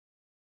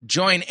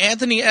Join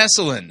Anthony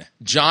Esselin,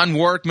 John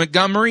Warwick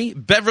Montgomery,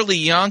 Beverly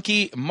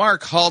Yonke,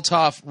 Mark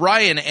Haltoff,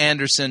 Ryan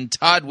Anderson,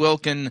 Todd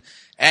Wilkin,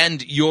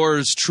 and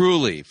yours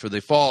truly for the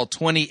Fall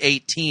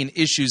 2018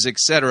 Issues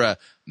Etc.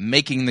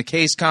 Making the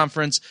Case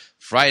Conference,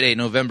 Friday,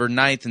 November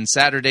 9th and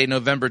Saturday,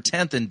 November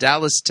 10th in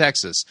Dallas,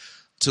 Texas.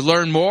 To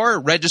learn more,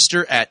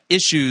 register at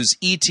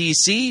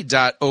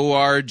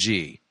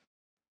issuesetc.org.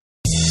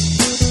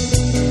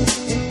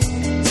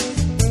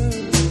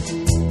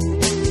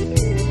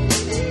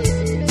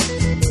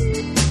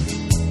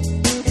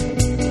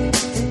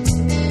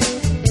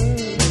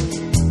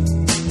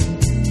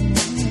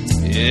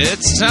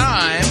 It's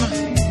time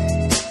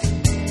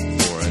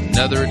for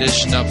another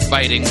edition of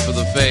Fighting for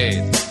the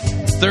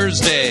Faith.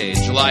 Thursday,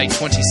 July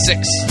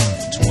 26,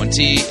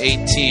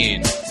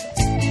 2018.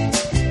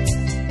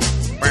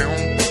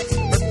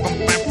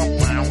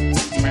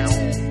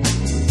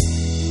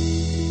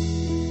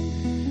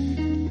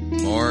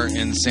 More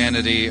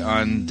insanity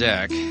on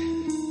deck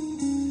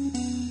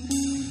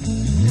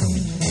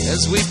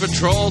as we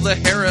patrol the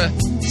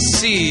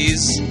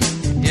heresies.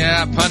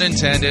 Yeah, pun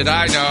intended.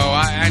 I know.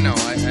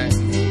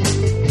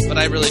 But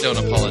I really don't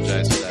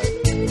apologize for that.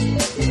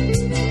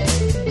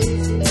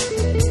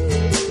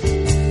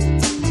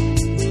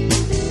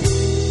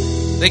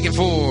 Thank you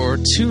for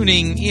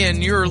tuning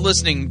in. You're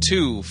listening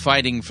to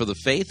Fighting for the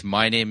Faith.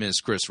 My name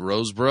is Chris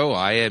Roseborough.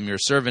 I am your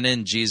servant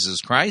in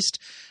Jesus Christ.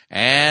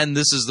 And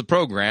this is the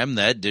program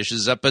that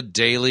dishes up a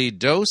daily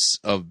dose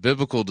of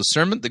biblical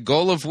discernment, the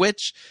goal of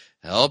which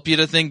help you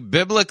to think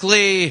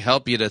biblically,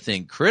 help you to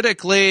think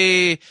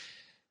critically,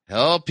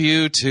 help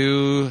you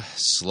to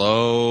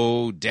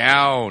slow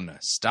down,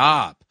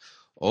 stop,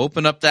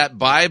 open up that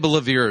Bible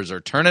of yours or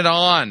turn it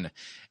on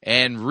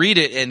and read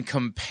it and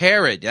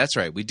compare it. That's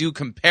right. We do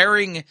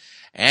comparing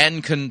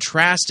and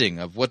contrasting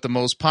of what the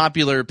most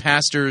popular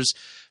pastors,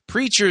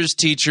 preachers,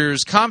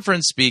 teachers,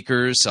 conference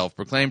speakers,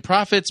 self-proclaimed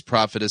prophets,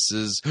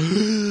 prophetesses,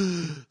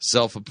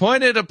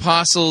 self-appointed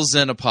apostles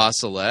and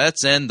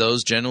apostolettes, and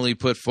those generally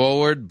put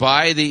forward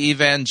by the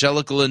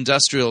evangelical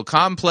industrial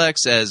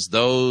complex as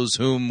those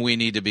whom we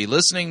need to be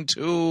listening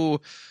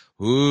to,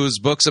 whose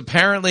books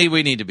apparently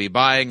we need to be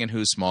buying, and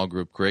whose small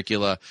group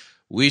curricula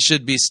we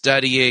should be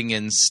studying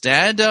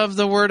instead of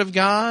the Word of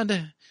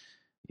God.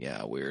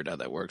 Yeah, weird how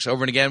that works.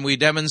 Over and again, we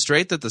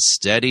demonstrate that the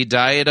steady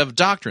diet of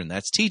doctrine,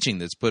 that's teaching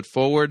that's put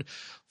forward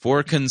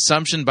for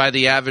consumption by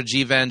the average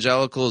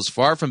evangelical, is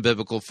far from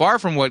biblical, far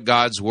from what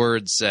God's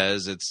Word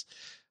says. It's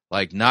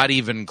like not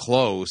even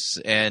close.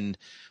 And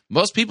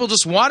most people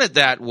just want it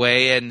that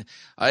way. And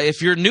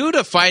if you're new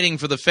to Fighting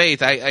for the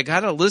Faith, I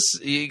gotta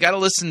listen. You gotta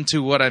listen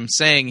to what I'm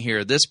saying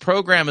here. This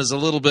program is a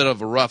little bit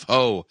of a rough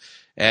hoe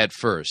at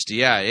first.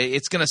 Yeah,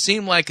 it's going to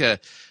seem like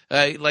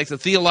like the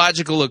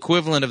theological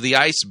equivalent of the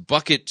ice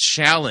bucket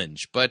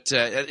challenge, but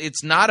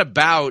it's not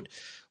about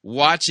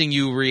watching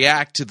you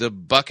react to the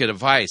bucket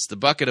of ice. The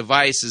bucket of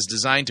ice is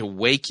designed to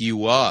wake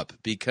you up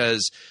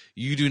because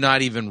you do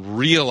not even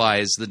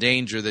realize the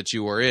danger that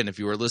you are in if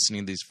you are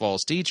listening to these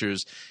false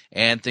teachers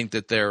and think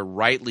that they're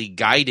rightly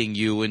guiding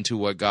you into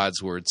what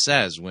God's Word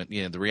says, when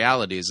the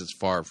reality is it's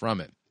far from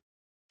it.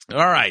 All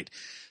right.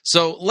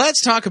 So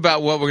let's talk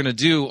about what we're going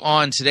to do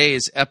on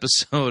today's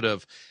episode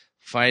of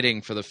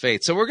Fighting for the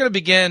Faith. So we're going to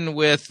begin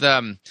with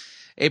a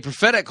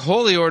Prophetic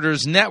Holy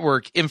Orders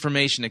Network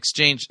Information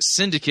Exchange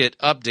Syndicate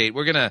update.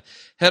 We're going to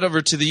head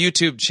over to the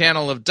YouTube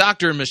channel of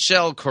Dr.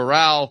 Micelle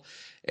Corral,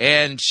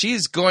 and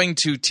she's going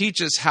to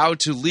teach us how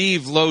to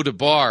leave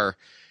Lo-Debar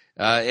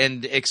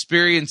and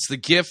experience the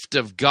gift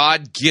of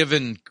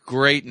God-given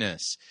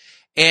greatness.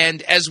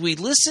 And as we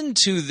listen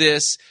to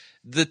this,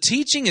 the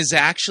teaching is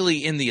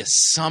actually in the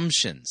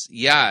assumptions.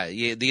 Yeah,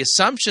 the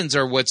assumptions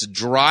are what's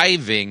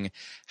driving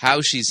how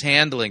she's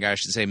handling, I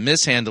should say,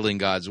 mishandling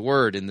God's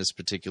Word in this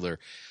particular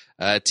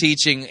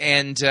teaching.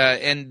 And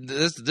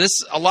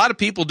this a lot of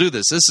people do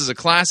this. This is a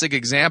classic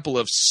example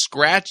of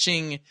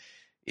scratching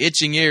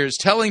itching ears,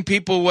 telling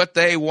people what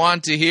they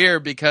want to hear,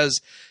 because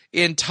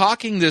in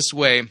talking this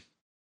way,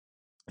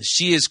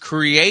 she is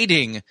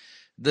creating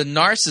the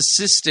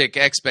narcissistic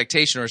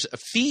expectation, or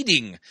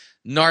feeding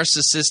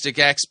narcissistic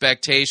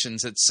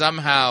expectations that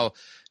somehow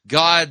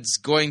God's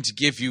going to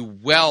give you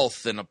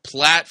wealth and a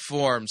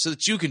platform so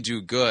that you can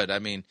do good. I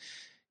mean,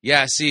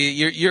 yeah, see,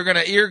 you're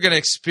gonna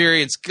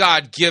experience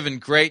God-given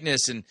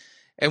greatness, and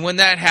when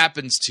that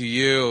happens to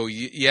you,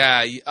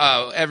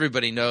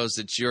 everybody knows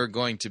that you're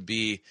going to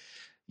be,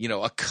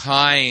 a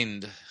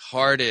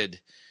kind-hearted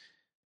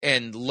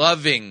and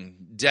loving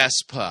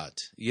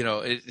despot.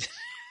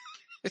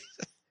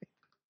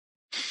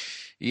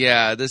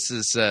 Yeah, this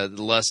is the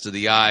lust of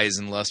the eyes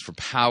and lust for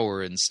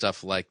power and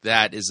stuff like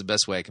that is the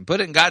best way I can put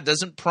it. And God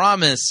doesn't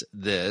promise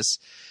this.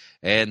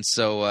 And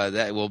so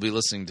that we'll be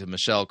listening to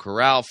Micelle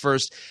Corral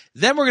first.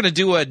 Then we're going to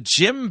do a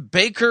Jim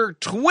Bakker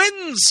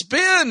twin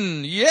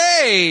spin.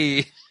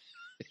 Yay!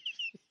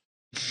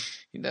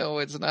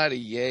 It's not a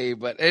yay,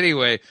 but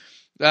anyway,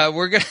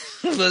 we're going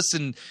to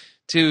listen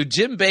to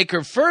Jim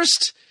Bakker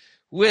first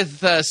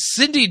with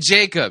Cindy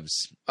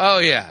Jacobs. Oh,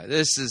 yeah,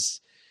 this is...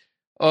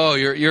 oh,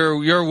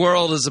 your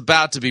world is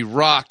about to be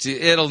rocked.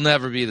 It'll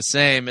never be the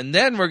same. And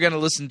then we're going to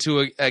listen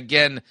to,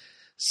 again,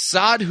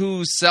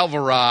 Sadhu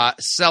Selvaraj.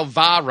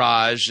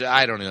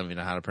 I don't even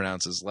know how to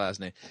pronounce his last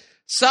name.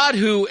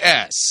 Sadhu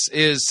S.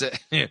 is,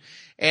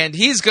 and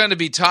he's going to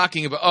be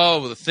talking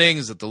about, the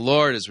things that the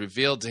Lord has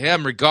revealed to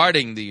him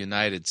regarding the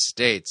United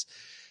States.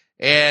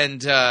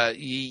 And, God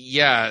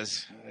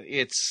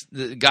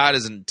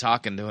isn't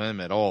talking to him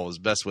at all, is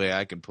the best way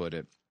I can put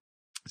it.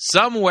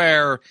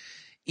 Somewhere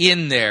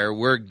in there,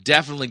 we're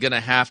definitely going to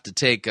have to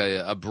take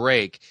a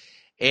break.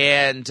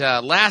 And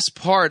last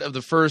part of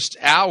the first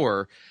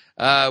hour,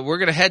 we're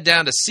going to head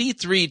down to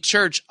C3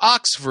 Church,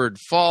 Oxford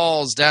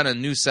Falls, down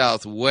in New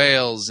South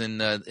Wales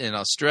in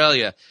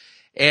Australia,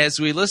 as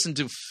we listen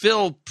to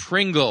Phil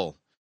Pringle,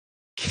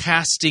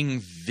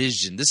 Casting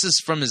Vision. This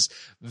is from his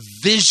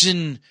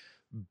Vision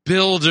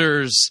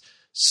Builders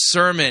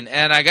sermon.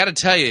 And I got to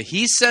tell you,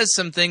 he says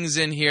some things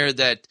in here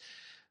that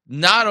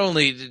not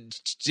only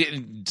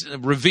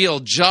reveal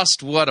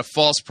just what a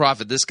false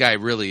prophet this guy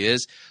really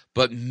is,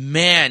 but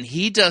man,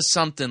 he does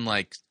something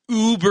like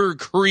uber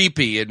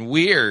creepy and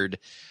weird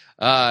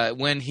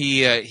when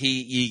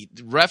he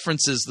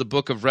references the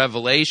book of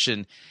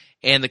Revelation,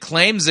 and the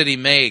claims that he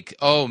make.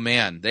 Oh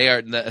man, they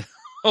are.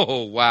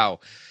 Oh wow,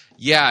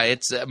 yeah,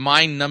 it's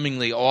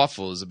mind-numbingly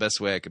awful is the best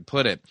way I could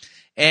put it.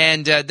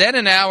 And then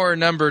in hour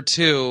number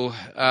 2,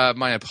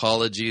 my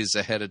apologies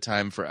ahead of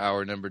time for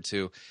hour number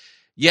 2.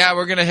 Yeah,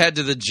 we're going to head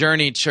to the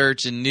Journey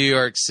Church in New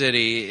York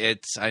City.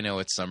 I know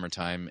it's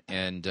summertime,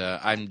 and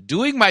I'm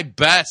doing my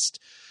best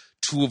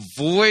to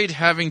avoid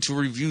having to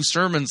review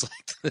sermons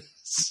like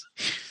this.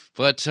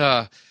 But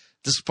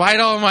despite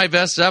all my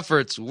best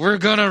efforts, we're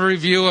going to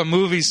review a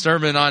movie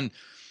sermon on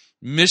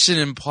Mission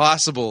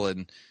Impossible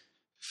and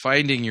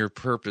Finding Your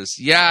Purpose.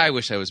 Yeah, I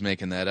wish I was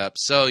making that up.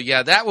 So,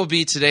 yeah, that will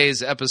be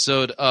today's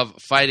episode of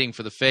Fighting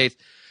for the Faith.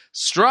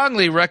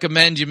 Strongly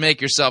recommend you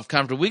make yourself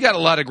comfortable. We got a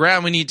lot of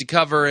ground we need to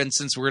cover, and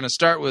since we're going to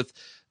start with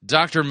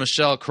Dr.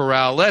 Micelle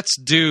Corral, let's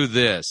do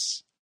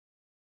this.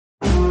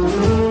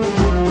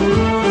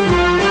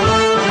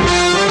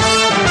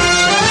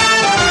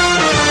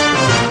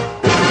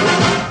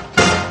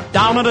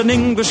 Down at an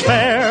English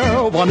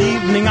fair, one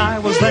evening I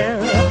was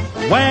there,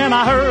 when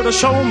I heard a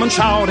showman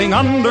shouting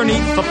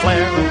underneath the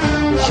flare,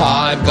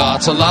 I've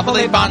got a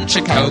lovely bunch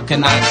of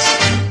coconuts.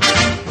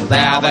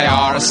 There they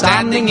are,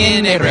 standing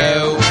in a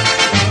row.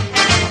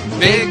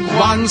 Big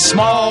ones,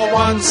 small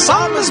ones,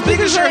 some as big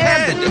as your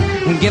head.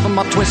 Give 'em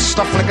a twist,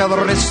 a flick of the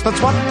wrist,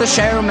 that's what the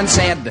showman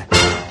said.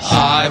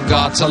 I've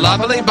got a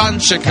lovely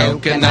bunch of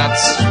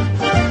coconuts.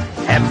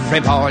 Every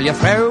ball you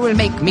throw will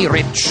make me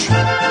rich.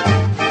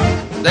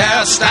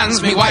 There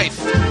stands me wife,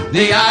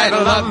 the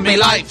idol of me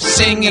life,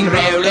 singing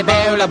roll-a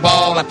bowl a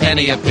ball a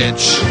penny a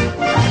pitch.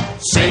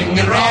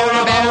 Singing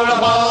roll-a bowl a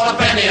ball a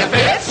penny a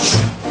pitch.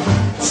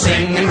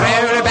 Singing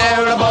roll-a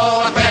bowl a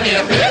ball a penny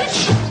a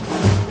pitch.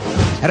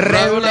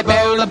 Roll-a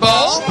bowl a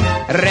ball,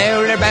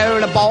 roll-a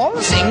bowl a ball,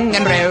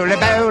 singing roll-a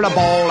bowl a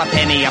ball a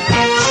penny a pitch.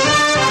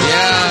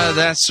 Yeah,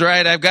 that's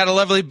right. I've got a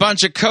lovely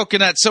bunch of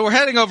coconuts. So we're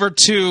heading over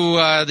to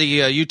the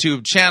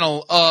YouTube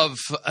channel of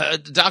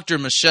Dr.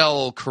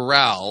 Micelle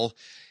Corral.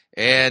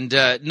 And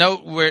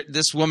note where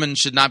this woman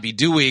should not be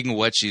doing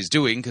what she's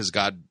doing, because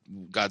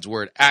God's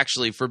word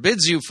actually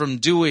forbids you from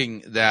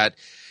doing that.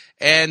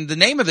 And the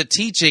name of the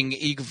teaching,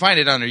 you can find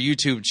it on our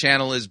YouTube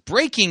channel, is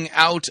Breaking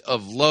Out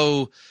of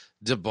Lo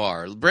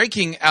Debar.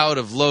 Breaking Out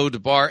of Lo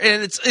Debar.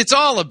 And it's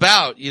all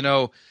about,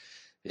 the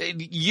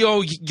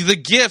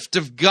gift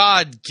of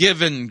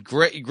God-given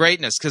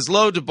greatness, because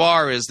Lo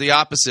Debar is the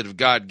opposite of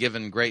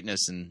God-given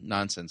greatness and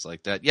nonsense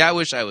like that. Yeah, I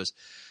wish I was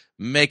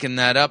making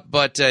that up,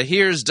 but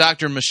here's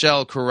Dr.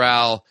 Micelle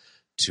Corral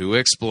to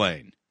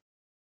explain.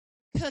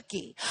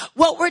 Cookie.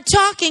 What we're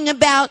talking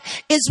about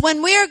is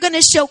when we are going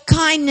to show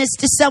kindness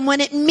to someone,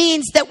 it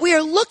means that we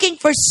are looking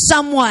for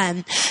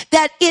someone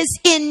that is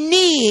in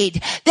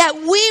need, that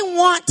we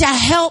want to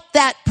help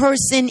that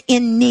person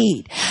in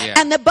need. Yeah.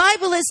 And the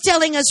Bible is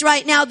telling us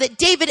right now that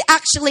David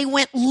actually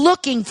went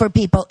looking for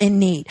people in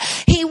need.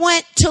 He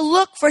went to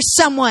look for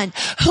someone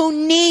who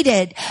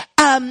needed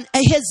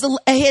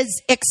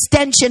his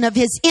extension of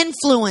his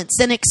influence,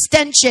 an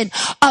extension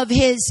of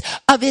his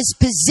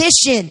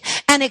position,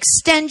 an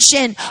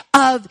extension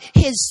of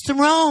his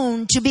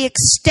throne to be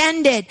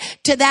extended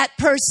to that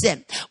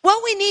person.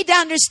 What we need to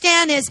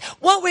understand is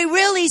what we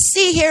really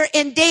see here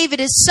in David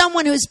is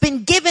someone who's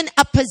been given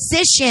a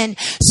position,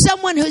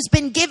 someone who's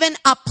been given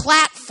a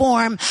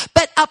platform,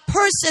 but a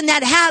person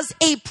that has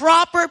a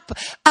proper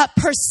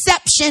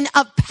perception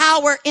of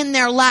power in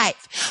their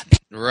life.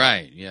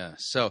 Right, yeah.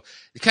 So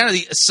kind of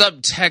the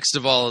subtext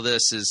of all of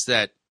this is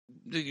that,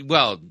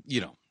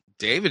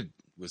 David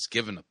was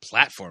given a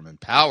platform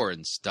and power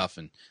and stuff,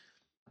 and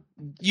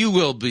you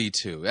will be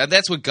too. And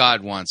that's what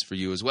God wants for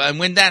you as well. And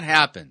when that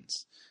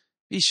happens,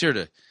 be sure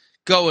to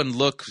go and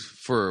look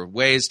for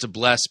ways to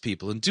bless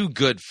people and do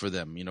good for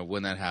them,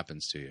 when that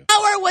happens to you.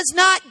 Power was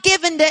not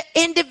given to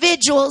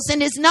individuals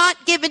and is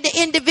not given to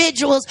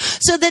individuals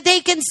so that they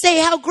can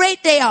say how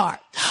great they are.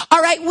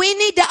 All right, we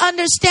need to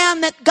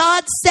understand that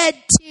God said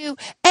to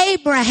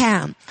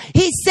Abraham,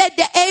 he said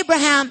to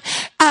Abraham,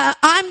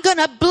 I'm going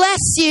to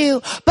bless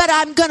you, but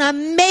I'm going to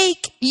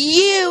make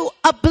you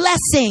a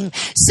blessing.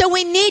 So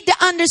we need to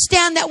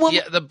understand that when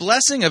the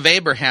blessing of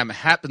Abraham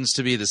happens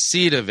to be the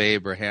seed of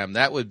Abraham.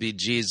 That would be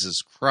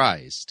Jesus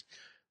Christ,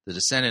 the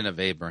descendant of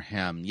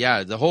Abraham.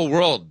 Yeah, the whole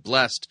world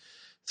blessed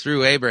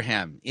through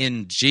Abraham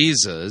in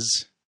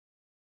Jesus.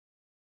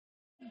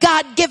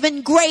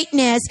 God-given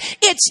greatness,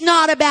 it's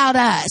not about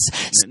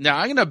us. Now,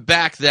 I'm going to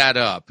back that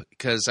up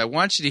because I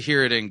want you to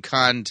hear it in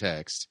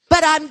context.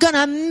 But I'm going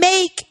to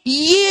make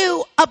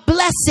you a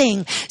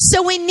blessing.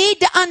 So we need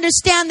to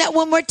understand that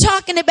when we're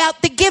talking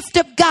about the gift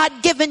of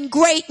God-given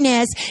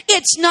greatness,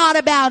 it's not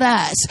about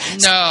us.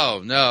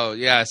 No,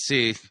 yeah,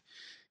 see,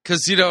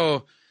 because,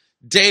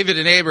 David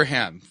and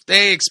Abraham,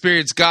 they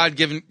experienced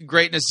God-given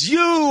greatness.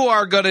 You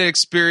are going to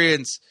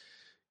experience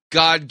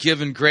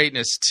God-given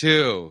greatness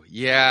too.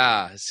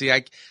 Yeah. See,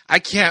 I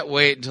can't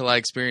wait until I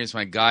experience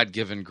my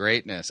God-given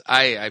greatness.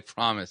 I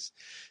promise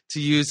to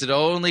use it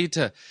only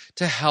to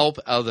help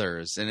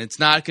others, and it's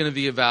not going to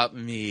be about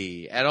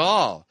me at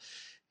all.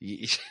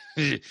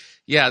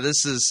 Yeah,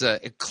 this is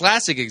a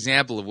classic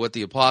example of what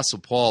the Apostle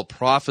Paul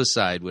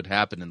prophesied would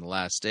happen in the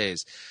last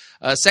days.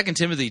 2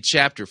 Timothy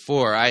chapter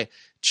 4, I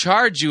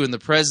charge you in the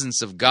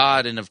presence of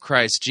God and of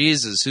Christ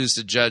Jesus, who's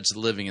to judge the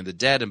living and the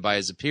dead, and by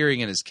his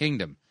appearing in his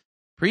kingdom.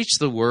 Preach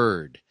the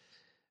word.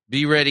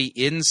 Be ready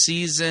in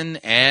season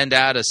and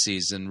out of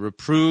season.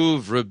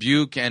 Reprove,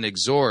 rebuke, and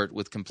exhort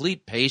with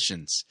complete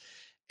patience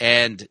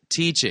and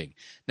teaching.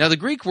 Now, the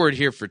Greek word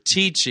here for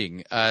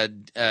teaching,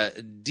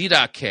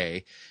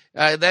 didache,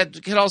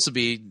 that can also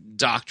be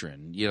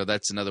doctrine.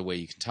 That's another way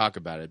you can talk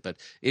about it. But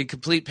in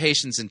complete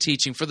patience and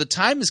teaching, for the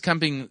time is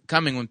coming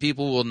when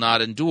people will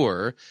not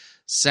endure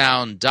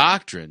sound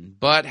doctrine,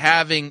 but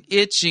having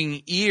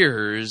itching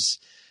ears,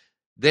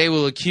 they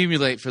will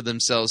accumulate for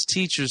themselves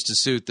teachers to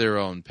suit their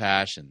own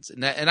passions.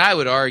 And I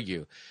would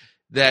argue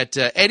that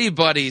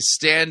anybody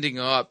standing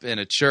up in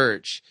a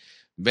church,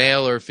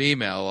 male or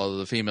female, although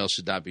the female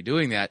should not be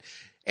doing that,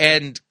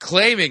 and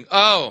claiming,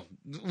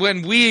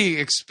 when we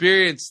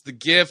experience the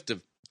gift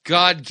of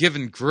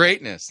God-given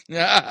greatness,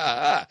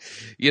 that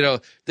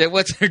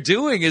what they're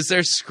doing is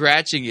they're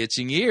scratching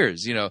itching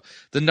ears. The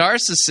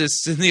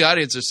narcissists in the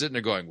audience are sitting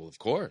there going, well, of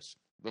course.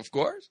 Of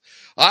course.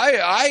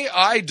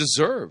 I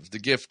deserve the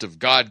gift of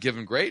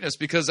God-given greatness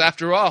because,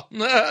 after all,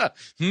 moi,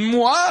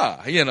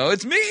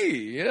 it's me.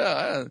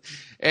 Yeah.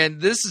 And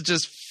this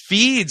just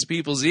feeds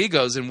people's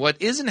egos. And what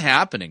isn't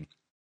happening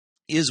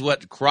is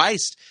what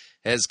Christ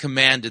has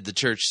commanded the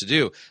church to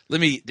do.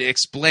 Let me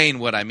explain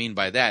what I mean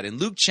by that. In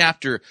Luke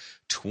chapter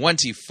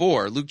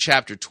 24,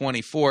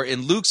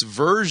 in Luke's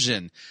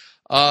version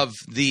of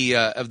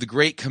the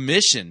Great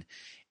Commission,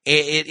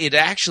 it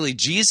actually,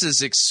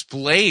 Jesus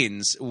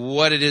explains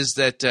what it is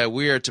that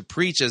we are to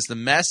preach as the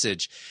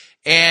message.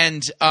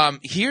 And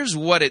here's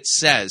what it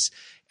says.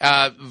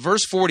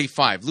 Verse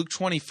 45, Luke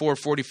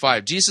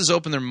 24:45. Jesus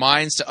opened their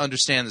minds to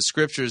understand the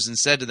scriptures and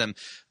said to them,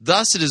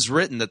 "Thus it is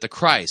written that the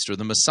Christ, or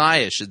the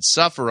Messiah, should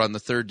suffer on the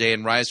third day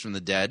and rise from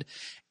the dead,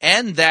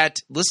 and that,"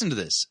 listen to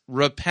this,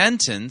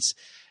 "repentance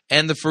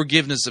and the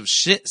forgiveness of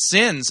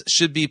sins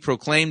should be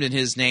proclaimed in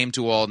his name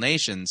to all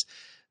nations,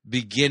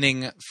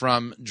 beginning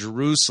from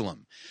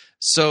Jerusalem."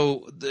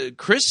 So the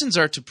Christians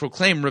are to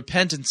proclaim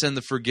repentance and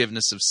the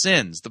forgiveness of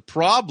sins. The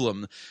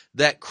problem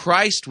that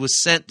Christ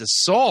was sent to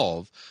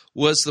solve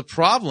was the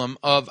problem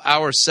of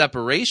our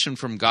separation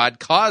from God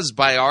caused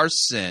by our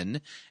sin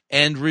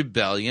and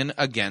rebellion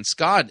against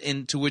God,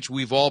 into which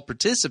we've all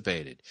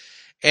participated.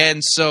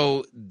 And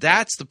so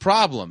that's the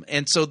problem.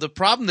 And so the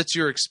problem that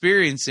you're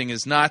experiencing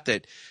is not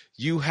that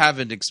you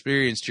haven't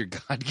experienced your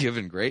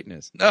God-given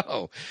greatness.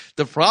 No,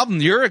 the problem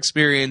you're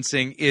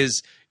experiencing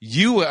is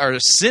you are a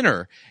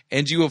sinner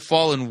and you have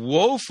fallen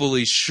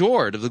woefully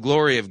short of the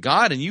glory of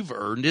God, and you've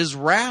earned his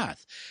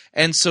wrath.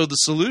 And so the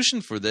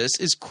solution for this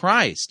is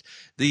Christ,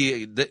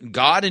 the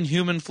God in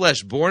human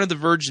flesh, born of the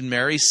Virgin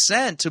Mary,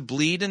 sent to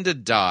bleed and to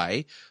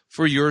die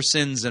for your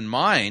sins and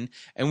mine,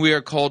 and we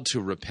are called to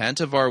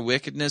repent of our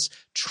wickedness,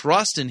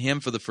 trust in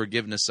him for the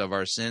forgiveness of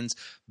our sins,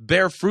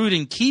 bear fruit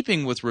in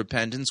keeping with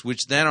repentance,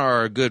 which then are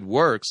our good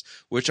works,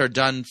 which are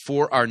done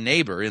for our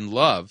neighbor in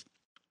love,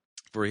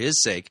 for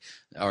his sake,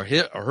 or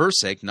her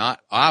sake, not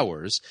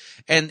ours.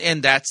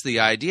 And that's the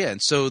idea. And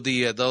so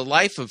the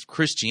life of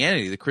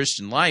Christianity, the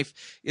Christian life,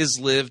 is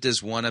lived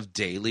as one of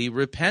daily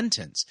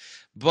repentance.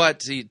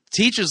 But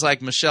teachers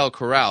like Micelle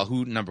Corral,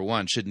 who, number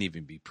one, shouldn't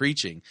even be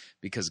preaching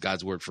because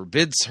God's word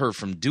forbids her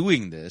from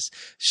doing this,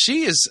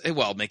 she is,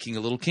 making a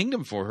little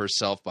kingdom for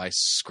herself by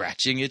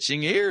scratching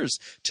itching ears,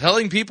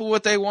 telling people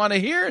what they want to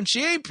hear, and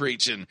she ain't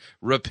preaching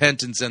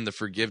repentance and the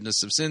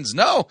forgiveness of sins.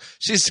 No,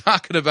 she's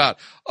talking about,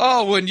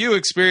 when you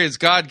experience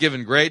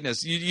God-given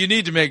greatness, you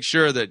need to make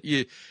sure that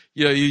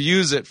you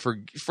use it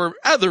for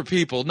other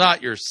people,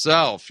 not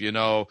yourself,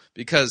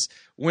 because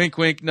wink,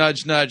 wink,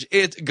 nudge, nudge.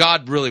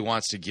 God really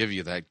wants to give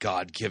you that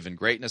God-given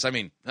greatness. I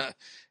mean,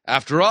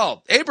 after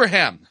all,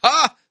 Abraham,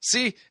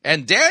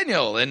 and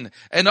Daniel and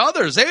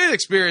others, they had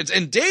experienced,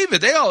 and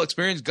David, they all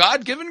experienced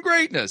God-given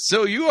greatness.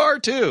 So you are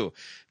too.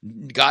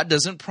 God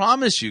doesn't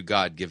promise you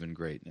God-given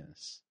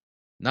greatness.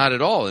 Not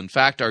at all. In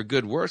fact, our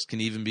good works can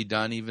even be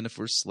done even if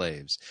we're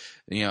slaves.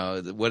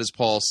 What does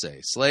Paul say?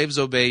 Slaves,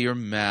 obey your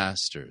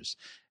masters.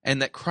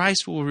 And that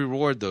Christ will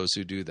reward those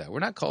who do that. We're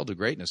not called to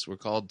greatness. We're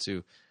called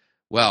to,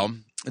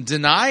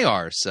 deny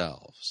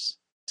ourselves,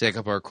 take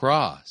up our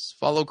cross,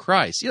 follow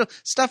Christ.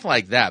 Stuff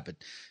like that. But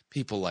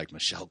people like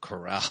Micelle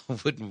Corral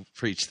wouldn't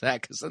preach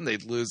that, because then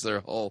they'd lose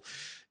their whole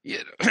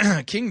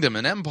kingdom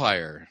and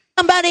empire.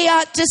 Somebody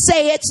ought to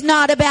say it's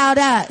not about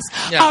us.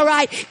 Yeah. All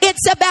right.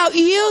 It's about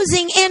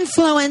using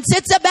influence.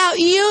 It's about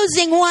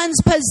using one's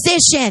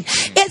position.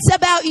 It's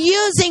about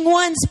using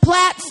one's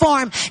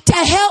platform to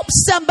help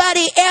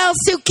somebody else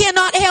who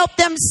cannot help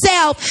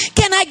themselves.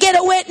 Can I get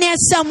a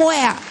witness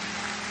somewhere?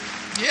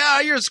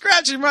 Yeah, you're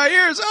scratching my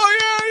ears. Oh,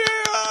 yeah.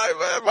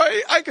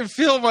 I can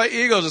feel my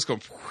ego just go,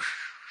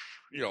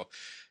 All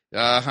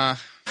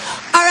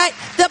right.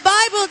 The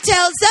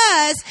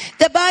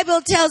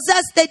Bible tells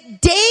us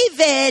that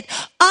David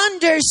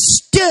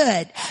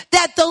understood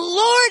that the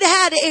Lord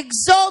had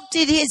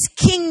exalted his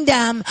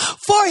kingdom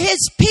for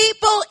his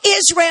people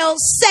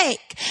Israel's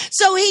sake.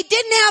 So he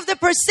didn't have the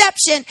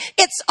perception,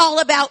 it's all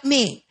about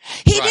me.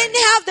 He didn't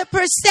have the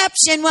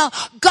perception,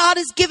 God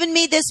has given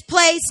me this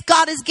place,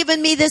 God has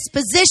given me this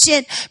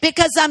position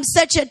because I'm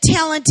such a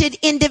talented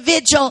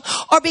individual,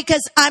 or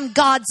because I'm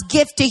God's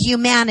gift to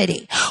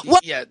humanity.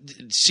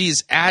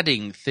 She's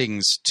adding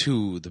things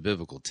to the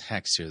biblical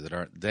text here that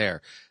aren't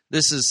there.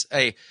 This is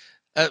a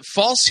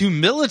false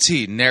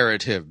humility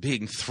narrative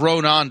being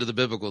thrown onto the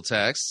biblical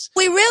texts.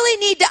 We really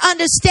need to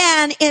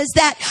understand is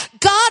that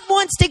God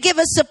wants to give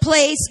us a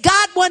place.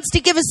 God wants to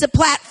give us a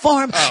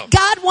platform.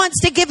 God wants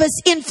to give us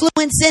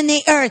influence in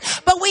the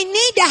earth. But we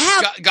need to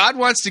have... God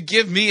wants to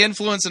give me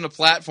influence in a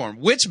platform.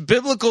 Which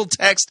biblical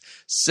text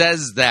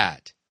says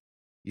that?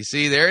 You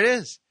see, there it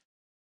is.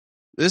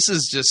 This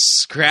is just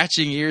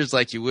scratching ears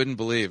like you wouldn't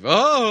believe.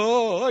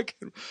 I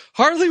can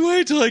hardly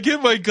wait till I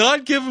get my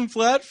God-given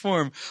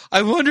platform.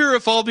 I wonder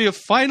if I'll be a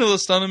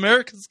finalist on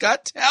America's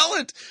Got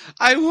Talent.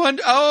 I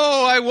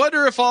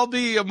wonder if I'll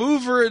be a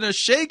mover and a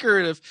shaker,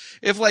 and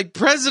if like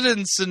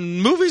presidents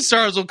and movie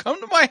stars will come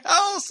to my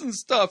house and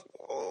stuff.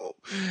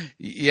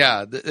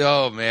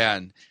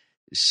 Man.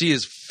 She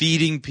is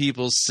feeding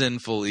people's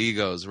sinful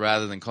egos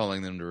rather than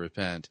calling them to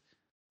repent.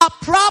 A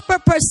proper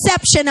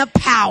perception of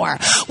power.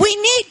 We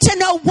need to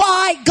know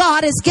why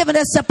God has given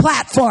us a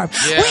platform.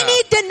 Yeah. We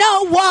need to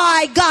know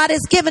why God has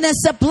given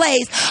us a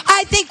place.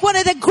 I think one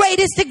of the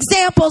greatest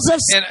examples of...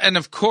 And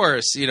of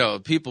course,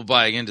 people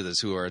buying into this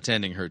who are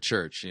attending her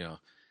church,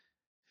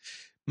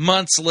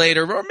 months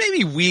later, or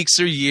maybe weeks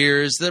or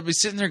years, they'll be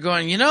sitting there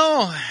going,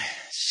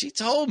 she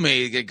told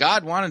me that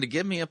God wanted to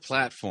give me a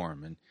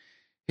platform. And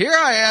here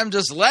I am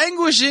just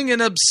languishing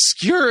in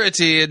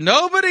obscurity, and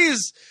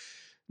nobody's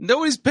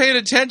paying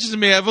attention to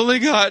me. I've only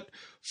got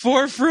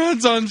 4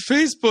 friends on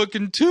Facebook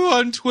and 2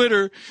 on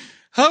Twitter.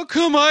 How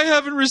come I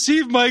haven't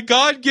received my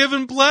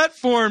God-given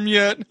platform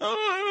yet?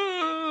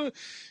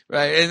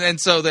 Right, and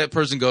so that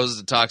person goes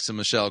to talk to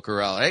Micelle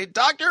Corral. Hey,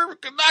 Dr.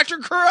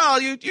 Corral,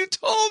 you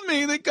told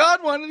me that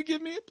God wanted to give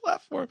me a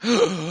platform.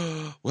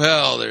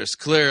 Well, there's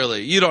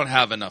clearly, you don't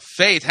have enough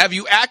faith. Have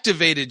you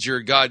activated your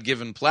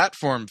God-given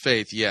platform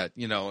faith yet?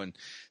 And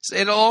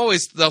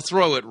they'll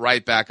throw it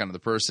right back onto the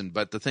person.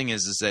 But the thing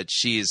is that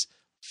she's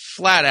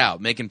flat out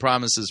making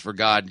promises for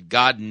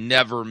God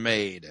never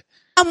made.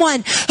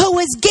 Someone who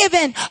was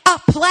given a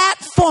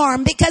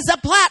platform, because a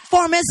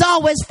platform is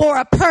always for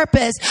a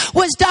purpose,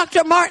 was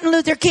Dr. Martin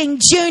Luther King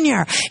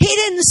Jr. He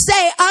didn't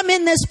say, I'm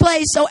in this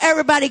place so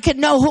everybody could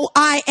know who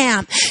I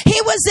am.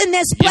 He was in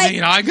this place.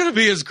 You mean I'm going to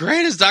be as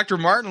great as Dr.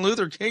 Martin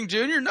Luther King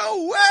Jr.?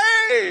 No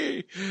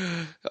way!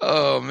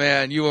 Oh,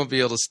 man, you won't be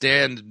able to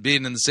stand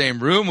being in the same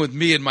room with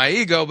me and my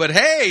ego, but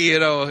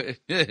hey,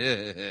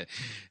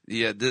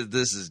 yeah,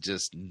 this is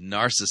just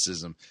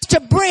narcissism. To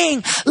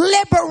bring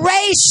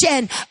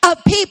liberation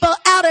of people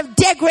out of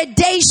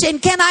degradation.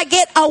 Can I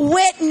get a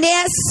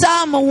witness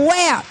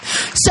somewhere?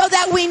 So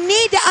that we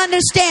need to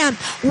understand,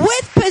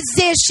 with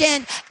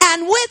position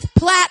and with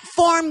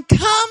platform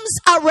comes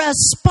a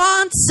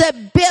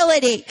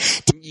responsibility.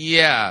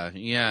 Yeah.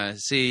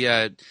 See,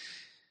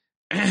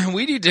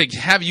 we need to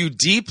have you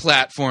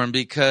deplatform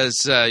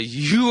because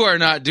you are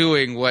not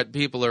doing what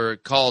people are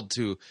called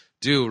to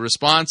do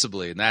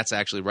responsibly, and that's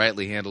actually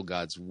rightly handle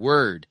God's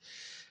word.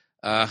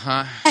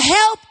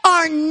 Help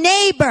our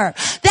neighbor.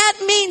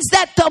 That means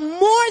that the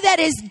more that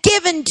is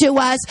given to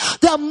us,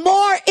 the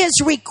more is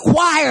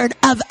required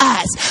of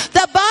us.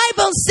 The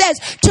Bible says,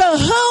 to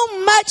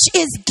whom much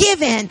is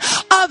given,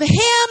 of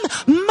him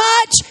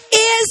much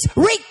is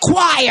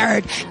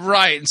required.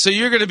 Right, so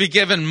you're going to be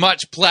given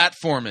much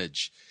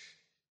platformage.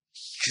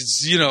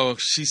 because,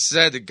 she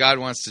said that God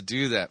wants to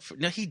do that.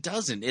 No, he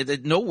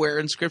doesn't. Nowhere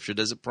in Scripture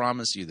does it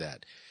promise you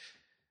that.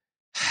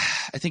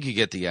 I think you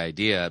get the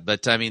idea.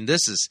 But,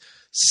 this is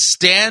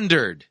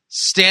standard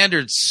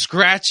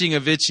scratching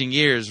of itching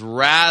ears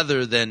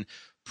rather than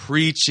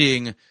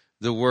preaching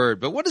the word.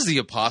 But what does the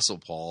Apostle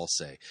Paul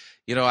say?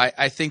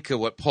 I think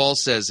what Paul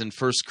says in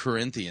 1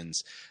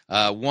 Corinthians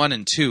 1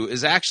 and 2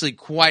 is actually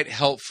quite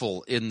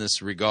helpful in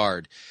this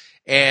regard.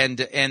 And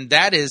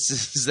that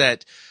is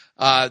that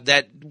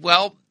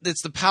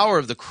it's the power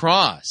of the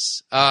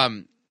cross.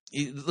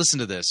 Listen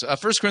to this.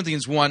 1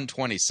 Corinthians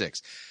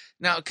 1:26.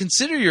 Now,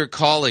 consider your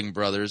calling,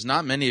 brothers.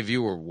 Not many of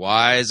you were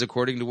wise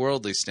according to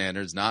worldly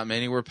standards. Not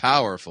many were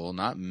powerful.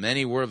 Not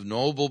many were of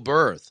noble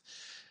birth.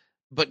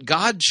 But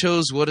God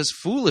chose what is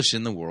foolish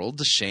in the world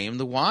to shame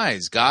the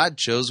wise. God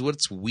chose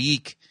what's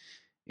weak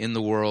in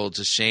the world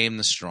to shame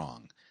the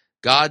strong.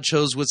 God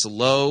chose what's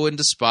low and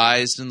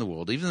despised in the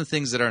world, even the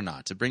things that are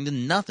not, to bring to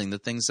nothing the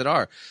things that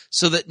are,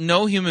 so that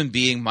no human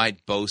being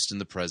might boast in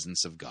the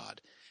presence of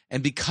God.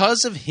 And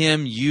because of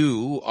him,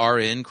 you are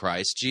in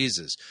Christ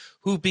Jesus,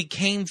 who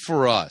became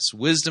for us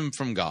wisdom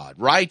from God,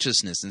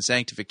 righteousness and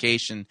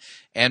sanctification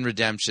and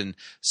redemption,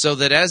 so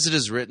that as it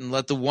is written,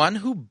 let the one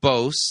who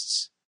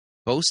boasts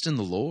boast in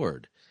the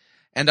Lord.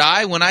 And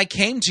when I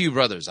came to you,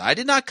 brothers, I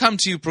did not come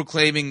to you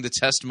proclaiming the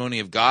testimony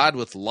of God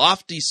with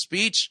lofty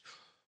speech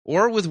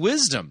or with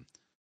wisdom,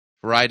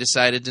 for I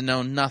decided to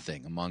know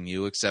nothing among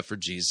you except for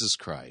Jesus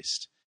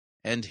Christ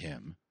and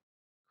him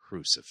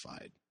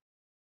crucified.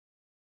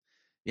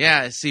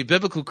 Yeah, see,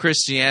 biblical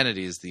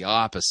Christianity is the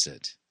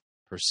opposite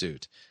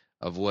pursuit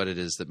of what it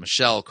is that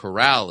Micelle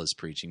Corral is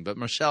preaching. But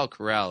Micelle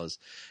Corral is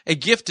a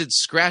gifted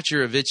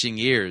scratcher of itching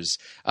ears,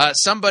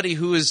 somebody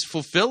who is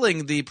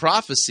fulfilling the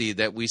prophecy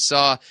that we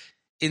saw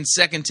in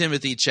 2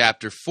 Timothy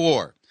chapter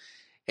 4.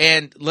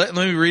 And let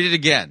me read it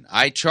again.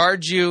 I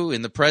charge you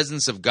in the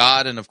presence of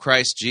God and of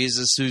Christ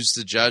Jesus, who's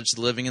to judge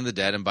the living and the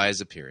dead, and by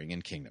his appearing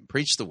in kingdom.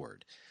 Preach the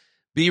word.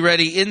 Be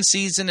ready in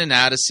season and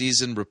out of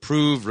season,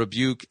 reprove,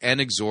 rebuke, and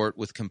exhort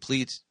with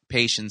complete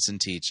patience and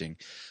teaching.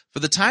 For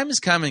the time is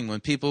coming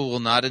when people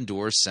will not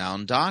endure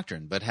sound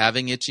doctrine, but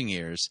having itching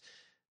ears,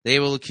 they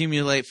will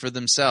accumulate for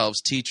themselves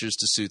teachers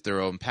to suit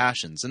their own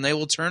passions, and they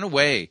will turn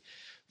away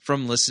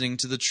from listening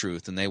to the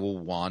truth, and they will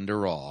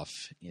wander off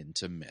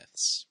into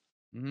myths.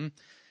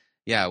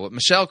 Yeah, what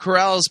Micelle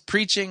Corral is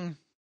preaching,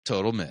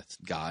 total myth.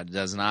 God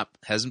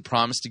hasn't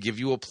promised to give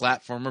you a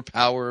platform or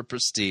power or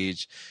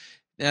prestige.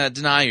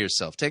 Deny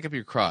yourself, take up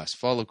your cross,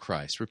 follow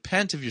Christ,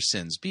 repent of your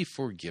sins, be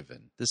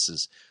forgiven. This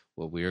is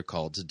what we are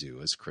called to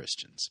do as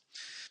Christians.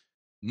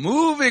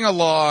 Moving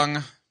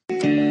along. Yep,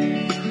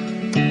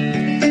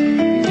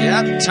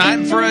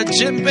 time for a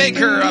Jim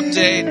Bakker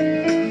update.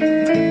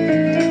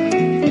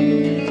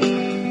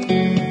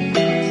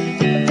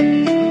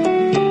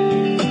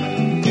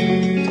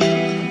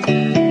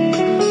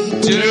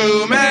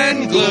 Doom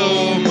and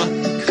gloom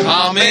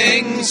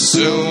coming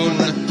soon.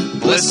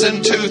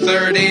 Listen to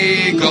 30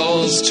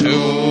 Eagles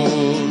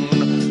tune.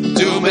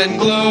 Doom and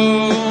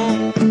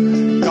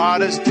gloom.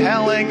 God is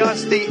telling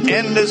us the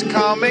end is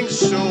coming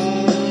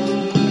soon.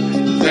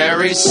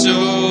 Very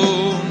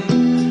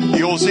soon.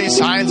 You'll see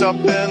signs up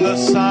in the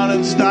sun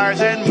and stars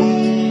and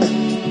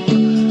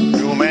moon.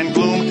 Doom and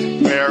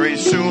gloom, very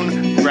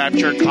soon.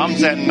 Rapture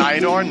comes at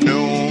night or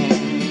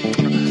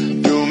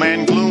noon. Doom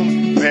and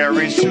gloom,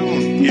 very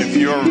soon. If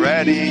you're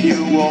ready,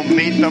 you will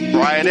meet the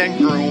bride and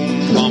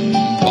groom. Bum,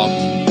 bum,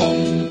 bum,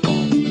 bum.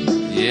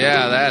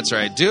 Yeah, that's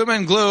right. Doom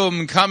and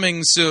gloom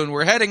coming soon.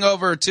 We're heading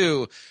over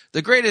to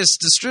the greatest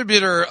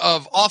distributor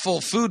of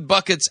awful food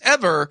buckets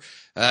ever,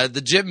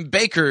 the Jim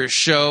Bakker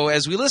Show,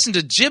 as we listen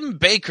to Jim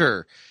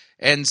Bakker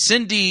and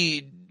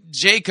Cindy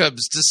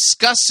Jacobs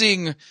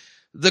discussing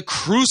the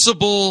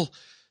Crucible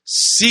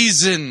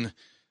season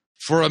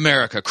for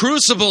America.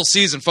 Crucible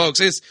season, folks.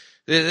 It's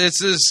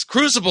this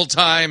Crucible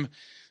time.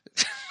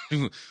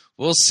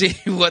 We'll see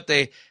what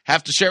they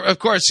have to share. Of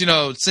course,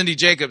 Cindy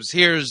Jacobs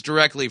hears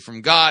directly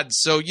from God,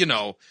 so,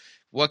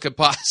 what could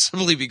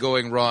possibly be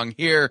going wrong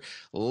here?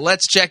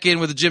 Let's check in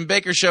with the Jim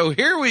Bakker Show.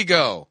 Here we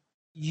go.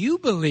 You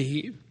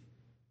believe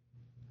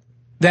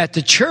that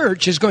the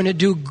church is going to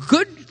do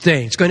good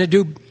things, going to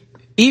do,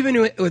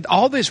 even with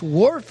all this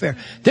warfare.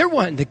 They're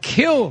wanting to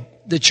kill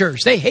the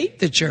church. They hate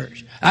the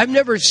church. I've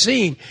never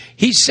seen,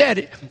 he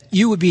said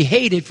you would be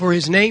hated for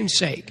his name's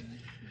sake.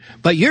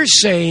 But you're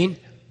saying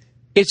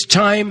it's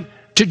time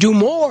to do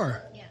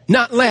more,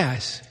 not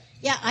less.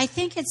 Yeah, I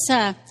think it's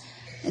that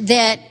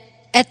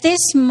at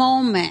this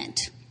moment,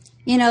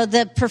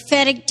 the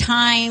prophetic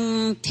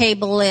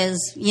timetable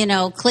is,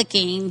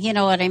 clicking, you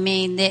know what I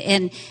mean?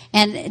 And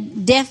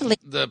definitely.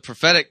 The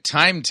prophetic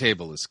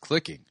timetable is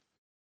clicking.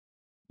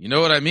 You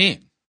know what I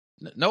mean?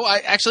 No,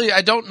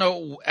 I don't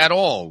know at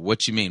all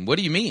what you mean. What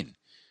do you mean?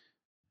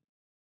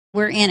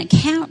 We're in a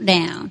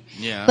countdown.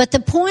 Yeah. But the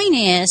point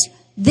is,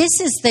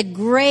 this is the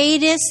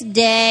greatest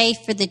day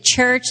for the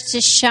church to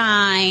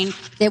shine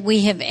that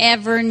we have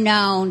ever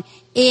known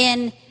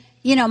in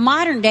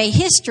modern day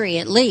history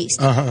at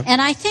least.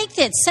 And I think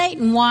that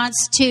Satan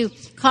wants to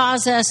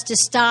cause us to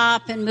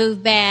stop and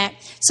move back.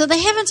 So the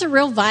heavens are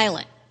real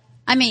violent.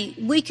 I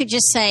mean, we could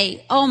just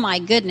say, oh my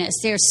goodness,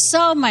 there's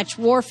so much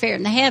warfare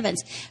in the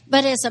heavens.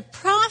 But as a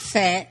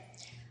prophet,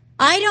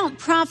 I don't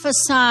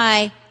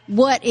prophesy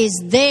what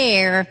is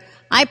there.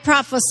 I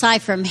prophesy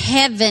from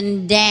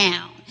heaven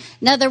down.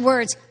 In other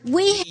words,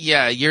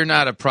 Yeah, you're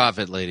not a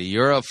prophet, lady.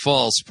 You're a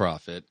false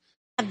prophet.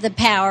 Have the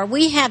power,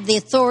 we have the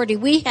authority,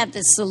 we have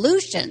the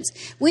solutions.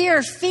 We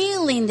are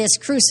feeling this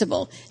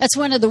crucible. That's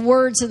one of the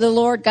words of the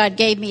Lord God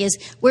gave me, is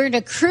we're in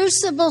a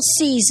crucible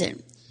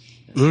season.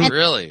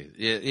 Really?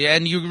 Yeah,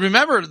 and you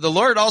remember the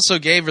Lord also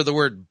gave her the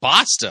word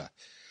basta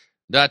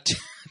not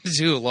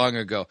too long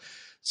ago.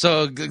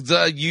 So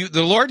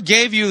the Lord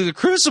gave you the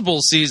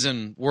crucible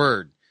season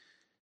word.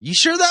 You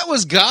sure that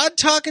was God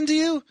talking to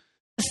you?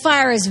 The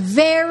fire is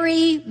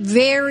very,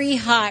 very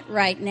hot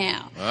right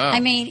now. Wow.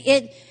 I mean,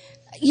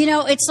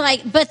 it's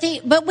like,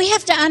 but we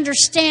have to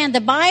understand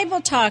the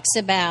Bible talks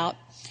about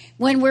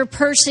when we're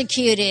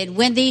persecuted,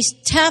 when these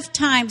tough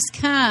times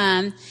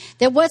come,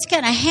 that what's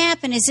going to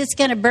happen is it's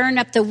going to burn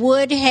up the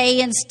wood,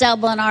 hay, and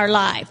stubble in our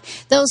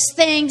life. Those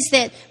things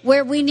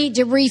where we need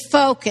to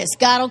refocus.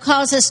 God will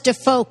cause us to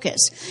focus.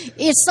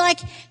 It's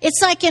like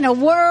in a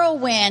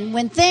whirlwind,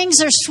 when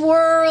things are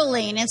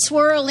swirling and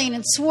swirling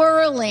and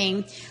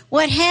swirling,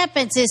 what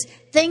happens is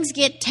things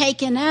get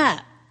taken up.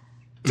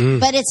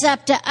 But it's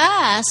up to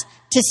us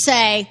to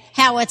say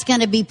how it's going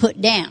to be put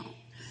down.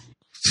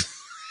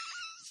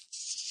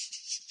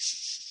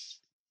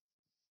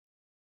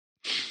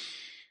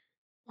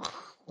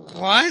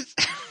 What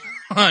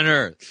on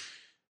earth?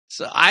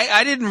 So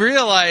I didn't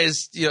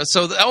realize,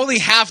 so only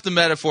half the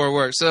metaphor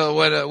works. So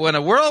when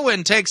a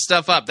whirlwind takes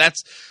stuff up,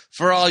 that's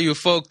for all you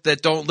folk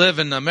that don't live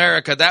in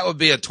America, that would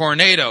be a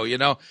tornado,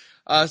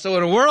 So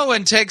when a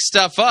whirlwind takes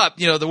stuff up,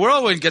 the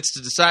whirlwind gets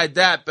to decide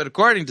that. But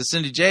according to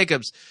Cindy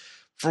Jacobs,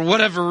 for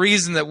whatever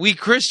reason that we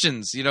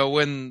Christians,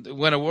 when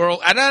a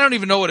whirl, and I don't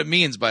even know what it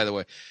means, by the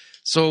way.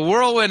 So a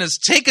whirlwind is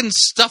taking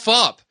stuff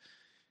up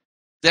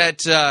that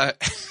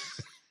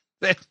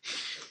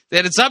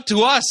that it's up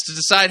to us to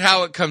decide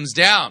how it comes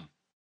down.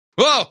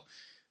 Whoa!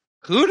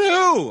 Who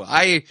knew?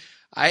 I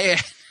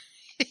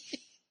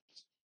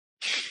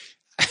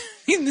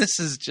mean, this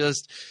is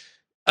just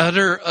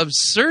utter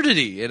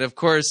absurdity. And of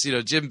course,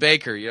 Jim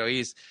Baker,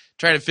 he's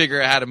trying to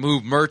figure out how to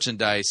move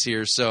merchandise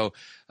here. So,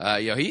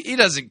 he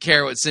doesn't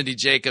care what Cindy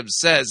Jacobs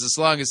says, as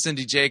long as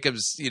Cindy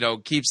Jacobs,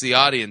 keeps the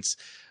audience,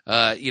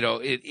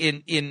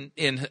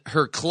 in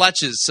her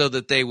clutches, so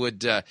that they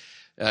would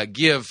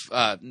give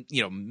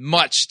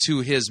much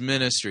to his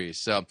ministry.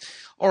 So,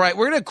 all right,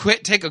 we're going to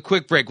take a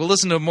quick break. We'll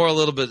listen to a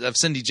little bit of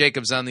Cindy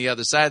Jacobs on the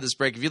other side of this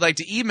break. If you'd like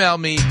to email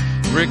me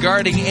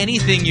regarding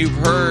anything you've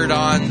heard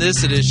on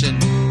this edition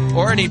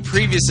or any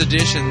previous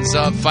editions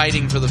of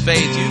Fighting for the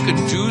Faith, you can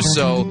do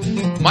so.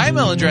 My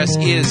email address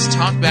is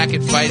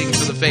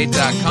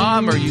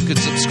talkback@fightingforthefaith.com, or you could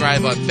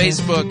subscribe on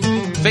Facebook,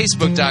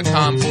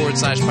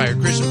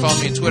 facebook.com/Pirate Christian. Follow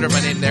me on Twitter,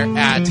 my name there,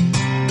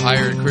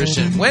 @Pirate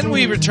Christian. When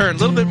we return, a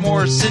little bit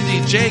more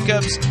Cindy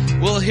Jacobs.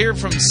 We'll hear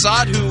from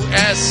Sadhu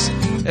S.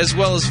 as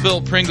well as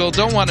Phil Pringle.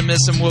 Don't want to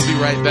miss him. We'll be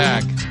right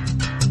back.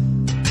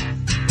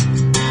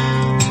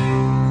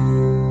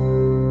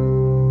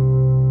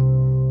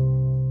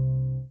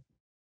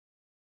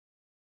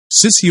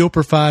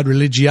 Sissy-oprified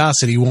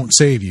religiosity won't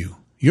save you.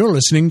 You're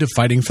listening to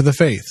Fighting for the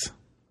Faith.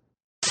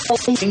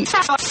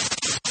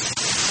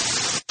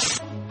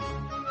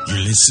 You're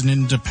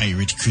listening to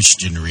Pirate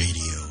Christian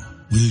Radio.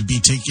 We'll be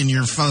taking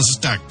your false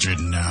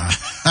doctrine now.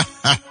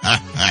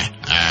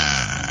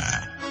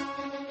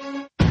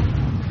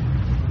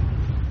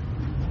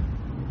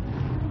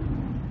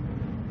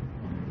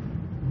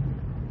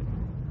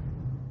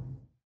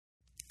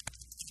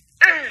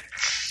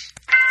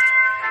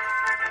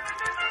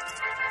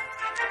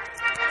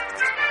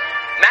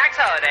 Max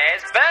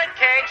Holliday's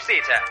Birdcage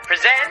Theater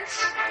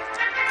presents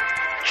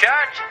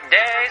Church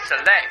Day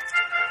Select.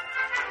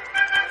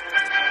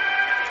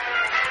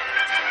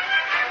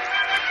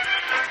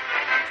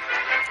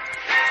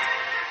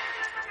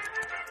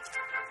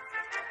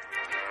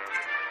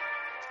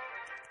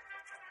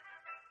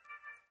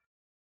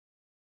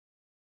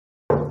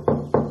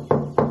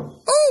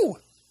 Oh,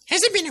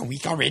 has it been a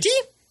week already?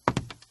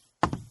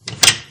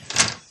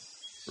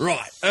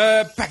 Right,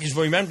 package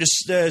for you, ma'am.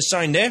 Just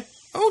sign there.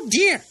 Oh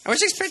dear, I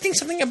was expecting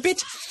something a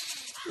bit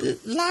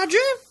larger.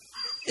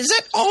 Is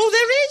that all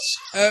there is?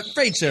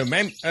 Afraid so,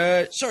 ma'am.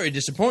 Sorry to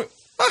disappoint.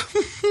 Oh,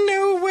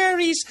 no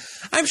worries.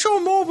 I'm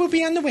sure more will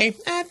be on the way.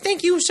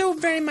 Thank you so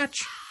very much.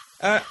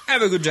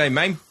 Have a good day,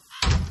 ma'am.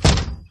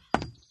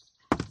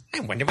 I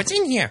wonder what's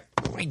in here.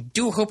 I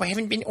do hope I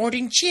haven't been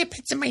ordering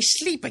chips in my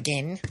sleep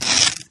again.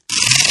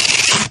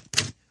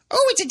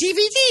 Oh, it's a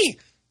DVD.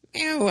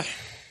 Oh,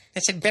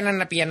 this had better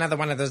not be another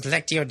one of those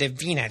Lectio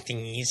Divina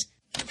thingies.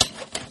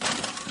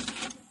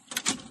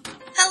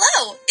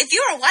 Hello! If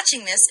you are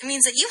watching this, it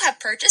means that you have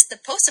purchased the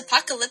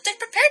Post-Apocalyptic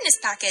Preparedness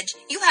Package.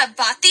 You have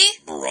bought the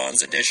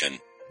Bronze Edition.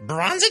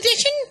 Bronze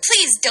edition?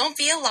 Please don't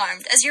be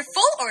alarmed, as your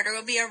full order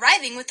will be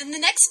arriving within the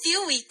next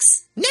few weeks.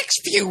 Next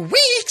few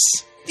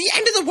weeks? The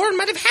end of the world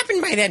might have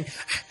happened by then.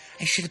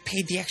 I should have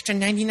paid the extra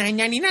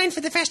 $99.99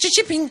 for the faster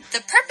shipping.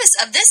 The purpose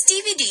of this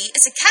DVD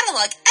is to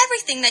catalog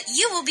everything that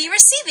you will be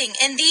receiving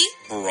in the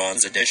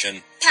Bronze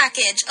edition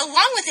package,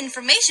 along with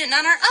information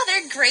on our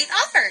other great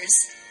offers.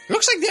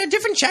 Looks like there are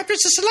different chapters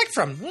to select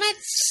from.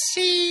 Let's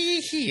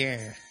see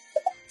here.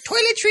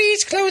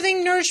 Toiletries,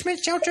 clothing, nourishment,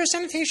 shelter,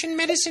 sanitation,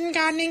 medicine,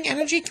 gardening,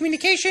 energy,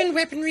 communication,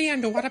 weaponry,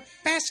 underwater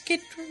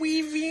basket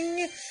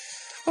weaving.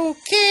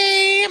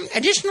 Okay.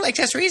 Additional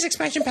accessories,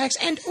 expansion packs,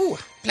 and,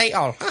 play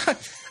all.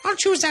 I'll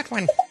choose that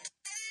one.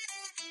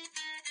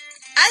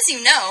 As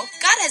you know,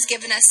 God has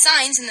given us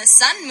signs in the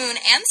sun, moon,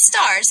 and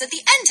stars that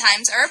the end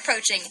times are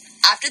approaching.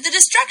 After the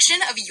destruction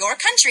of your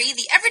country,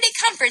 the everyday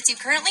comforts you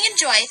currently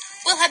enjoy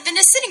will have been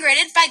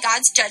disintegrated by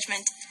God's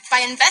judgment.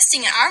 By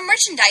investing in our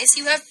merchandise,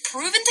 you have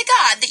proven to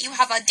God that you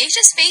have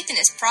audacious faith in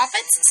His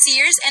prophets,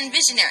 seers, and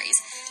visionaries.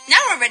 Now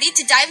we're ready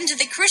to dive into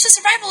the crucial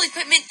survival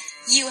equipment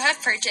you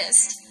have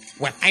purchased.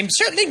 Well, I'm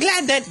certainly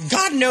glad that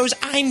God knows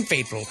I'm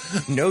faithful.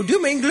 No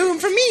doom and gloom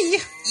for me.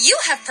 You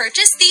have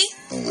purchased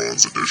the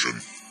Bronze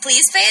edition.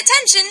 Please pay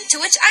attention to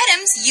which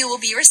items you will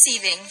be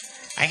receiving.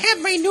 I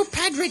have my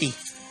notepad ready.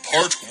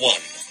 Part 1.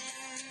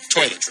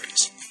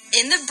 Toiletries.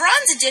 In the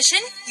Bronze edition,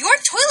 your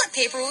toilet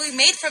paper will be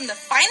made from the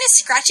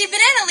finest scratchy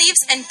banana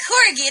leaves and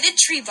corrugated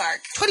tree bark.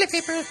 Toilet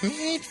paper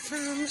made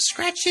from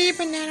scratchy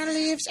banana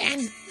leaves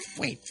and...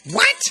 Wait,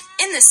 what?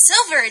 In the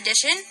Silver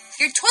edition,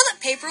 your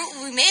toilet paper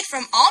will be made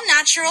from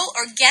all-natural,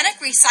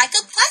 organic,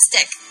 recycled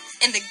plastic.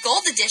 In the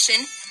Gold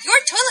edition, your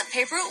toilet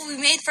paper will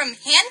be made from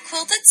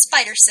hand-quilted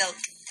spider silk.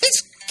 This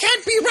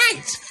can't be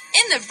right.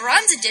 In the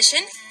Bronze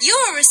edition, you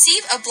will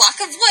receive a block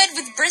of wood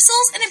with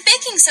bristles and a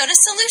baking soda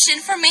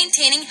solution for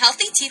maintaining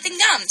healthy teeth and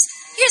gums.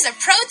 Here's a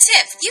pro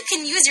tip. You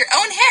can use your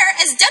own hair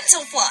as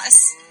dental floss.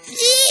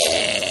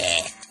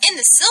 Yeah. In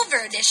the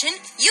Silver edition,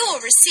 you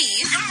will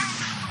receive...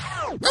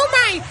 Oh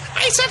my!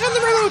 I sat on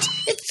the remote!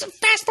 It's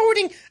fast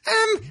forwarding.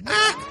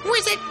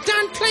 Where's that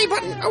darn play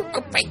button?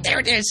 Oh, right, there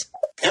it is.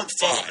 Part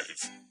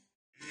 5.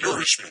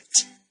 Nourishment.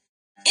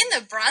 In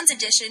the Bronze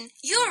edition,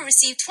 you will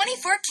receive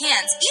 24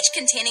 cans, each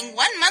containing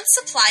 1 month's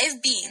supply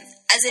of beans.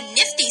 As a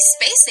nifty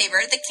space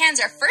saver, the cans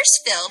are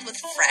first filled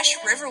with fresh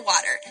river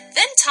water,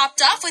 then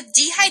topped off with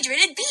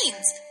dehydrated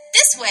beans.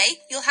 This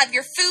way, you'll have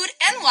your food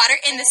and water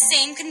in the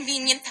same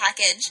convenient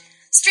package.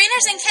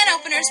 Strainers and can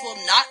openers will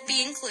not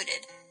be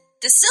included.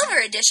 The Silver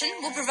edition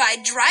will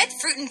provide dried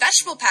fruit and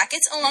vegetable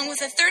packets along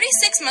with a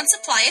 36-month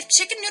supply of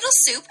chicken noodle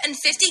soup and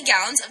 50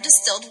 gallons of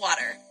distilled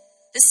water.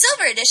 The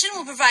Silver edition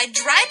will provide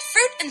dried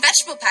fruit and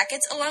vegetable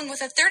packets along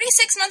with a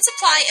 36-month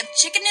supply of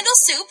chicken noodle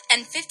soup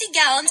and 50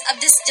 gallons of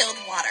distilled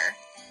water.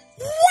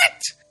 What?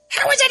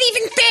 How is that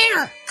even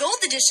fair?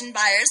 Gold edition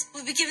buyers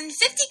will be given 50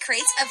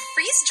 crates of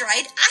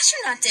freeze-dried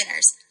astronaut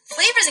dinners.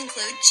 Flavors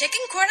include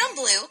chicken cordon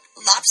bleu,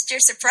 lobster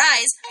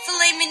surprise,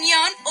 filet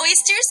mignon,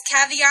 oysters,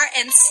 caviar,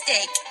 and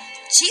steak.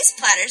 Cheese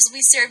platters will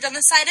be served on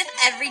the side of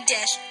every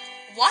dish.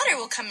 Water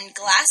will come in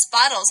glass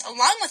bottles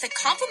along with a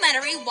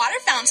complimentary water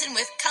fountain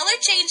with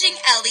color-changing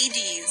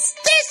LEDs.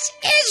 This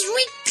is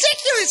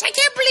ridiculous! I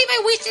can't believe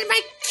I wasted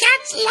my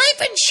cat's life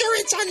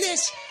insurance on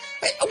this!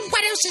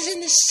 What else is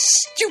in this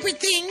stupid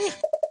thing?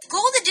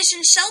 Gold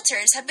edition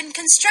shelters have been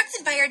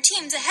constructed by our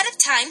teams ahead of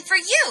time for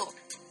you.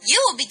 You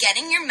will be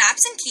getting your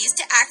maps and keys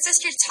to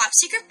access your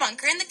top-secret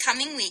bunker in the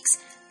coming weeks.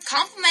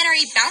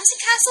 Complimentary bouncy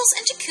castles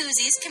and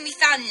jacuzzis can be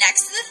found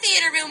next to the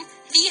theater room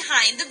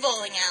behind the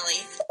bowling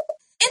alley.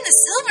 In the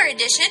Silver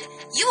edition,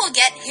 you will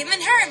get him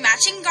and her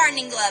matching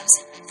gardening gloves.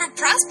 For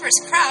prosperous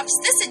crops,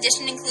 this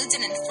edition includes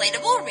an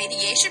inflatable,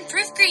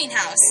 radiation-proof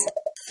greenhouse.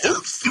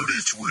 Part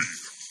 33.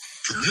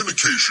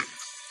 Communication.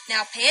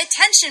 Now pay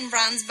attention,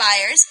 bronze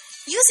buyers.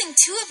 Using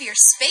 2 of your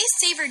Space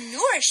Saver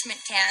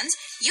nourishment cans,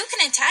 you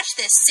can attach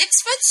this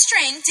 6-foot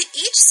string to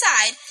each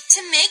side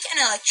to make an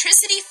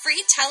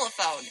electricity-free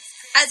telephone.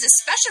 As a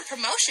special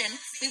promotion,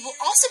 we will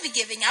also be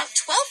giving out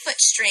 12-foot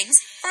strings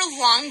for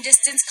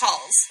long-distance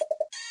calls.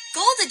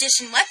 Gold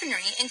edition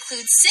weaponry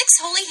includes 6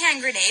 holy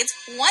hand grenades,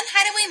 1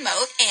 hideaway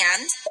moat,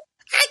 and...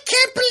 I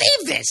can't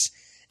believe this!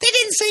 They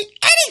didn't say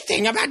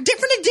anything about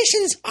different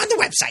editions on the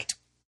website.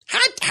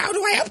 How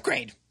do I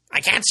upgrade? I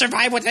can't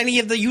survive with any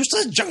of the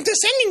useless junk they're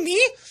sending me.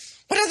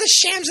 What are the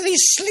shams of these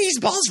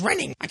sleazeballs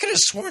running? I could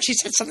have sworn she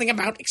said something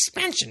about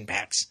expansion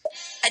packs.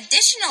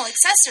 Additional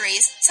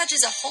accessories, such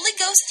as a Holy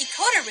Ghost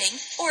decoder ring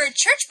or a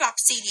church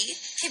box CD,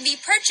 can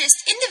be purchased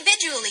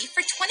individually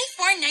for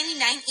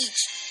 $24.99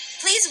 each.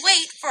 Please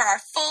wait for our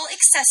full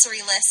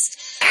accessory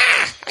list.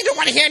 I don't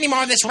want to hear any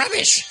more of this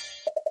rubbish.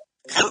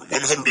 Part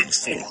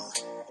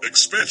 104.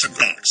 Expansion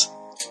packs.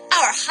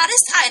 Our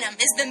hottest item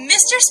is the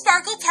Mr.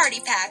 Sparkle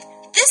Party Pack.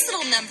 This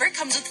little number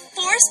comes with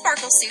 4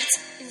 sparkle suits,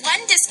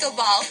 1 disco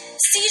ball,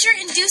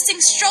 seizure-inducing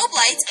strobe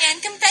lights,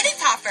 and confetti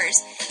poppers.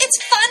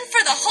 It's fun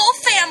for the whole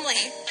family.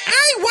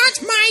 I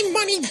want my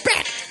money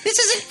back. This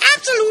is an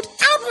absolute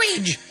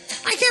outrage.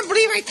 I can't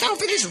believe I fell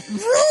for this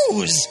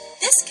ruse.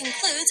 This This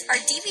concludes our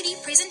DVD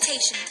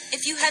presentation.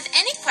 If you have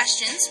any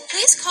questions,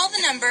 please call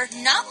the number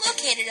not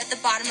located at the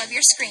bottom of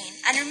your screen.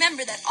 And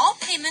remember that all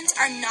payments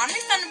are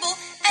non-refundable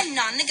and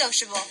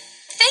non-negotiable.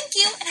 Thank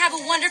you and have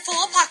a wonderful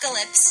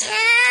apocalypse.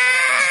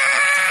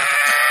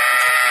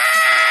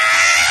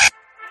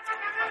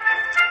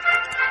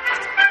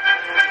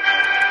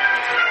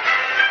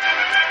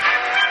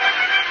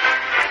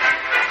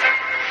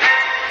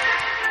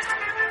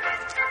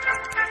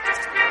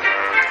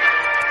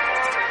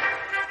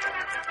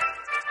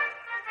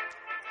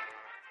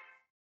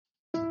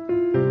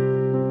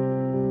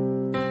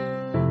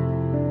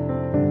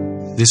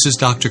 This is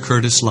Dr.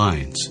 Curtis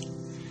Lyons.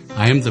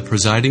 I am the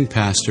presiding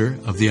pastor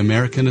of the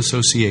American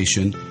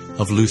Association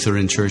of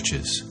Lutheran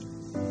Churches.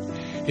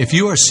 If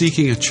you are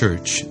seeking a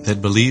church that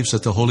believes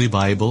that the Holy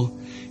Bible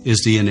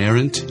is the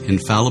inerrant,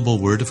 infallible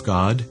Word of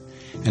God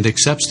and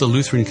accepts the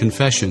Lutheran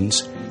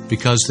confessions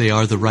because they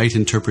are the right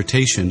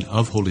interpretation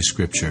of Holy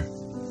Scripture,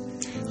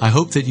 I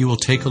hope that you will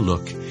take a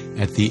look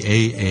at the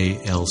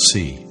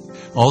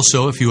AALC.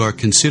 Also, if you are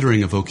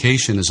considering a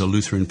vocation as a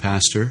Lutheran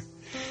pastor,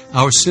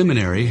 our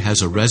seminary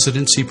has a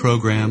residency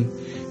program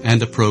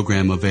and a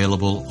program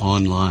available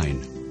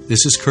online.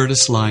 This is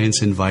Curtis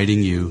Lyons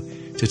inviting you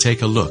to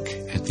take a look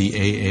at the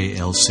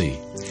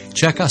AALC.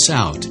 Check us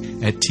out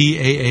at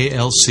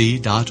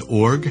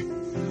taalc.org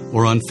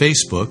or on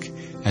Facebook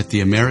at the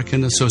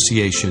American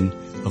Association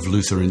of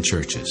Lutheran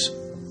Churches.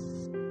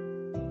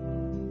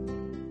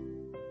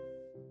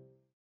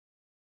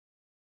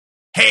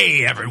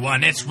 Hey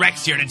everyone, it's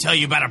Rex here to tell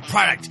you about a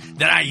product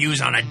that I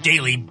use on a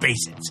daily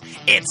basis.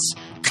 It's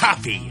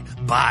Coffee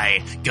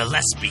by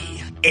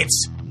Gillespie.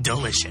 It's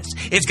delicious.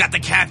 It's got the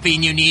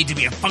caffeine you need to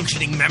be a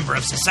functioning member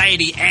of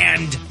society,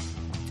 and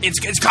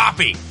it's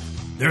coffee.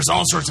 There's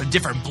all sorts of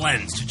different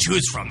blends to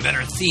choose from that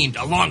are themed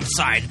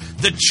alongside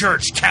the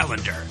church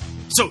calendar.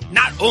 So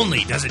not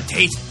only does it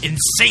taste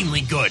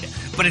insanely good,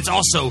 but it's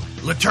also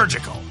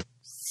liturgical.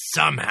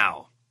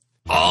 Somehow.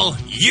 All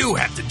you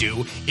have to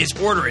do is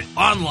order it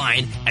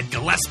online at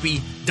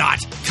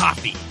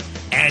gillespie.coffee,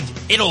 and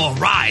it'll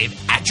arrive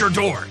at your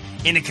door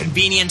in a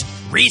convenient,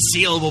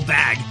 resealable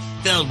bag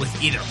filled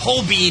with either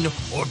whole bean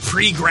or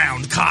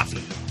pre-ground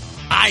coffee.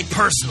 I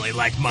personally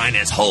like mine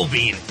as whole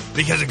bean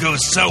because it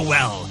goes so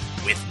well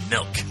with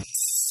milk.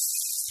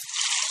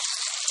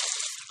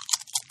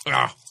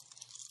 Now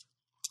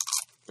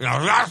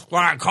that's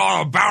what I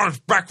call a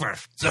balanced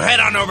breakfast. So head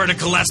on over to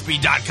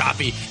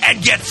Gillespie.coffee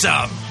and get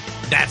some.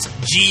 That's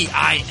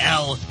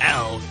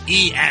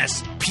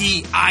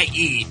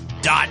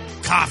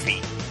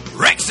GILLESPIE.coffee.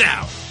 Rex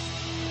out!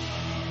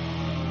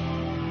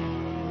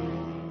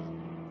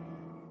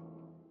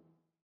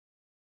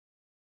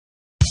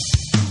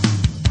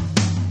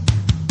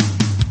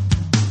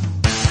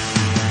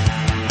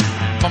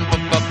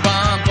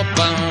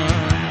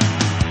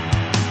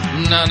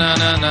 Na na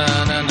na na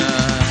na na.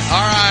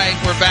 All right,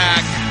 we're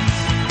back.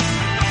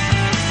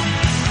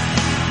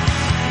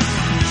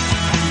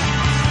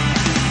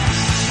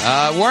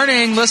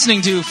 Warning,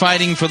 listening to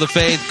Fighting for the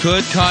Faith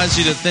could cause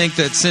you to think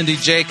that Cindy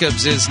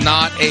Jacobs is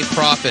not a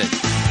prophet.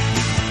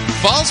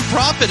 False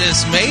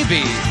prophetess,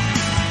 maybe,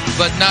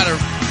 but not a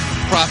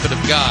prophet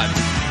of God.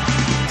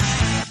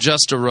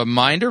 Just a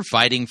reminder,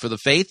 Fighting for the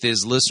Faith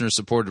is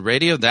listener-supported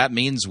radio. That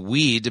means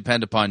we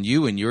depend upon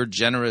you and your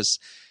generous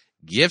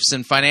gifts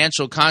and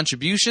financial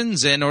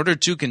contributions in order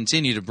to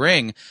continue to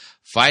bring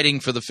Fighting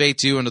for the Faith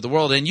to you into the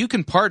world. And you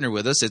can partner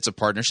with us. It's a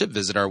partnership.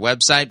 Visit our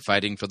website,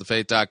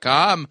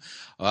 fightingforthefaith.com.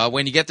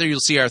 When you get there, you'll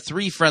see our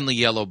three friendly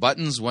yellow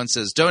buttons. One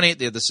says donate,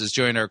 the other says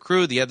join our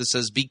crew, the other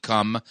says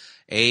become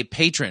a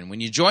patron. When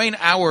you join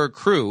our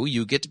crew,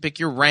 you get to pick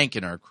your rank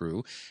in our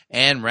crew,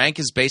 and rank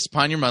is based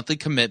upon your monthly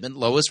commitment.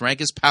 Lowest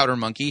rank is Powder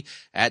Monkey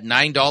at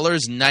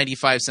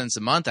 $9.95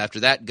 a month. After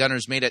that,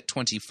 Gunner's Mate at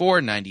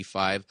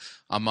 $24.95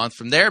 a month.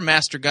 From there,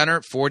 Master Gunner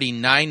at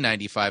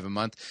 $49.95 a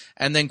month,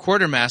 and then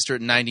Quartermaster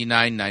at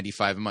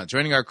 $99.95 a month.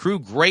 Joining our crew,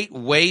 great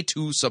way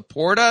to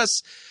support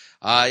us.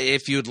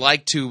 If you'd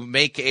like to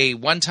make a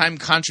one-time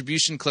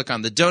contribution, click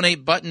on the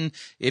donate button.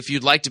 If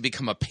you'd like to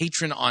become a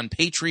patron on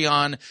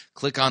Patreon,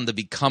 click on the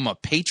become a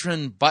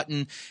patron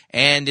button.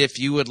 And if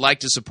you would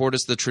like to support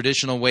us the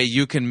traditional way,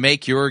 you can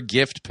make your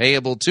gift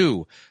payable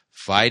to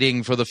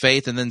Fighting for the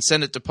Faith and then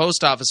send it to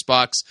Post Office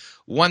Box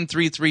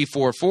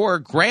 13344,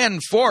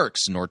 Grand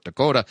Forks, North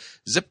Dakota,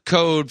 zip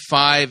code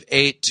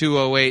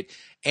 58208.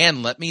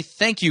 And let me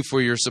thank you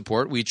for your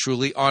support. We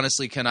truly,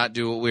 honestly cannot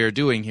do what we are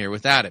doing here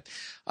without it.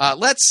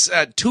 Let's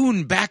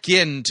tune back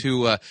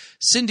into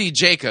Cindy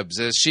Jacobs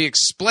as she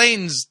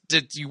explains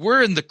that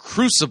we're in the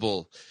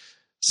Crucible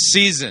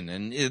season.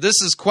 And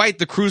this is quite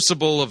the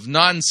crucible of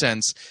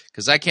nonsense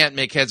because I can't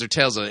make heads or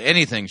tails of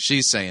anything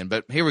she's saying.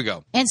 But here we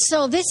go. And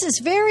so this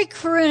is very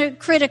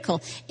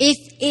critical.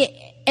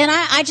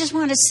 I just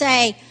want to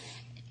say,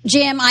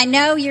 Jim, I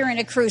know you're in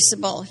a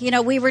crucible. You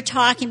know, we were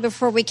talking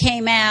before we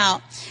came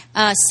out.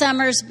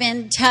 Summer's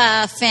been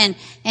tough and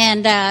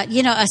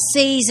a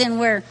season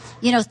where,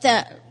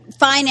 the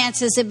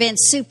finances have been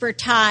super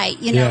tight,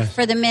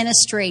 for the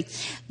ministry.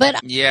 But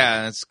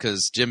yeah, that's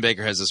because Jim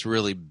Baker has this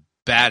really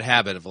bad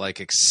habit of like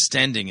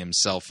extending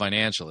himself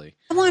financially.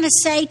 I want to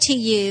say to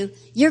you,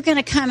 you're going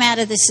to come out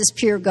of this as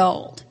pure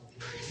gold.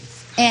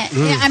 And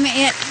I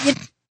mean,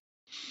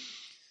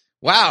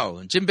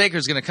 wow, Jim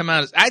Bakker's going to come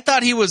out. I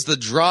thought he was the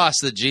dross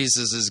that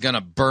Jesus is going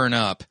to burn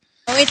up.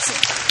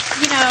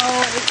 it's, you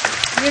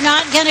know, you're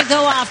not going to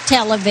go off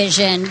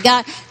television.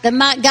 God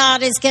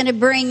is going to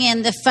bring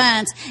in the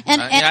funds.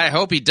 And I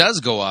hope he does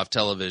go off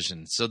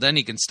television, so then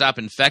he can stop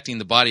infecting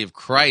the body of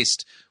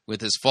Christ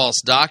with his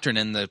false doctrine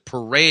and the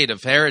parade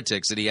of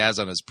heretics that he has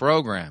on his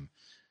program.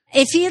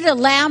 If you'd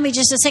allow me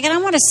just a second, I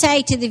want to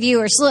say to the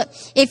viewers, look,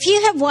 if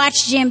you have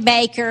watched Jim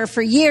Bakker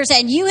for years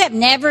and you have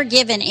never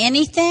given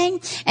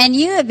anything and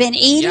you have been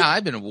eating... Yeah,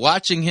 I've been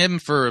watching him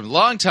for a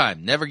long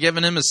time. Never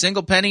given him a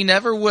single penny,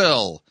 never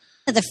will.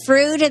 The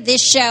fruit of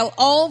this show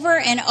over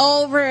and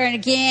over and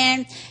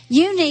again,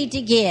 you need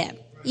to give.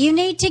 You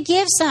need to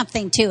give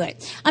something to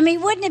it. I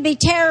mean, wouldn't it be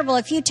terrible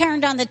if you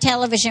turned on the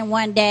television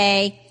one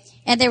day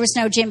and there was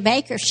no Jim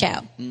Bakker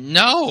show?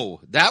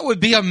 No, that would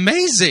be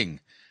amazing.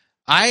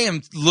 I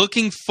am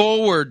looking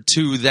forward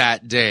to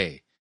that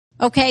day.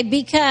 Okay,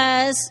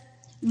 because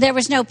there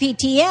was no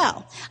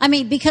PTL. I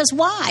mean, because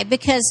why?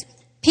 Because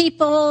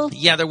people...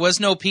 Yeah, there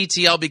was no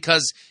PTL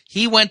because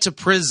he went to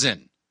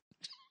prison.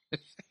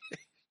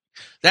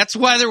 That's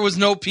why there was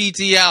no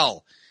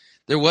PTL.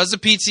 There was a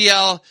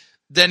PTL,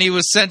 then he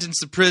was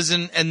sentenced to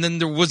prison, and then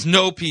there was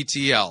no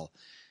PTL.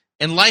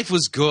 And life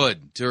was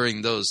good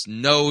during those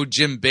no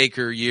Jim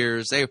Bakker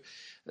years.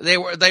 They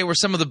were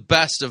some of the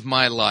best of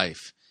my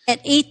life.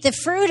 Eat the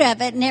fruit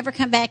of it, never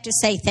come back to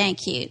say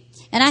thank you.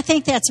 And I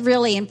think that's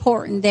really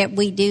important that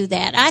we do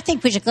that. I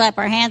think we should clap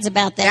our hands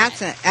about that.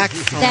 That's an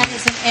excellent. That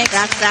is an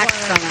excellent That's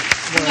excellent word.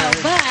 You know,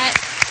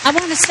 but I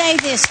want to say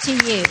this to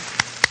you.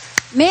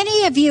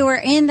 Many of you are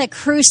in the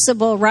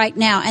crucible right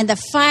now, and the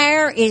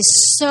fire is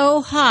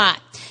so hot.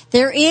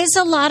 There is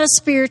a lot of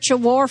spiritual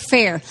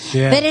warfare,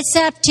 but it's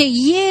up to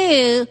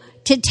you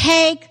to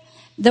take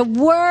the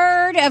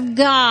Word of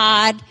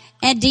God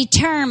and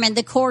determine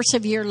the course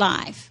of your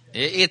life.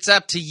 It's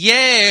up to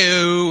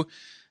you.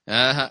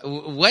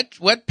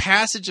 What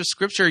passage of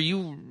Scripture are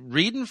you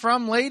reading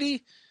from,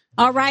 lady?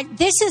 All right,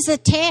 this is a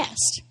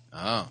test.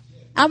 Oh.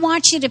 I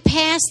want you to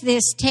pass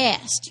this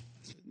test.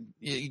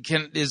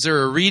 Is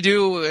there a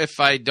redo if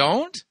I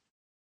don't?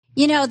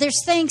 You know,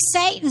 there's things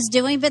Satan's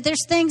doing, but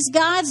there's things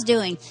God's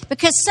doing.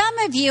 Because some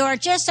of you are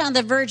just on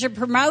the verge of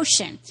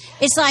promotion.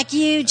 It's like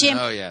you, Jim.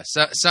 Oh, yeah.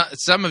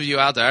 Some of you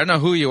out there, I don't know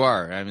who you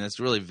are. I mean, it's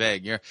really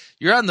vague.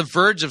 You're on the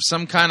verge of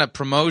some kind of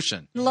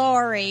promotion.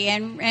 Lori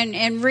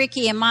and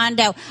Ricky and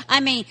Mondo.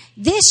 I mean,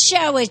 this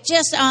show is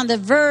just on the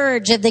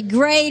verge of the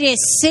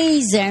greatest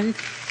season.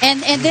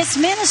 And this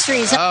ministry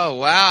is... Oh,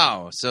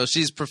 wow. So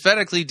she's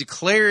prophetically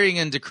declaring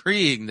and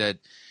decreeing that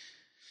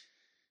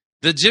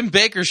the Jim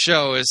Bakker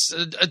Show is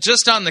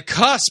just on the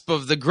cusp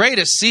of the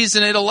greatest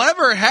season it'll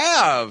ever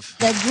have.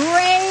 The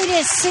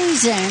greatest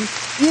season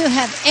you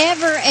have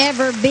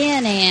ever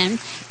been in,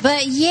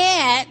 but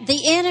yet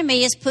the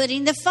enemy is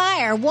putting the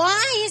fire.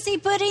 Why is he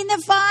putting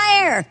the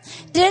fire?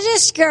 To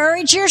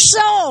discourage your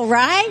soul,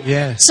 right?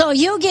 Yes. So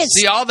you get...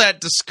 See, all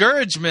that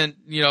discouragement,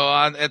 you know,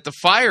 at the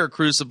fire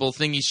crucible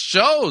thing, he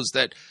shows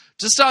that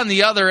just on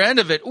the other end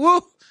of it,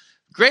 woo,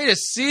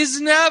 greatest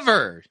season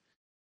ever.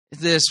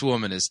 This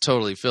woman is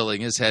totally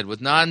filling his head with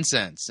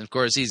nonsense. And, of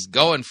course, he's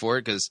going for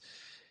it because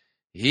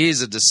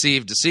he's a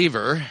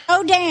deceiver.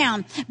 Go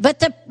down. But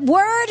the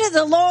word of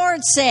the Lord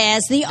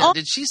says...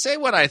 Did she say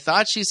what I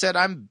thought she said?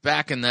 I'm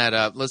backing that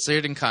up. Let's hear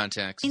it in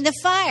context. The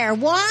fire.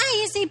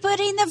 Why is he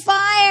putting the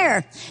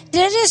fire? To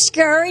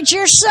discourage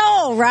your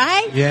soul,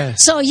 right?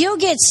 Yes. So you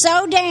get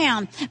so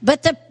down.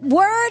 But the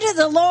word of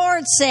the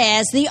Lord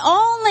says the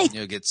only...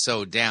 You'll get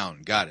so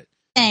down. Got it.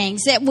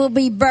 Things that will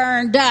be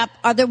burned up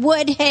are the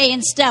wood, hay,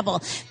 and stubble.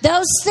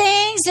 Those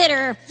things that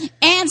are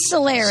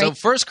ancillary. So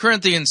 1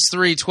 Corinthians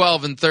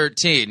 3:12 and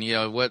 13, you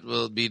know, what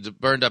will be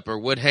burned up are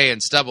wood, hay,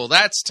 and stubble.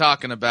 That's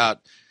talking about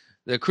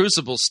the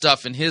crucible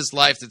stuff in his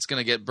life that's going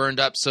to get burned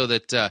up so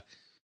that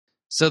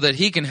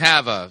he can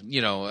have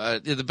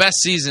the best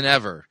season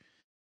ever.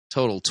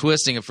 Total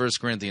twisting of 1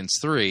 Corinthians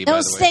 3, by the way.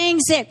 Those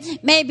things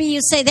that maybe you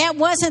say that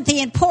wasn't the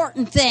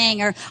important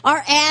thing, or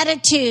our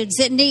attitudes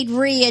that need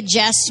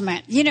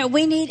readjustment. You know,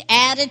 we need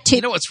attitude.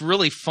 You know what's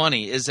really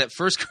funny is that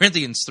 1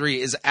 Corinthians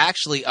 3 is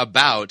actually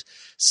about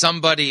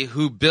somebody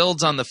who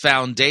builds on the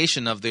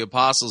foundation of the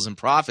apostles and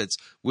prophets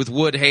with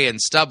wood, hay,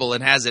 and stubble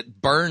and has it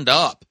burned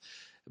up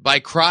by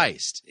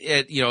Christ.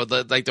 Their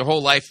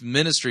whole life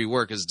ministry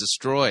work is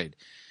destroyed.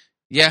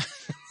 Yeah.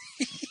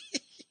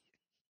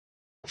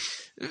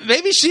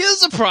 Maybe she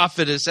is a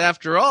prophetess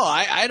after all.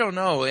 I don't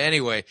know.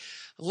 Anyway,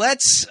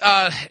 let's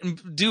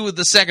do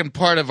the second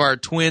part of our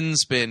twin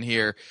spin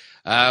here.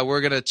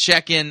 We're going to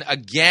check in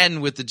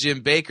again with the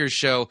Jim Bakker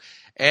Show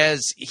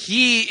as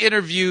he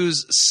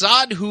interviews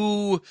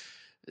Sadhu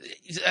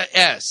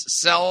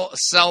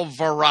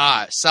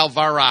Selvaraj.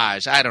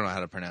 I don't know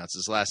how to pronounce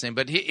his last name,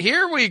 but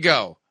here we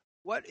go.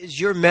 What is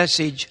your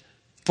message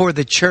for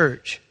the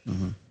church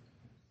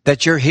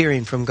that you're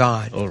hearing from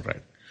God? All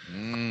right.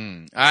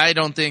 I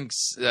don't think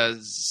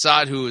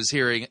Sadhu is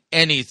hearing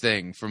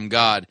anything from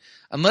God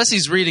unless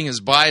he's reading his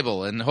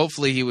Bible, and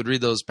hopefully he would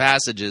read those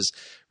passages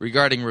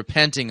regarding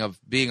repenting of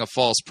being a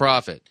false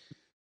prophet.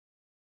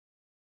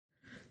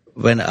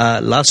 When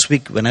last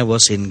week when I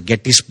was in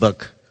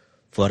Gettysburg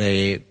for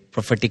a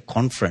prophetic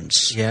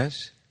conference,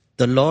 yes,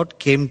 the Lord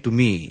came to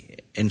me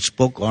and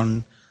spoke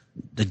on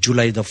the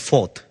July the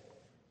 4th,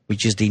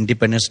 which is the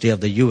Independence Day of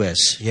the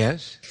U.S.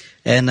 Yes.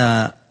 And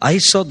I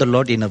saw the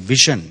Lord in a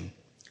vision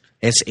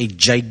as a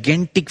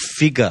gigantic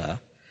figure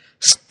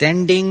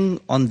standing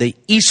on the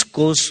east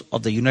coast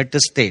of the United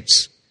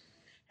States.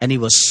 And he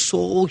was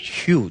so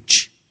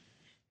huge.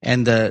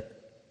 And the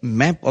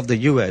map of the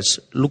U.S.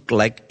 looked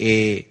like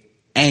a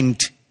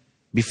ant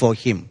before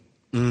him.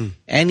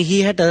 And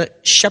he had a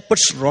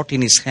shepherd's rod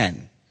in his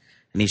hand.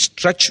 And he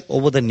stretched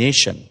over the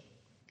nation.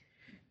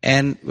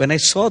 And when I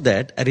saw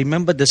that, I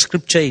remember the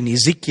scripture in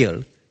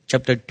Ezekiel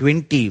chapter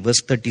 20,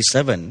 verse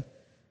 37,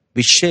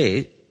 which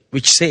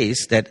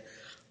says that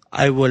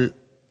I will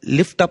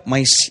lift up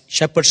my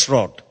shepherd's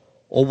rod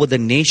over the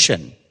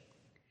nation.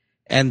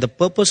 And the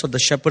purpose of the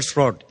shepherd's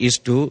rod is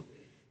to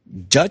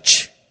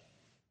judge,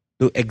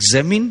 to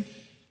examine,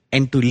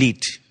 and to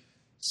lead.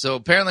 So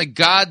apparently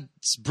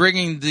God's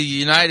bringing the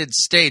United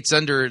States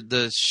under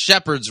the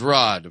shepherd's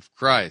rod of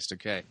Christ.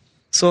 Okay.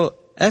 So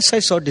as I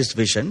saw this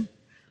vision,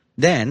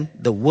 then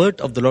the word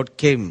of the Lord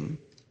came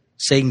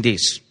saying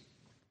this.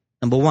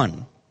 Number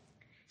one,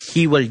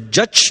 he will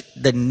judge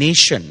the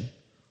nation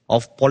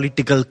of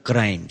political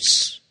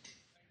crimes.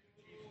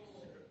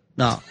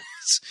 Now,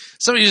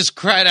 somebody just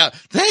cried out,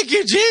 "Thank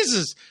you,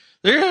 Jesus!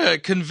 They're going to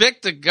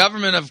convict the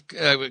government of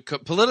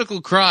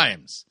political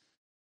crimes."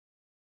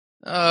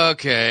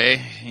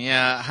 Okay,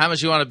 yeah. How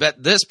much you want to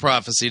bet this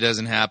prophecy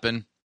doesn't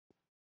happen?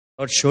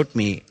 God showed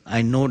me.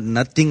 I know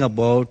nothing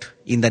about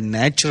in the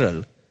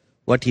natural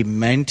what he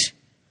meant,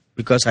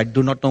 because I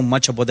do not know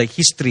much about the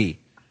history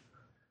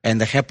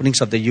and the happenings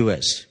of the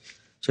U.S.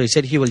 So he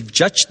said he will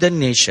judge the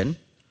nation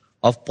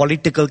of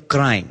political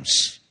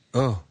crimes.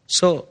 Oh.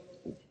 So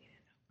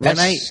when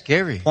I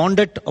scary.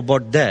 pondered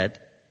about that,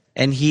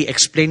 and he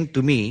explained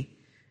to me,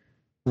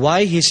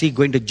 why is he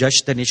going to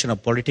judge the nation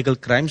of political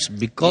crimes?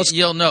 Because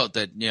you'll note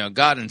that,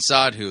 God and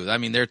Sadhu, I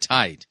mean, they're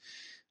tight.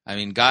 I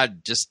mean,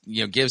 God just,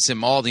 gives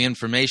him all the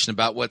information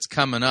about what's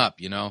coming up,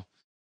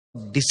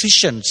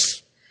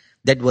 Decisions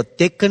that were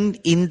taken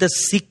in the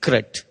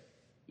secret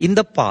in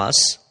the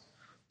past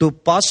to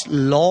pass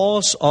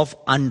laws of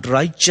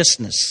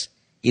unrighteousness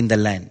in the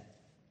land.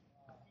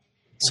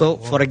 So,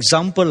 for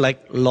example,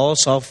 like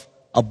laws of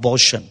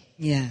abortion.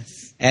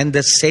 Yes. And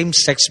the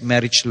same-sex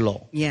marriage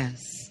law.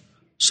 Yes.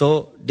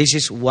 So, this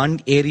is one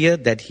area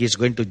that he is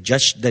going to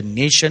judge the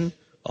nation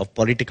of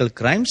political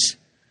crimes.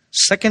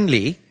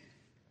 Secondly,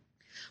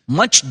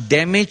 much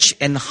damage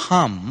and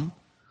harm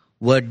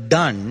were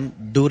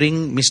done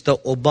during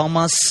Mr.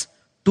 Obama's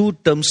 2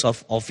 terms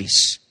of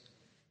office.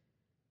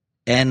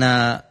 And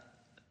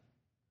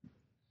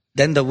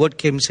then the word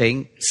came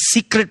saying,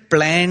 secret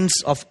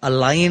plans of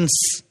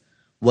alliance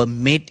were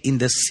made in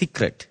the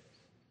secret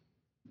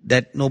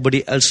that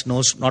nobody else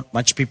knows, not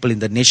much people in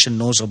the nation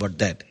knows about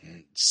that.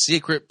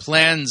 Secret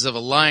plans of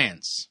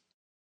alliance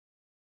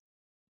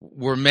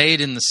were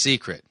made in the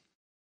secret.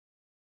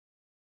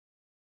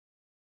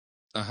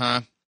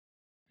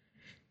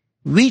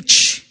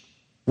 Which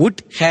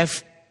would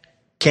have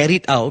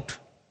carried out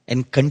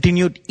and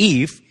continued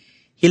if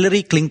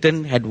Hillary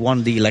Clinton had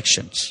won the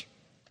elections.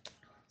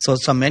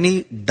 So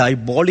many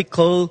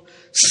diabolical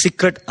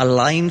secret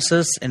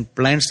alliances and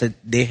plans that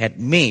they had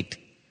made,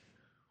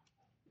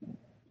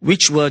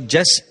 which were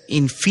just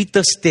in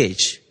fetal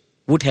stage,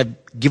 would have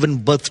given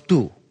birth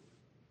to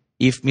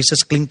if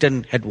Mrs.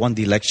 Clinton had won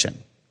the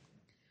election.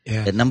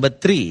 Yeah. And number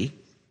 3,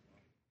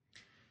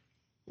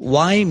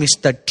 why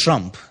Mr.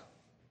 Trump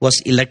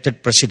was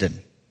elected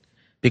president?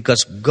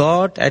 Because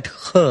God had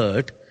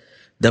heard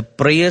the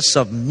prayers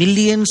of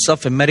millions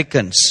of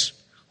Americans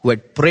who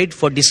had prayed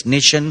for this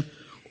nation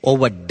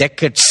over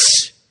decades.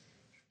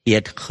 He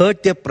had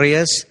heard their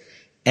prayers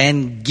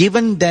and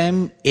given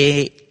them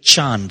a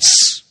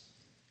chance,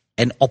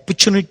 an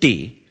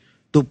opportunity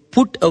to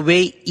put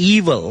away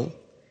evil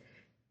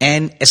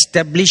and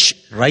establish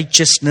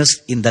righteousness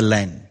in the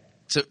land.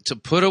 To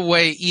put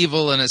away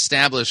evil and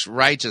establish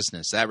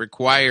righteousness, that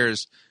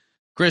requires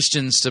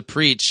Christians to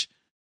preach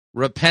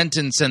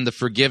repentance and the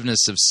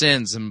forgiveness of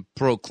sins and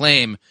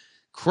proclaim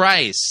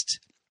Christ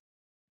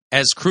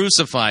as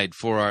crucified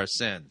for our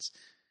sins.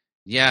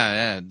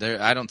 I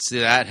don't see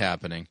that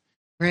happening.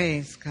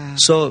 Praise God.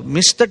 So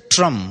Mr.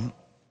 Trump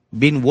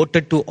being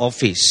voted to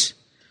office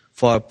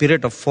for a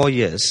period of 4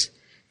 years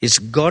is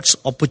God's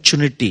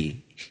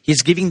opportunity.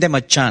 He's giving them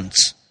a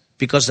chance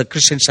because the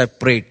Christians have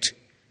prayed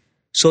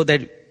so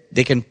that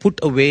they can put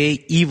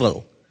away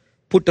evil,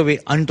 put away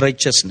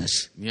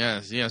unrighteousness.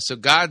 Yes. So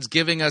God's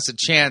giving us a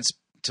chance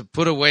to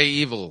put away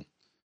evil,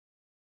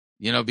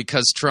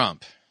 because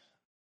Trump.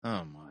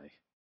 Oh, my.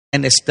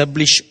 And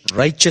establish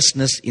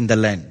righteousness in the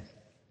land.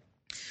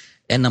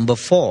 And number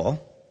 4,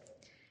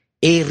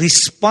 a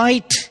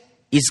respite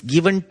is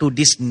given to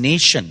this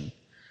nation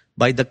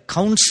by the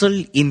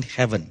council in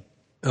heaven.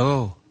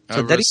 Oh.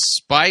 So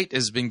respite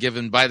has been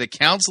given by the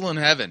council in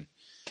heaven.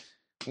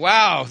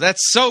 Wow,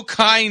 that's so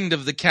kind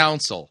of the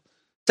council.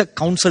 The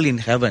council in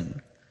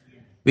heaven,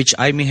 which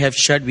I may have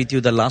shared with you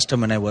the last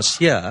time when I was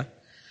here,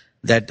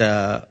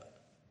 that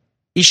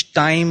each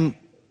time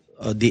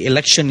the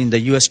election in the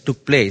US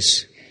took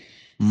place,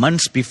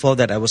 months before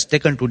that I was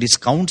taken to this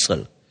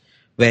council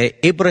where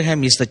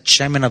Abraham is the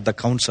chairman of the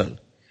council.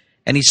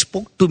 And he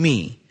spoke to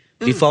me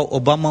before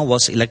Obama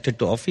was elected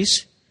to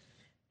office.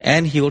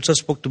 And he also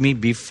spoke to me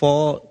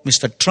before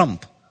Mr.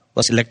 Trump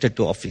was elected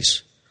to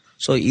office.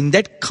 So in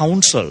that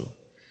council,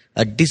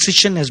 a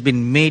decision has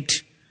been made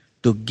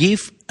to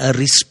give a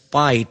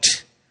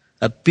respite,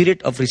 a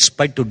period of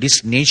respite to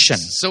this nation.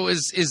 So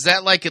is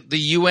that like at the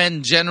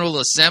UN General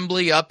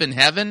Assembly up in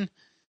heaven?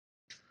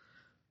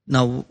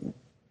 Now,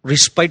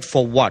 respite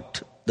for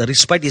what? The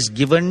respite is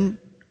given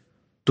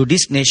to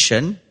this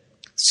nation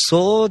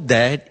so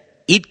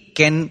that it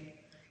can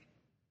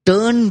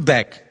turn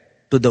back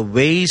to the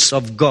ways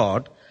of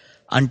God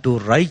unto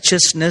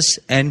righteousness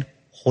and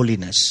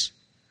holiness.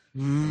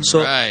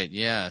 So, right,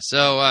 yeah.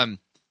 So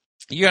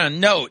you got a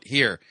note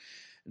here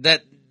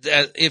that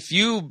if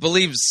you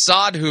believe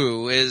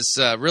Sadhu is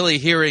really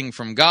hearing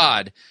from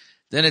God,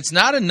 then it's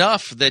not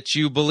enough that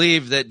you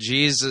believe that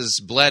Jesus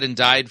bled and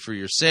died for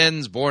your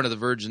sins, born of the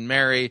Virgin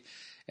Mary,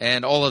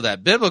 and all of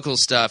that biblical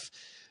stuff.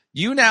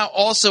 You now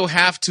also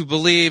have to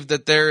believe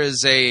that there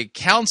is a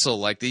council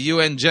like the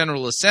UN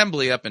General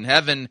Assembly up in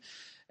heaven,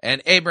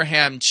 and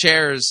Abraham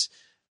chairs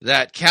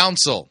that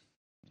council.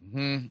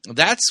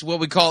 That's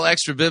what we call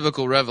extra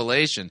biblical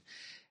revelation.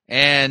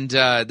 And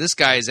this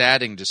guy is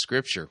adding to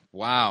Scripture.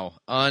 Wow,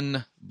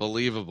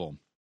 unbelievable.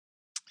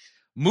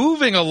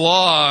 Moving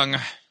along.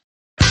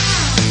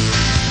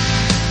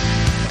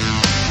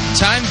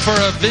 Time for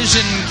a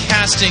vision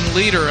casting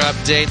leader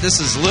update.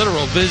 This is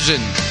literal vision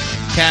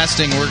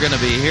casting we're going to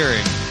be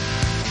hearing.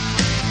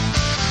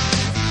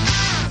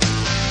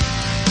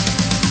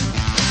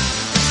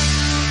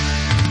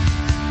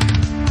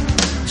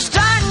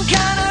 Starting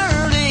kind of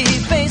early,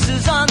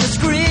 faces on the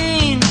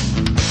screen.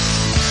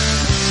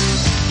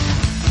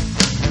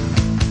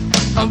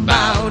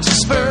 About to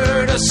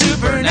spurt a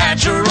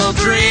supernatural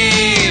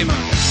dream.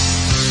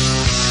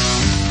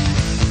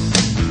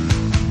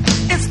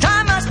 It's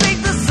time I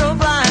speak the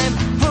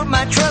sublime, put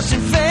my trust in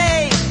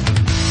faith.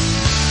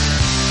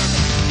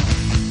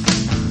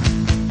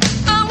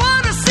 I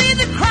want to see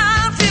the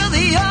crowd feel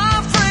the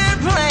offering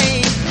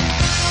play.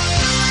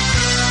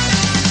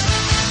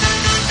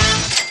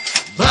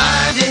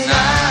 Blinding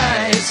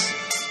eyes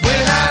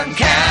when I'm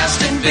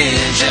casting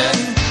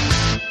vision.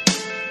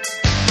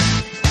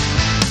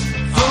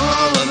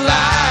 Full of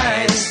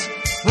lies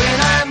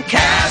when I'm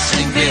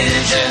casting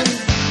vision.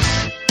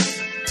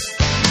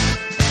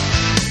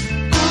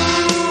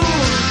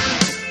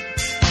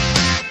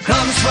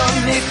 Comes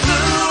from me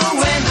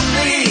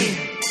fluently.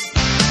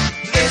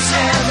 It's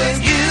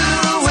having you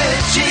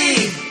with G.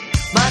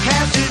 My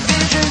casted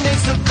vision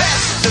makes the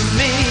best of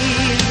me.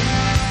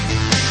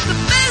 The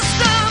best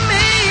of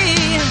me.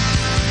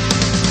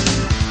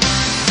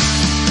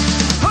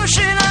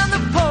 Pushing on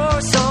the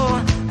poor soul,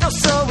 they'll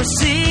sow a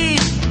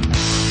seed.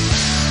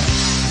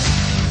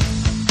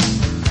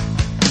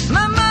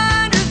 My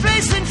mind is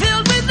racing,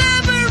 filled with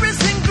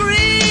avarice and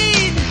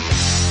greed.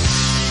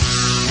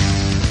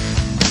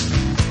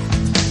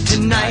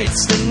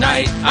 Tonight's the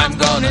night I'm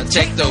gonna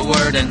take the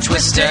word and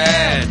twist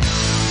it.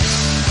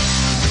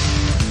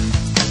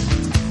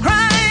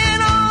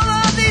 Crying all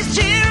of these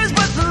tears,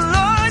 but the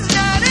Lord's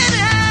not in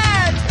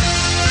it.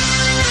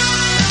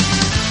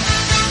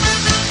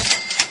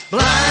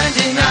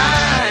 Blinding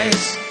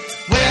eyes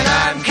when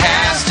I'm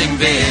casting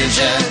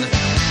vision.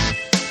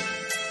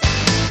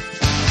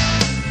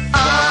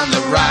 On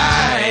the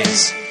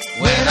rise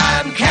when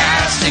I'm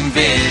casting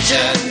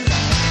vision.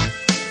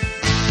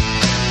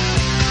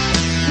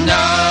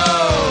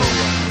 No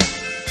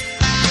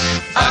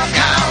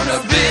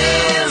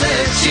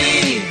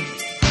accountability.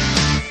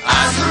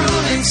 I'm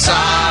ruling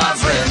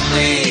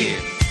sovereignly.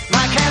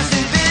 My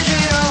casting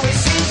vision always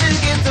seems to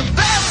get the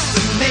best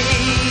of me.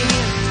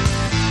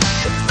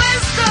 The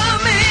best of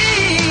me.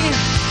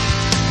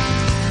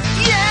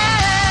 Yeah.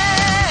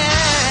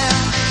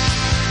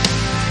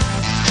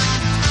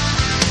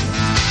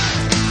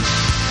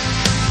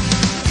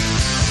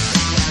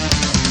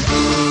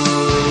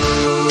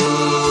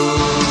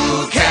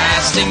 Ooh,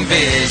 casting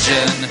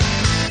vision.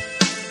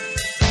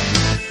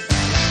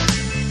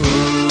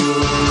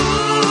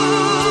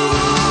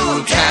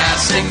 Ooh,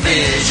 casting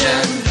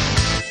vision.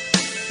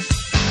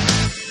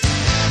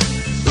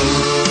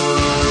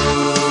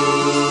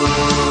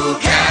 Ooh,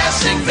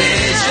 casting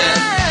vision.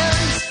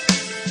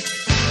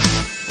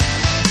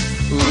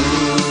 Ooh,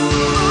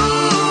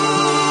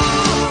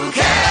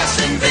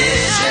 casting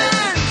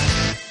vision.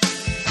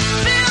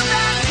 Feel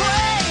that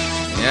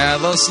way. Yeah,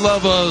 Los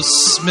Lobos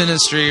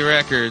Ministry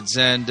Records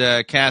and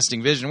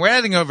Casting Vision. We're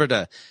heading over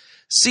to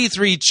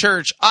C3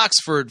 Church,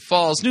 Oxford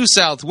Falls, New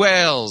South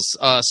Wales,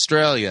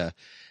 Australia.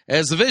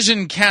 as the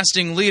vision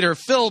casting leader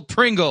Phil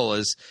Pringle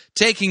is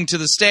taking to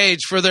the stage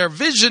for their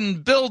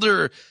Vision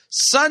Builder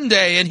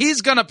Sunday, and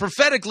he's going to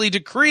prophetically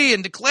decree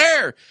and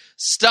declare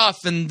stuff,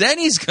 and then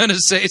he's going to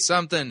say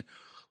something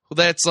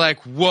that's like,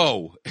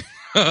 whoa.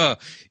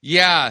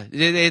 Yeah,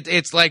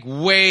 it's like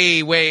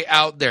way, way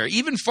out there,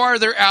 even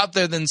farther out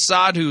there than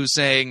Sadhu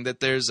saying that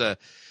there's a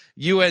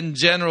UN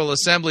General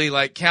Assembly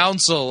like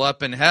council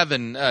up in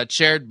heaven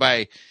chaired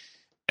by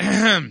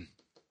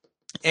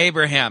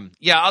Abraham.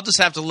 Yeah, I'll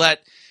just have to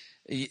let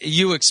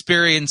you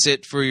experience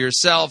it for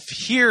yourself.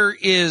 Here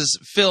is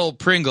Phil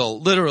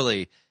Pringle,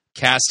 literally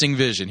casting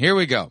vision. Here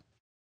we go.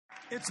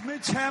 It's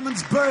Mitch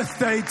Hammond's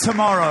birthday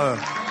tomorrow.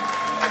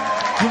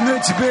 Give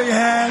Mitch a big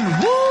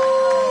hand. Woo!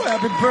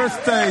 Happy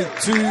birthday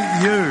to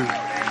you.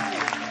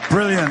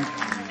 Brilliant.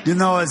 You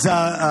know, as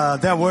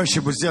that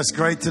worship was just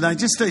great tonight.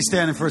 Just stay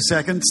standing for a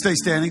second. Stay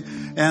standing.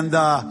 And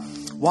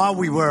while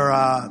we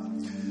were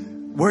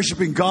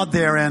worshiping God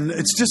there, and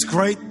it's just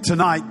great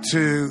tonight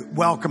to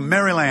welcome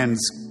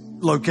Maryland's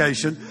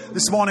location.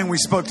 This morning we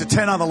spoke to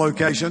 10 other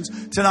locations.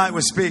 Tonight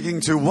we're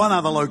speaking to one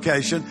other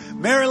location.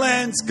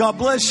 Maryland's, God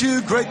bless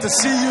you. Great to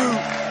see you.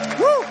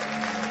 Woo!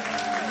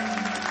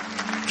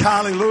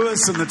 Carly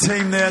Lewis and the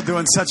team there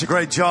doing such a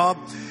great job.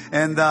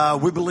 And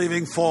we're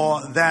believing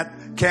for that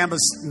campus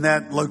and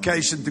that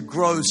location to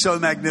grow so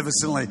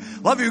magnificently.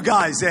 Love you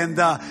guys. And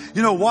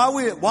you know, while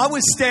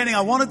we're standing,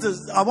 I wanted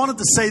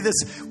to say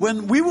this.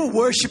 When we were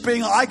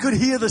worshiping, I could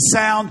hear the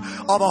sound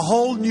of a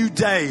whole new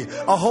day,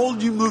 a whole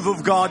new move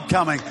of God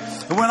coming.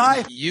 And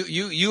when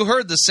you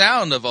heard the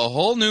sound of a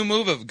whole new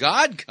move of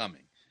God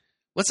coming.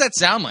 What's that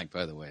sound like,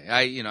 by the way?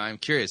 I'm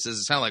curious. Does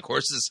it sound like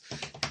horses,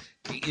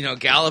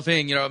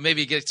 galloping?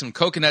 Maybe get some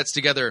coconuts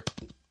together.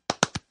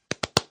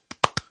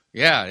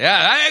 Yeah,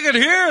 I can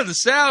hear the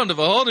sound of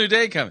a whole new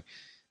day coming.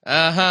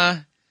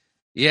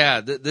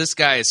 Yeah, this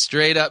guy is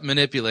straight up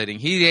manipulating.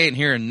 He ain't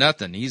hearing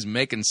nothing. He's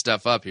making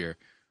stuff up here.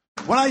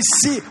 When I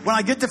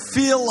get to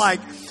feel like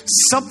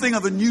something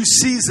of a new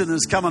season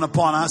is coming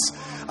upon us,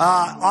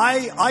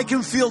 I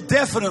can feel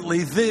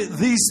definitely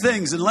these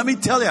things. And let me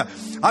tell you,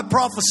 I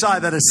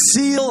prophesy that a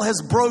seal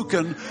has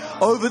broken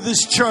over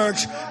this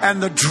church,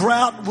 and the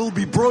drought will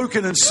be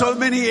broken in so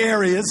many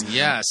areas.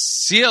 Yeah,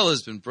 seal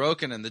has been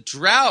broken, and the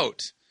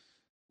drought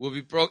will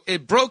be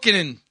broken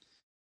in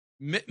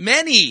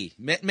many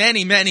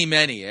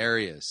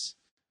areas.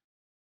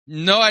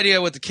 No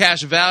idea what the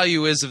cash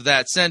value is of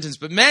that sentence,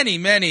 but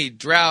many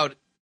droughty-ish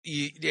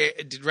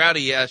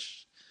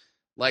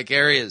like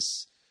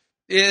areas.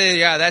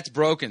 Yeah, that's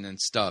broken and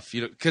stuff.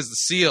 Because the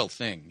seal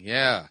thing.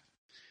 Yeah.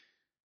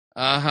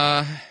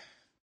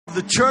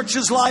 The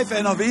church's life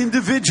and of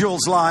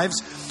individuals'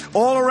 lives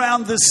all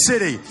around this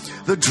city.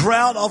 The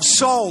drought of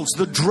souls,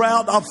 the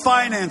drought of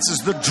finances,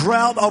 the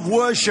drought of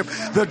worship,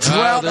 the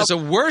drought there's a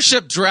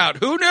worship drought.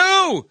 Who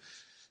knew?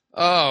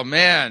 Oh,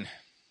 man.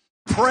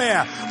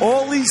 Prayer.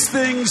 All these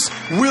things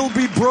will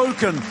be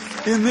broken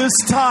in this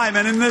time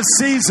and in this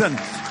season.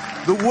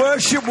 The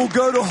worship will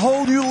go to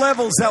whole new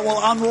levels that will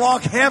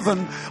unlock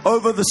heaven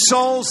over the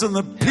souls and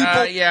the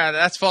people. Yeah,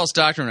 that's false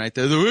doctrine right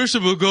there. The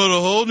worship will go to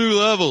whole new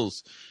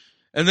levels.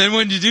 And then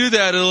when you do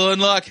that, it'll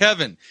unlock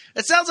heaven.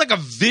 It sounds like a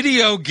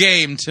video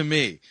game to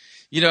me.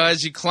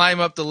 As you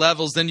climb up the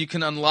levels, then you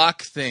can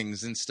unlock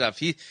things and stuff.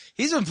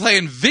 He's been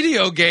playing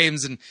video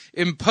games and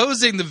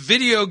imposing the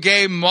video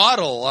game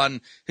model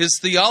on his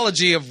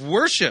theology of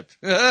worship.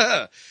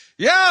 Our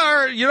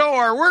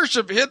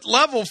worship hit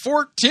level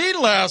 14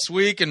 last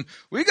week, and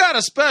we got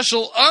a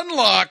special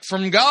unlock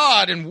from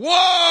God. And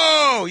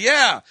whoa,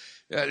 yeah.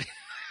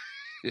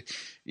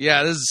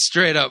 Yeah, this is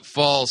straight up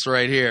false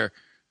right here.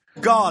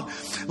 God,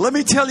 let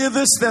me tell you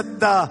this, that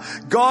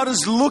God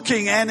is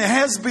looking and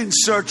has been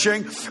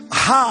searching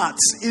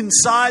hearts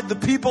inside the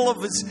people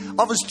of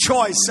his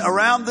choice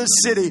around this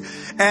city.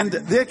 And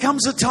there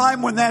comes a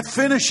time when that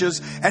finishes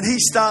and he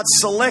starts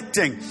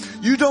selecting.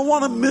 You don't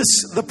want to miss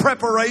the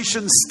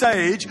preparation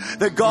stage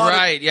that God...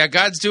 Right, yeah,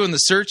 God's doing the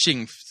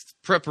searching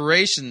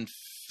preparation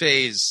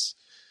phase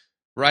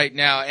right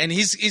now. And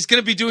he's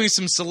going to be doing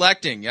some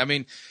selecting. I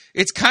mean,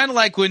 it's kind of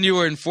like when you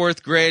were in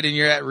fourth grade and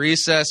you're at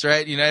recess,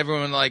 right?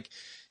 Everyone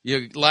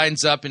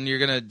lines up and you're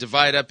going to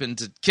divide up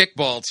into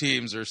kickball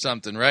teams or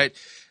something, right?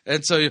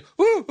 And so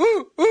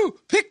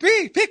pick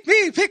me.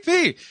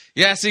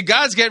 Yeah, see,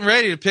 God's getting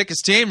ready to pick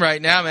his team right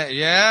now, man.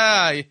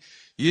 Yeah,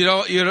 you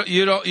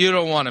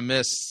don't want to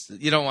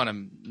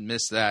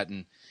miss that,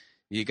 and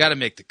you got to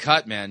make the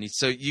cut, man.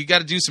 So you got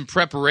to do some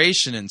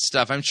preparation and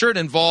stuff. I'm sure it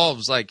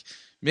involves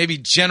maybe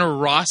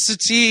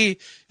generosity,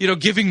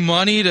 giving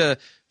money to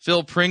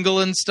Phil Pringle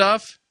and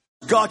stuff.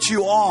 Got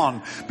you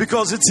on,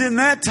 because it's in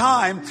that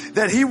time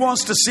that he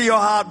wants to see your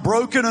heart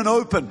broken and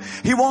open.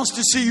 He wants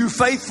to see you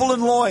faithful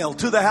and loyal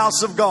to the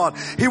house of God.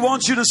 He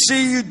wants you to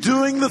see you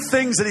doing the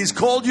things that he's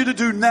called you to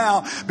do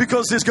now,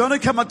 because there's going to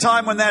come a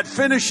time when that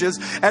finishes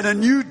and a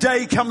new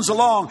day comes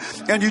along,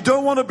 and you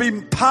don't want to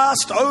be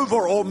passed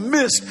over or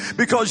missed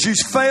because you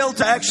failed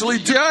to actually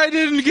do. I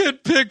didn't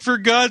get picked for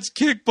God's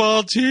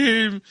kickball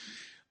team.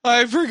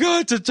 I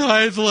forgot to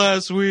tithe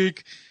last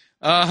week.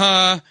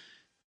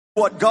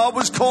 what God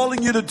was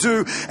calling you to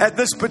do at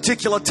this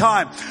particular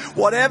time.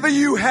 Whatever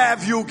you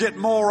have, you'll get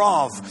more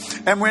of.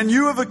 And when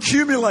you have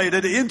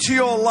accumulated into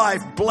your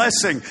life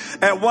blessing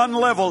at one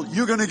level,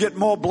 you're going to get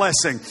more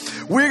blessing.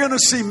 We're going to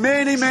see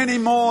many, many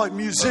more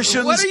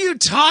musicians. What are you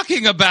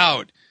talking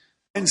about?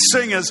 And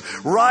singers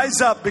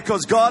rise up,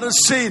 because God has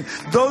seen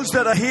those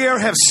that are here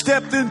have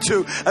stepped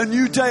into a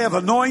new day of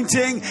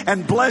anointing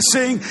and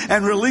blessing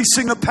and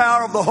releasing the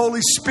power of the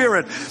Holy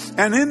Spirit.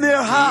 And in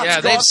their hearts, yeah,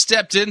 they've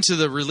stepped into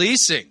the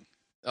releasing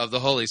of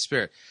the Holy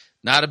Spirit.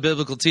 Not a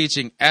biblical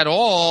teaching at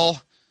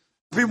all.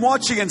 Been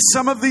watching, and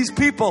some of these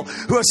people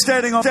who are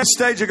standing on that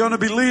stage are going to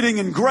be leading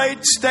in great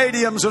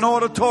stadiums and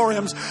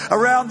auditoriums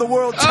around the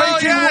world.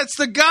 It's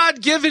the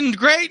God-given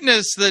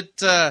greatness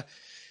that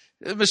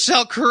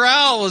Micelle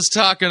Corral was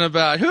talking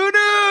about. Who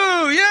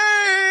knew?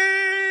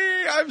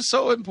 Yay! I'm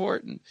so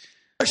important.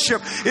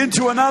 Worship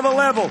into another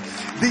level.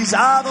 These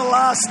are the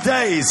last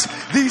days.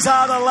 These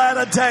are the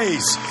latter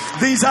days.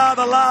 These are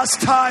the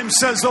last times,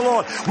 says the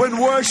Lord, when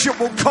worship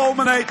will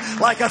culminate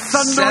like a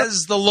thunder.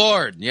 Says the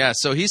Lord. Yeah,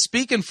 so he's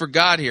speaking for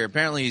God here.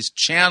 Apparently he's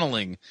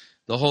channeling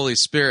the Holy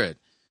Spirit.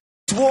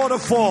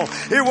 Waterfall.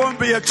 It won't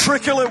be a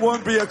trickle. It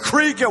won't be a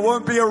creek. It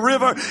won't be a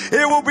river.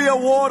 It will be a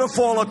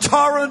waterfall, a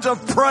torrent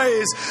of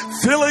praise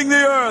filling the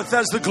earth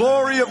as the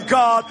glory of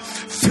God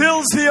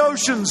fills the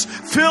oceans,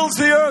 fills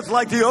the earth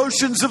like the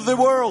oceans of the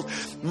world.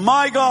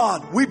 My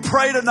God, we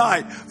pray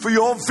tonight for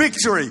your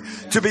victory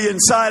to be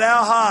inside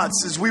our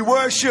hearts as we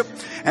worship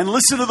and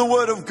listen to the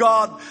word of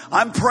God.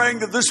 I'm praying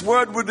that this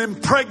word would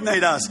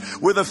impregnate us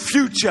with a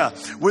future,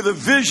 with a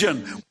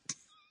vision.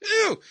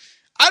 Ew.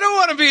 I don't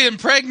want to be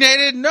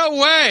impregnated. No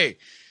way.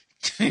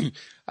 I'm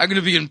going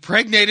to be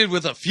impregnated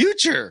with a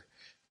future.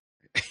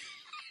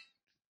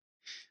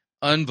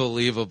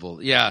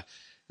 Unbelievable. Yeah.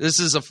 This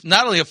is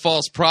not only a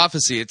false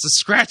prophecy, it's a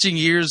scratching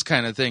ears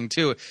kind of thing,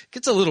 too. It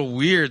gets a little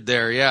weird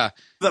there, yeah.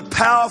 The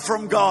power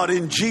from God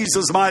in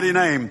Jesus' mighty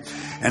name.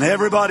 And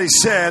everybody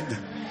said,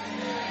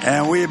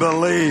 and we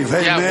believe.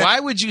 Amen. Yeah, why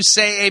would you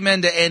say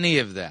amen to any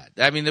of that?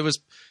 I mean, there was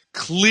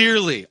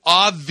clearly,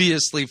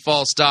 obviously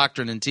false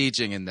doctrine and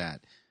teaching in that.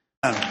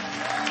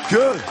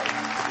 Good.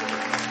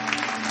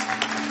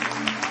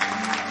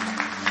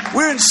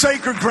 We're in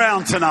sacred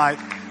ground tonight.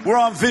 We're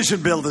on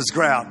Vision Builders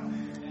ground.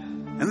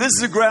 And this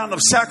is a ground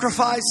of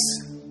sacrifice.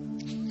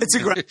 It's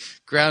a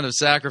ground of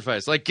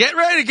sacrifice. Like, get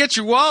ready to get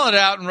your wallet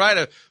out and write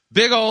a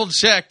big old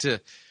check to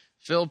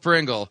Phil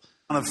Pringle.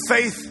 Of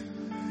faith.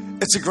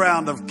 It's a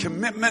ground of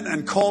commitment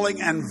and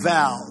calling and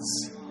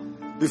vows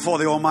before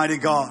the Almighty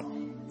God.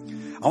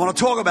 I want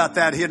to talk about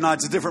that here tonight.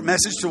 It's a different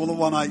message to the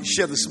one I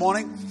shared this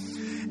morning.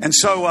 And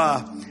so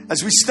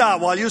as we start,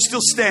 while you're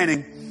still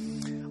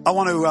standing, I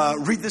want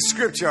to read the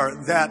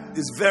scripture that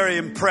is very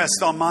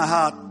impressed on my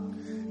heart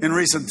in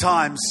recent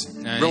times.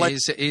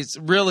 He's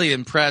really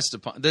impressed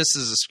upon this.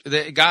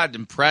 God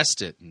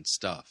impressed it and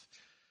stuff.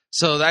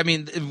 So, I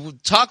mean,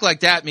 talk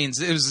like that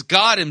means it was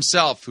God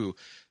himself who,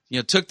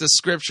 took the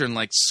scripture and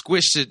like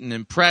squished it and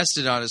impressed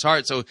it on his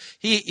heart. So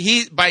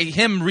he by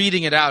him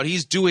reading it out,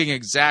 he's doing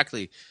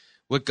exactly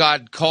what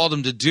God called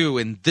him to do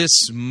in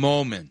this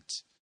moment.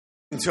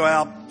 Into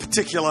our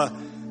particular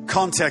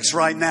context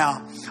right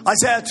now.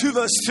 Isaiah 2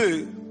 verse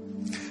 2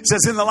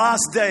 says, in the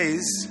last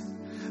days,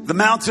 the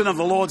mountain of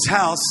the Lord's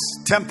house,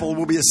 temple,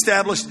 will be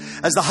established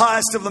as the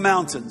highest of the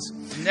mountains.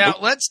 Now,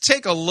 let's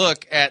take a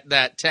look at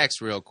that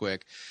text real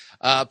quick.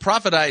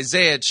 Prophet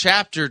Isaiah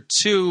chapter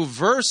 2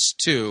 verse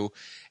 2.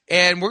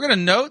 And we're going to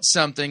note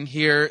something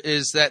here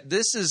is that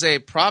this is a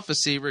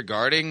prophecy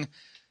regarding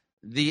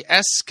the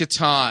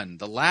eschaton,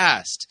 the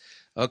last.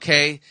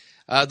 Okay?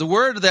 The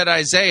word that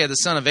Isaiah, the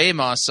son of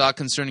Amos, saw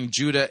concerning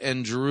Judah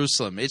and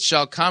Jerusalem. It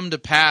shall come to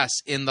pass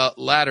in the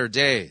latter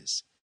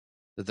days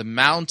that the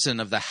mountain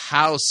of the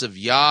house of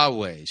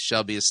Yahweh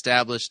shall be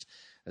established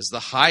as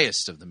the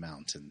highest of the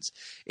mountains.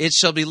 It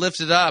shall be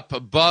lifted up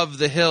above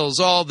the hills.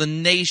 All the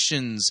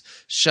nations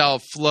shall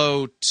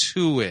flow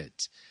to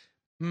it.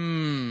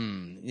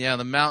 Yeah,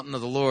 the mountain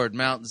of the Lord,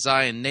 Mount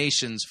Zion,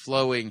 nations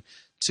flowing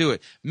to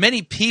it.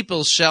 Many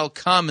people shall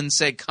come and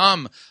say,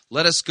 come,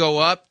 let us go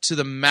up to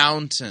the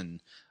mountain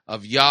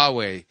of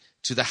Yahweh,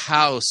 to the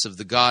house of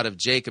the God of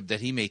Jacob,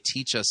 that he may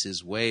teach us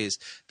his ways,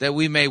 that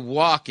we may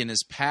walk in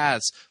his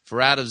paths.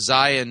 For out of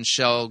Zion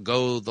shall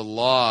go the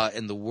law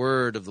and the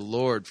word of the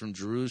Lord from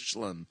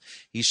Jerusalem.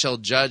 He shall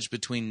judge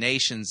between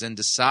nations and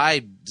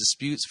decide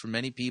disputes for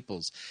many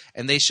peoples.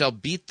 And they shall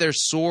beat their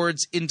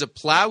swords into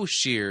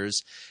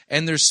plowshares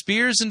and their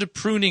spears into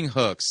pruning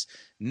hooks.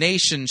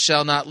 Nation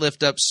shall not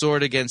lift up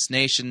sword against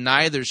nation,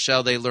 neither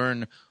shall they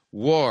learn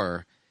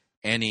war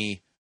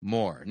any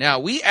more. Now,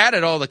 we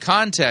added all the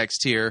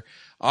context here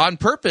on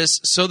purpose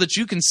so that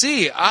you can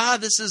see,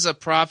 this is a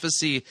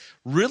prophecy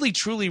really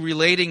truly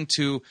relating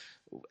to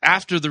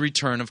after the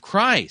return of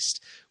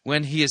Christ,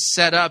 when he has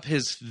set up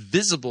his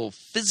visible,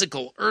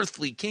 physical,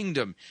 earthly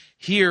kingdom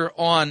here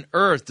on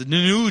earth, the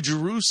New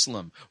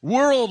Jerusalem,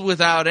 world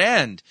without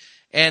end.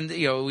 And,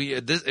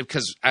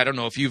 because I don't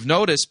know if you've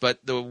noticed,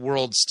 but the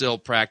world still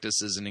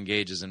practices and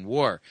engages in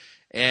war.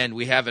 And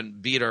we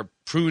haven't beat our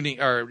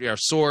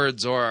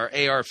swords or our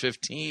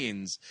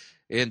AR-15s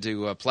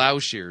into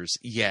plowshares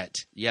yet.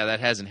 Yeah, that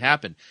hasn't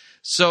happened.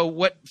 So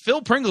what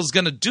Phil Pringle's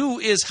going to do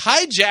is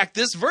hijack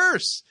this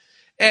verse.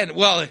 And,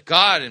 well,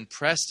 God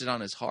impressed it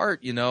on his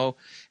heart,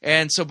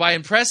 And so by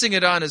impressing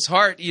it on his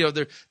heart,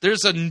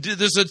 there's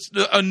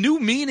a new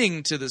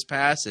meaning to this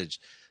passage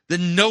that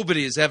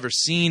nobody has ever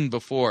seen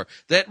before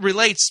that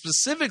relates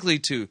specifically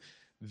to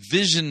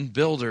Vision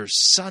Builder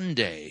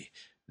Sunday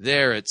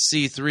there at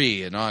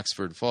C3 in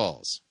Oxford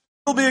Falls.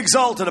 Will be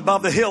exalted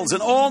above the hills,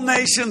 and all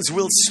nations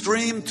will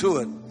stream to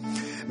it.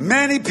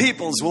 Many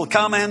peoples will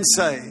come and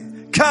say,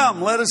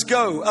 "Come, let us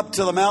go up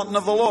to the mountain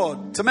of the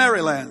Lord, to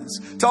Marylands,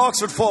 to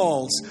Oxford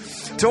Falls,"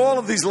 to all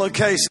of these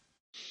locations.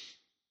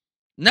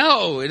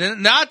 No,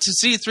 not to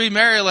C3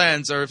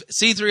 Marylands or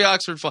C3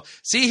 Oxford Falls.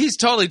 See, he's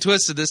totally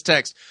twisted this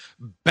text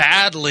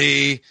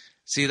badly.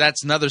 See,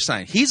 that's another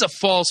sign. He's a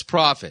false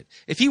prophet.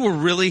 If he were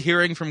really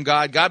hearing from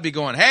God, God would be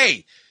going,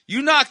 "Hey,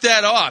 you knock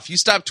that off. You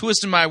stop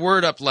twisting my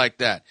word up like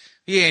that."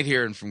 He ain't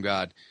hearing from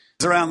God.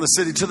 Around the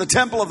city, to the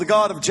temple of the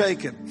God of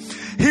Jacob.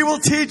 He will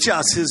teach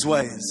us his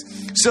ways,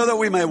 so that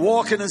we may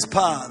walk in his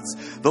paths.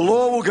 The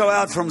law will go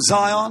out from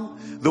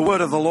Zion, the word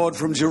of the Lord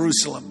from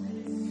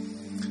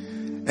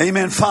Jerusalem.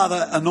 Amen.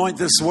 Father, anoint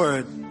this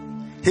word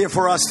here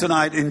for us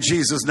tonight in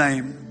Jesus'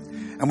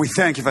 name. And we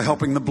thank you for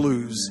helping the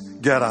blues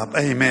get up.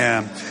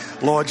 Amen.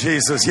 Lord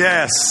Jesus,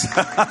 yes.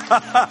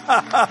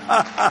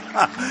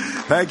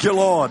 Thank you,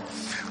 Lord.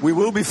 We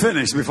will be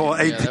finished before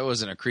 8 p.m. Yeah, that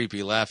wasn't a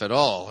creepy laugh at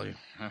all.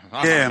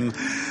 Amen.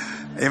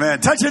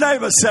 Touch your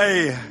neighbor,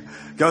 say,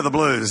 "Go the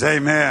blues."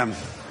 Amen.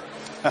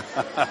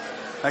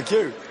 Thank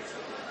you.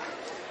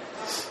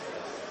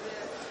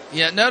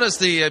 Yeah, notice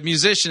the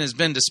musician has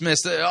been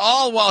dismissed.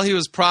 All while he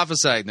was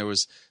prophesying, there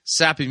was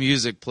sappy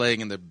music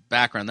playing in the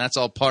background. That's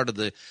all part of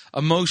the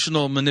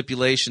emotional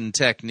manipulation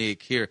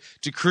technique here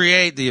to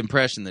create the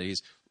impression that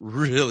he's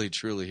really,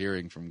 truly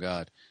hearing from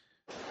God.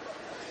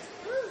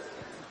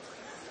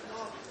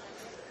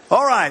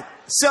 All right,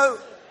 so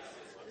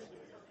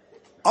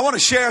I want to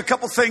share a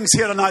couple things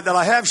here tonight that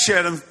I have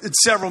shared in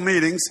several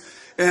meetings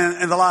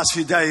in the last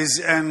few days,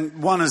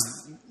 and one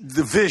is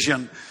the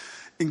vision.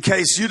 In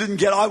case you didn't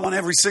get, I want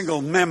every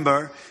single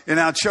member in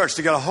our church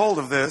to get a hold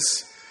of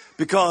this,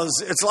 because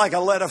it's like a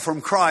letter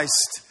from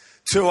Christ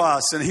to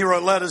us, and he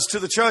wrote letters to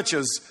the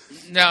churches.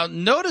 Now,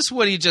 notice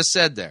what he just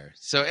said there.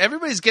 So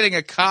everybody's getting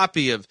a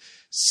copy of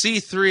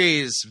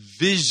C3's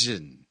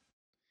vision.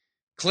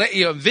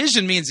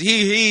 Vision means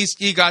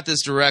he got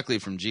this directly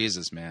from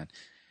Jesus, man.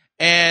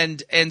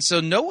 And so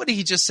know what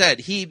he just said.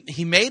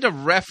 He made a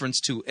reference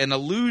to, an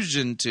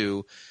allusion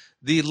to,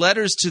 the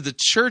letters to the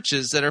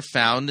churches that are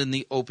found in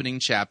the opening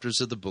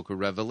chapters of the book of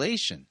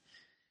Revelation.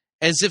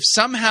 As if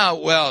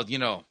somehow,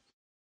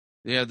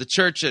 the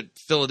church at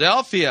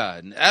Philadelphia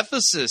and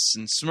Ephesus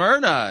and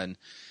Smyrna and,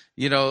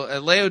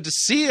 at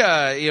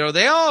Laodicea,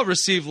 they all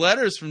received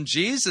letters from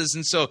Jesus.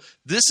 And so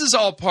this is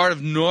all part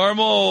of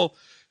normal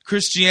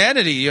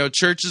Christianity.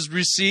 Churches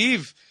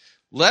receive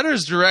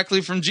letters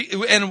directly from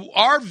Jesus. And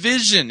our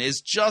vision is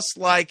just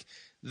like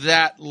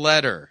that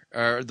letter,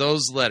 or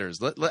those letters.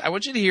 I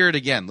want you to hear it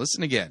again.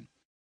 Listen again.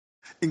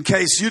 In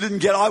case you didn't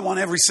get, I want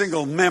every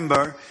single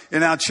member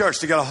in our church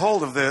to get a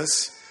hold of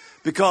this,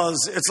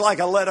 because it's like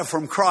a letter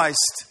from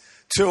Christ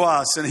to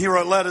us. And he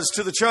wrote letters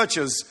to the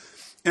churches.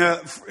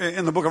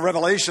 In the book of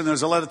Revelation,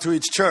 there's a letter to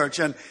each church,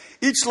 and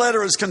each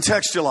letter is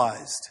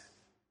contextualized.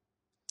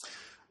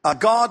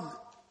 God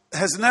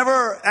has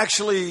never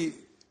actually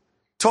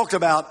talked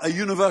about a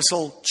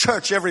universal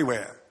church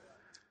everywhere.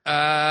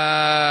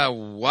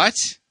 What?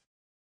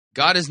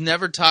 God has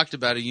never talked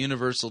about a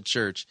universal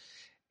church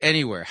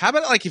anywhere. How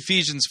about like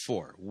Ephesians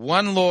 4?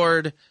 One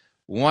Lord,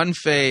 one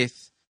faith,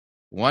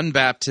 one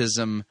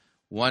baptism,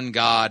 one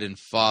God and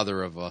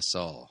Father of us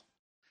all.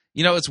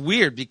 It's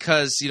weird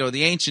because,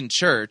 the ancient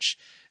church,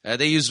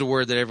 they used a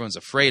word that everyone's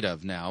afraid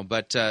of now,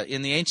 but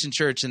in the ancient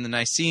church, in the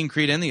Nicene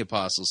Creed and the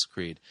Apostles'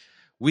 Creed,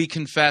 we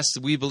confess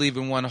that we believe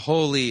in one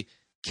holy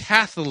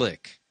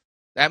Catholic.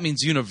 That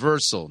means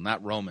universal,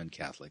 not Roman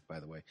Catholic,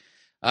 by the way.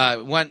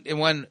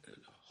 One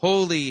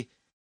holy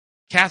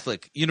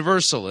Catholic,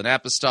 universal, and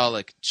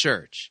apostolic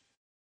church.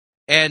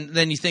 And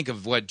then you think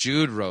of what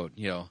Jude wrote,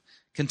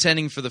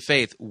 contending for the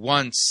faith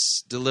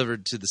once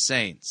delivered to the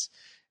saints,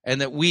 and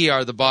that we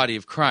are the body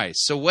of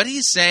Christ. So what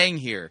he's saying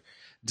here,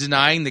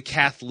 denying the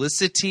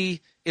Catholicity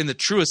in the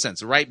truest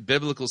sense, the right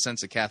biblical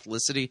sense of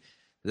Catholicity,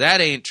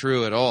 that ain't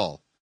true at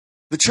all.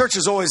 The church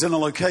is always in a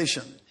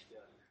location.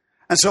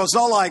 And so it's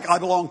not like I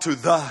belong to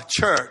the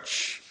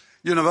church,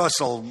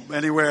 universal,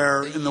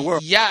 anywhere in the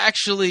world. Yeah,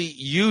 actually,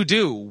 you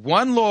do.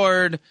 One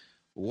Lord,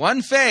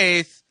 one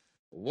faith,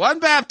 one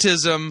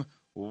baptism,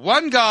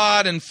 one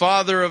God and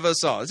Father of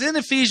us all. It's in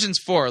Ephesians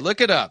 4.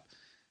 Look it up.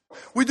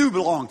 We do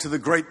belong to the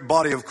great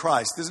body of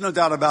Christ. There's no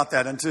doubt about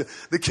that, and to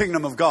the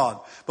kingdom of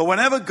God. But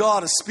whenever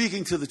God is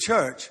speaking to the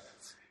church,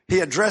 he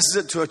addresses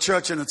it to a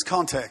church in its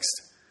context.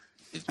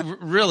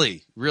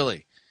 Really,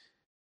 really.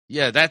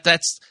 Yeah,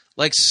 that's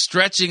like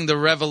stretching the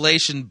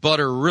revelation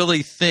butter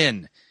really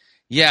thin.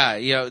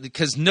 Yeah,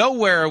 because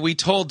nowhere are we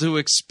told to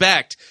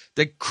expect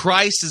that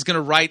Christ is going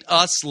to write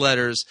us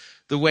letters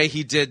the way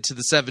he did to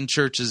the 7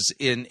 churches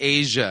in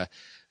Asia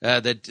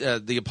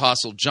that the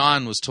Apostle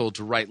John was told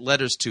to write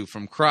letters to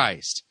from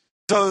Christ.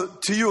 So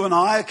to you and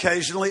I,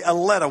 occasionally, a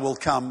letter will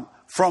come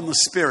from the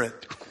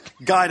Spirit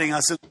guiding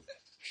us.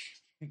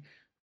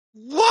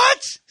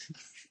 What?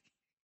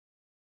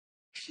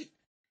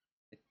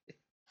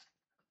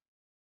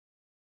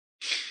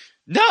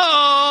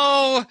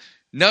 No.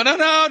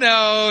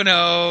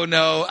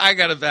 I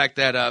got to back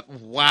that up.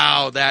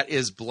 Wow, that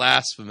is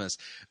blasphemous.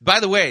 By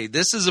the way,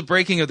 this is a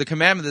breaking of the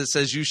commandment that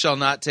says you shall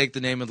not take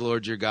the name of the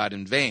Lord your God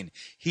in vain.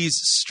 He's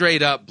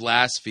straight up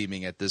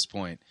blaspheming at this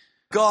point.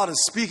 God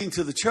is speaking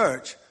to the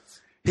church.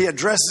 He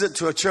addresses it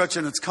to a church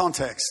in its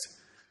context.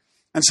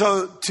 And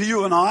so to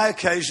you and I,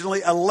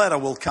 occasionally, a letter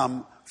will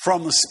come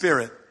from the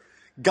Spirit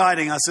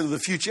guiding us into the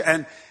future.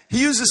 And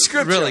he uses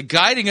Scripture. Really,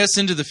 guiding us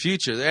into the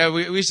future. Yeah,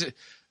 we should...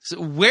 So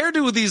where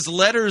do these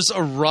letters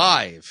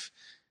arrive?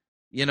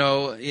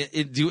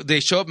 Do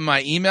they show up in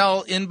my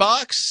email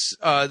inbox?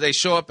 They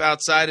show up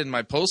outside in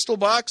my postal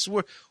box.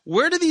 Where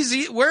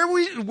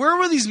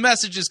will these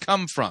messages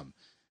come from?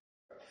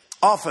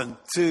 Often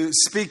to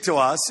speak to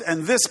us,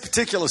 and this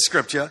particular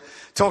scripture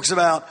talks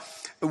about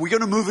we're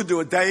going to move into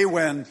a day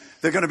when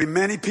there are going to be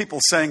many people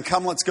saying,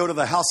 "Come, let's go to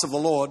the house of the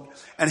Lord,"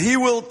 and He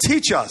will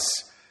teach us.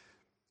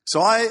 So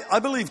I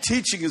believe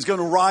teaching is going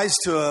to rise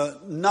to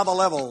another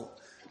level.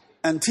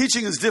 And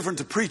teaching is different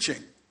to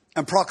preaching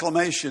and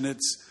proclamation.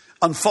 It's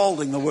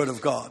unfolding the Word of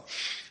God.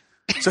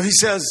 So he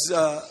says...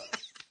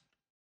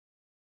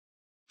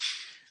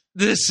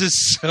 This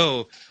is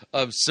so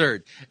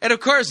absurd. And of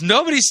course,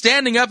 nobody's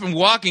standing up and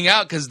walking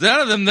out because none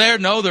of them there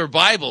know their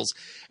Bibles.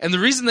 And the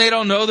reason they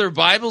don't know their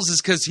Bibles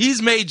is because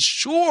he's made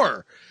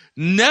sure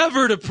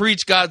never to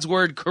preach God's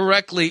Word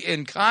correctly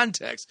in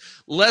context,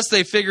 lest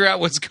they figure out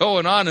what's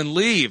going on and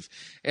leave,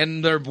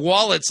 and their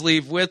wallets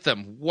leave with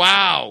them.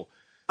 Wow.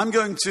 I'm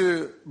going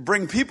to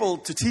bring people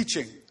to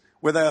teaching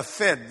where they are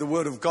fed the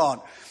Word of God.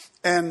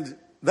 And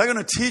they're going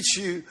to teach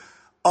you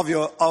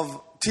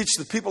teach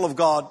the people of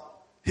God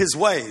His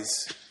ways.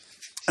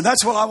 And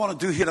that's what I want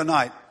to do here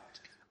tonight.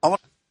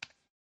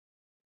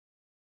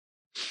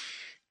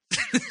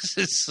 This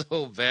is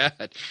so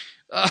bad.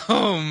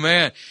 Oh,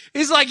 man.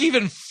 He's like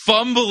even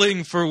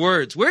fumbling for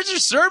words. Where's your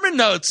sermon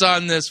notes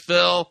on this,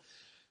 Phil?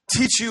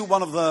 Teach you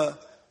one of the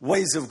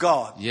ways of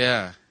God.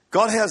 Yeah.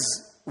 God has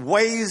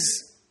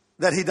ways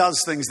that He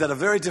does things that are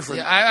very different.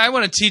 Yeah, I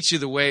want to teach you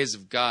the ways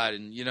of God,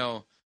 and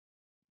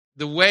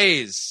the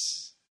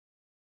ways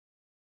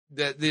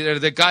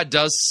that God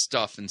does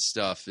stuff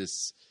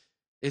is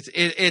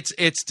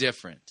it's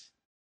different.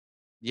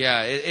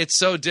 Yeah, it's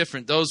so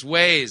different. Those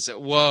ways,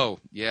 whoa,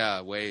 yeah,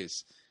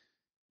 ways.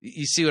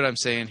 You see what I'm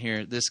saying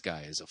here? This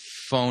guy is a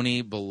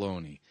phony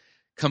baloney,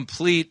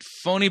 complete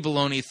phony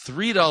baloney.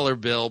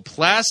 $3 bill,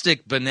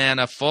 plastic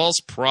banana, false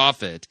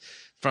prophet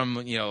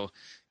from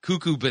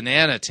Cuckoo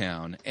Banana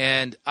Town.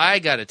 And I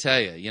got to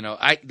tell you,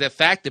 the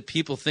fact that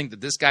people think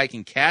that this guy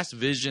can cast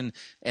vision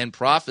and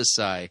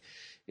prophesy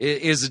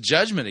is a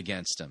judgment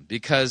against him,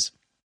 because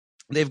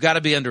they've got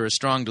to be under a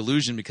strong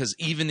delusion, because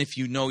even if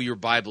you know your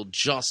Bible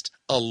just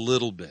a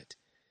little bit,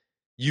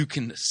 you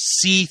can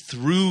see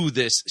through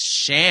this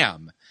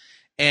sham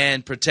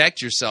and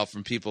protect yourself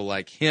from people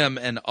like him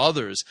and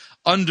others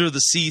under the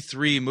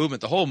C3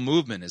 movement. The whole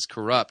movement is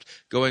corrupt,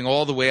 going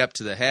all the way up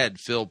to the head,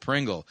 Phil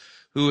Pringle,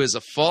 who is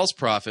a false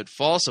prophet,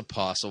 false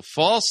apostle,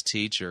 false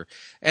teacher,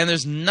 and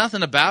there's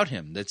nothing about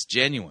him that's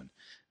genuine.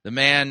 The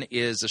man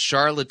is a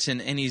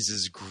charlatan, and he's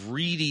as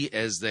greedy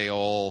as they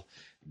all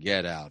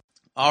get out.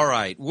 All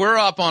right, we're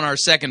up on our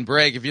second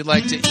break. If you'd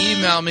like to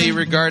email me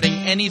regarding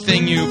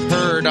anything you've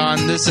heard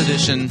on this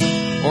edition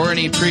or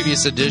any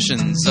previous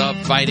editions of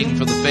Fighting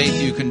for the Faith,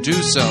 you can do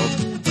so.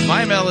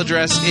 My email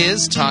address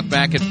is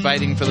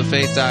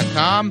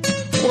talkback@fightingforthefaith.com,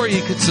 or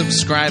you could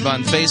subscribe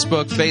on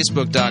Facebook,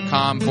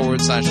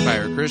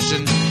 facebook.com/Pirate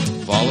Christian.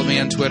 Follow me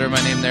on Twitter,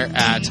 my name there,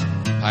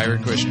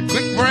 @Pirate Christian.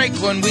 Quick break.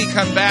 When we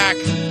come back,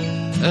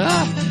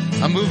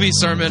 a movie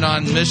sermon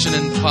on Mission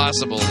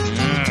Impossible.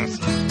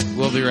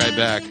 We'll be right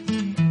back.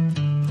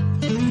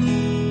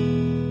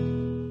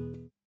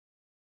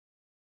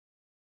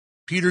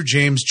 Peter,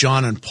 James,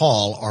 John, and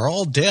Paul are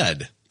all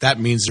dead. That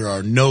means there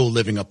are no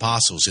living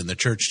apostles in the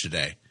church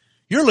today.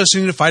 You're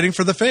listening to Fighting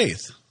for the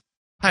Faith.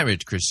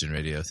 Pirate Christian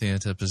Radio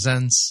Theater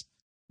presents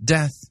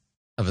Death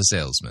of a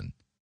Salesman.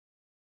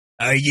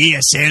 Are ye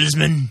a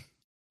salesman?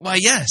 Why,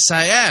 yes,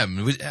 I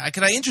am.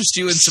 Can I interest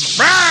you in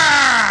some...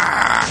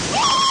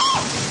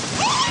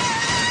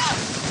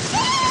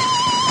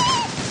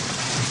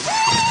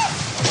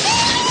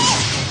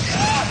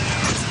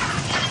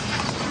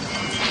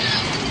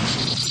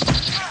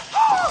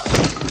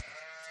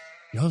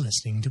 You're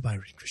listening to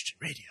Pirate Christian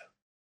Radio.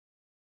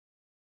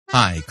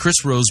 Hi,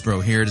 Chris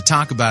Rosebrough here to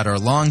talk about our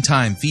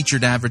longtime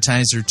featured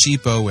advertiser,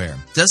 Cheapo Air.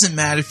 Doesn't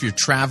matter if you're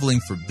traveling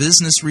for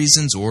business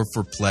reasons or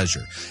for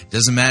pleasure.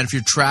 Doesn't matter if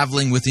you're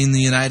traveling within the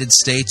United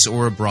States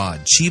or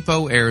abroad.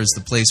 Cheapo Air is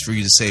the place for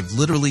you to save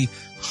literally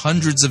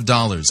hundreds of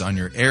dollars on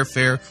your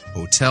airfare,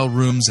 hotel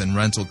rooms, and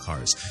rental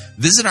cars.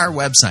 Visit our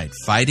website,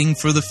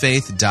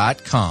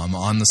 fightingforthefaith.com.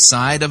 On the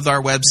side of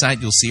our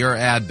website, you'll see our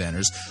ad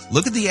banners.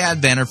 Look at the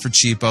ad banner for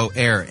Cheapo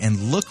Air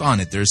and look on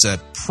it. There's a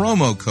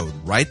promo code.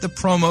 Write the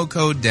promo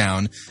code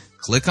down.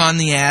 Click on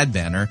the ad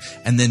banner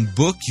and then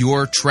book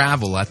your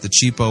travel at the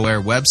Cheapo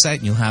Air website,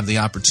 and you'll have the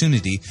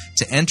opportunity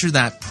to enter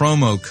that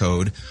promo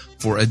code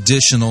for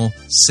additional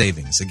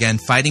savings. Again,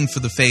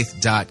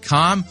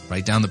 fightingforthefaith.com.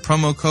 Write down the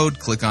promo code,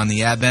 click on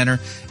the ad banner,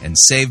 and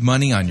save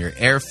money on your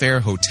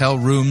airfare, hotel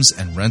rooms,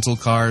 and rental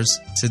cars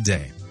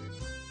today.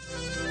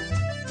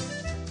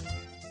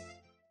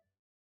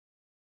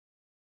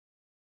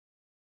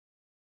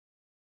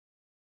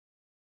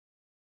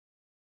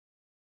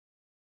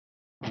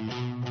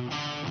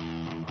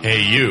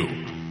 Hey, you.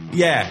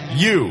 Yeah,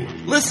 you.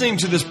 Listening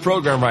to this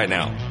program right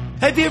now.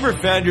 Have you ever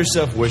found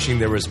yourself wishing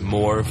there was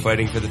more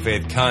Fighting for the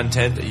Faith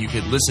content that you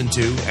could listen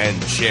to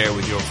and share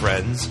with your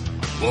friends?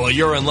 Well,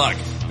 you're in luck,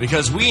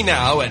 because we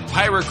now at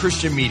Pirate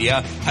Christian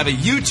Media have a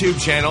YouTube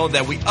channel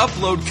that we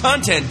upload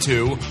content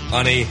to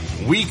on a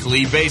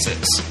weekly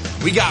basis.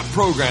 We got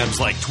programs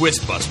like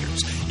Twist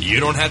Busters, You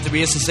Don't Have to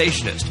Be a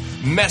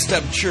Cessationist, Messed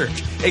Up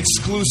Church,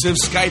 exclusive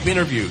Skype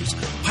interviews,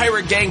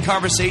 Pirate Gang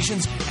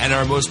conversations, and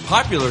our most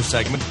popular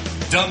segment,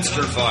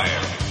 Dumpster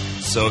Fire.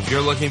 So if you're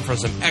looking for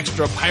some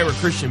extra Pirate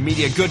Christian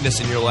Media goodness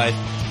in your life,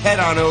 head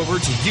on over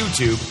to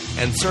YouTube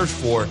and search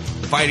for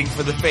Fighting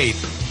for the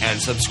Faith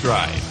and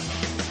subscribe.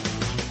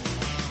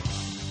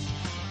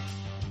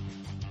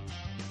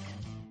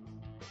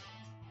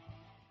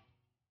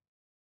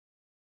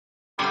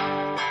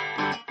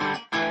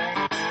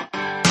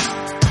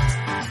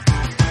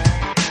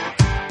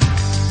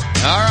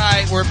 All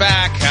right, we're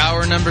back.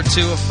 Hour number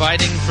 2 of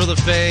Fighting for the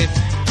Faith.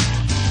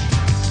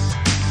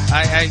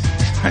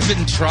 I've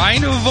been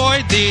trying to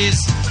avoid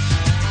these,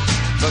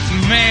 but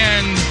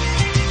man,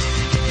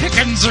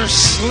 pickings are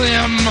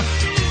slim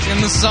in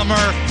the summer.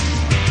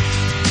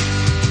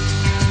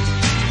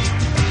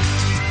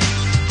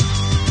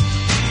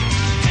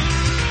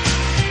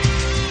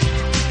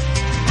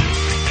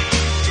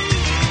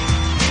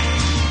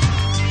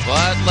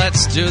 But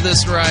let's do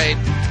this right.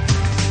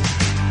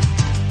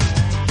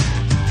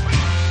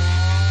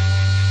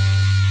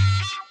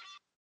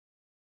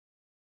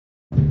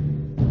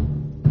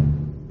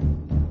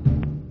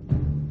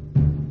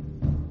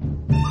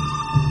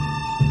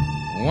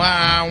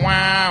 Wah,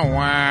 wah,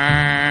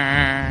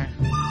 wah.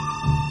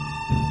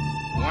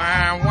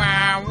 Wah,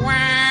 wah,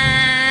 wah.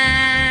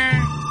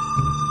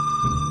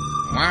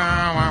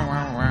 Wah, wah,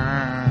 wah,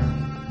 wah.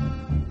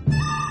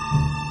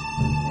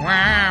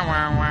 Wah,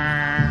 wah,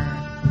 wah.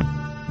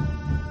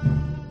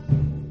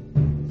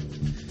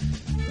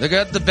 The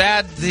good, the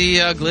bad,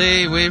 the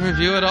ugly. We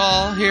review it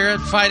all here at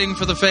Fighting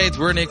for the Faith.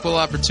 We're an equal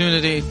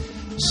opportunity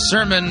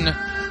sermon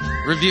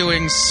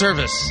reviewing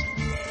service.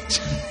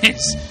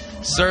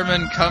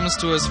 Sermon comes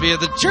to us via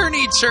the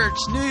Journey Church,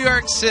 New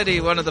York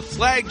City, one of the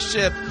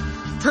flagship,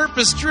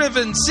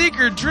 purpose-driven,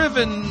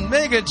 seeker-driven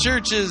mega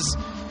churches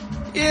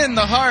in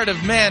the heart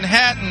of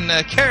Manhattan.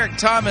 Kerrick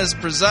Thomas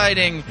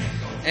presiding,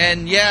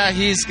 and yeah,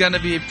 he's going to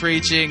be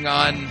preaching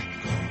on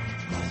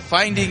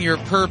finding your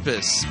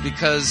purpose,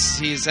 because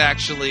he's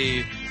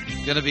actually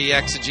going to be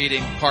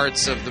exegeting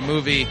parts of the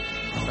movie,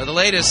 or the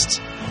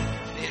latest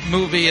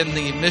movie in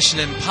the Mission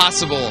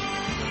Impossible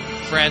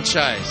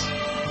franchise.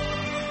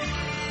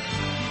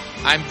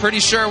 I'm pretty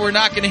sure we're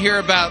not going to hear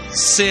about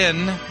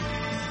sin,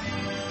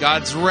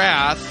 God's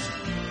wrath,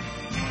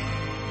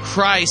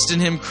 Christ and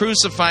Him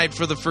crucified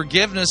for the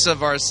forgiveness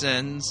of our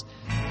sins.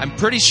 I'm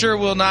pretty sure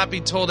we'll not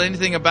be told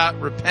anything about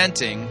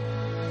repenting,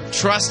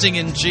 trusting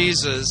in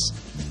Jesus,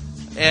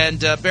 and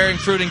bearing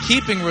fruit in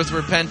keeping with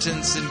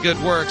repentance and good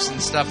works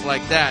and stuff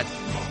like that.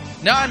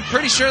 No, I'm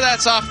pretty sure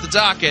that's off the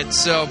docket,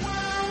 so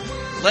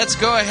let's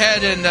go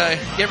ahead and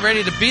get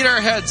ready to beat our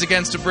heads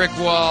against a brick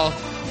wall.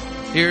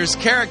 Here's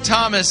Kerrick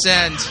Thomas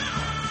and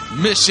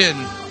Mission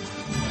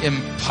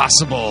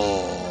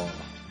Impossible.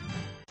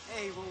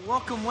 Hey, well,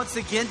 welcome once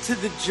again to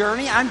The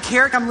Journey. I'm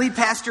Kerrick. I'm lead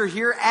pastor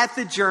here at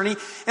The Journey.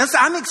 And so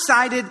I'm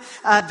excited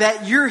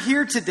that you're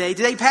here today.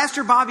 Today,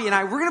 Pastor Bobby and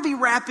I, we're going to be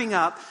wrapping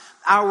up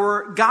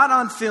our God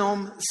on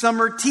Film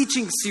summer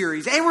teaching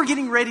series. And we're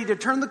getting ready to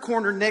turn the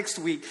corner next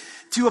week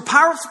to a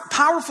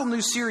powerful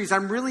new series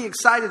I'm really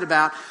excited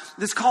about.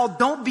 That's called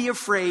Don't Be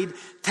Afraid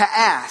to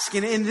Ask.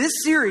 And in this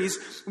series,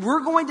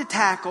 we're going to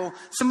tackle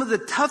some of the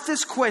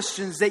toughest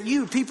questions that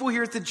you, people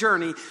here at The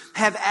Journey,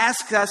 have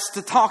asked us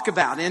to talk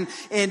about. And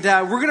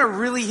we're going to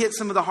really hit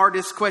some of the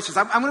hardest questions.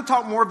 I'm going to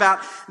talk more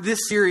about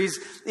this series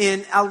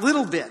in a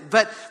little bit.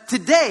 But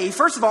today,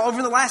 first of all,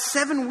 over the last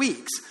 7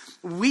 weeks,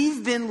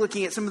 we've been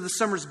looking at some of the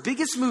summer's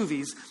biggest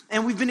movies,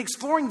 and we've been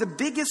exploring the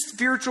biggest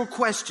spiritual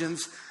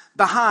questions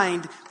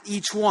behind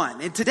each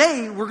one. And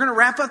today, we're going to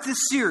wrap up this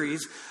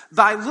series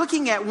by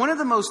looking at one of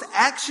the most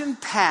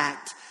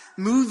action-packed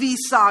movie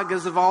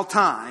sagas of all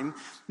time,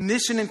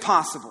 Mission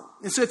Impossible.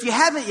 And so if you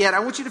haven't yet, I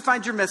want you to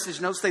find your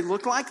message notes. They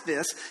look like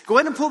this. Go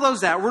ahead and pull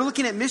those out. We're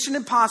looking at Mission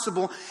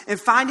Impossible and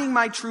finding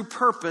my true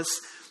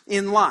purpose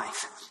in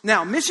life.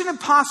 Now, Mission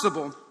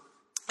Impossible,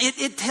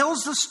 it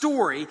tells the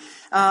story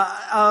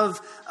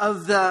of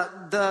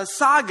the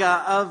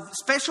saga of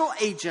Special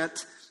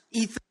Agent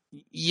Ethan.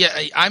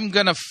 Yeah, I'm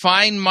going to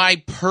find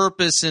my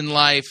purpose in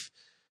life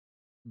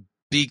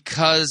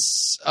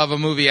because of a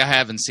movie I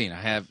haven't seen.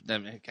 I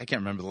can't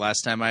remember the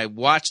last time I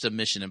watched a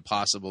Mission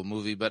Impossible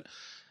movie, but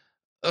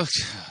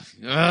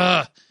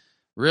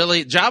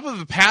really, job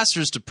of a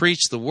pastor is to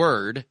preach the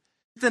word.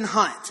 Ethan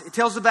Hunt. It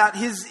tells about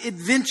his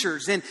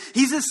adventures, and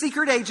he's a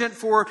secret agent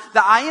for the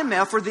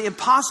IMF, or the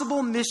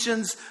Impossible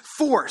Missions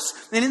Force.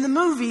 And in the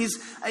movies,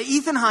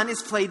 Ethan Hunt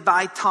is played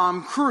by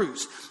Tom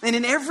Cruise. And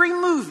in every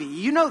movie,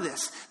 you know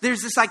this,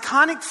 there's this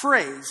iconic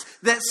phrase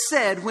that's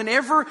said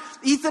whenever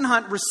Ethan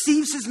Hunt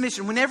receives his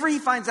mission, whenever he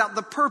finds out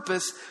the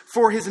purpose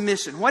for his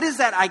mission. What is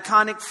that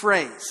iconic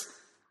phrase?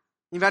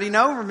 Anybody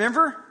know?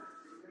 Remember?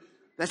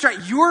 That's right.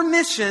 Your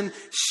mission,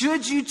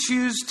 should you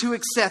choose to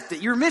accept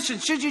it. Your mission,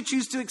 should you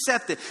choose to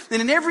accept it.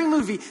 And in every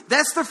movie,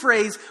 that's the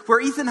phrase where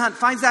Ethan Hunt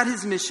finds out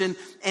his mission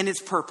and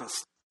its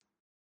purpose.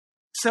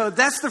 So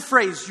that's the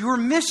phrase, your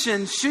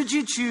mission, should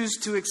you choose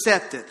to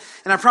accept it.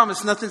 And I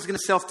promise nothing's going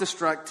to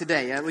self-destruct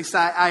today. At least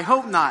I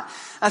hope not.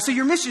 So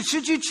your mission,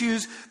 should you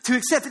choose to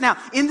accept it. Now,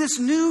 in this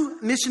new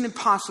Mission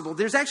Impossible,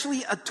 there's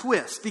actually a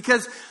twist.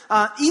 Because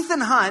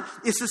Ethan Hunt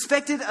is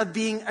suspected of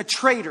being a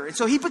traitor. And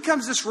so he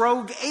becomes this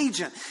rogue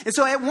agent. And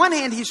so at one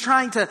hand, he's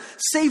trying to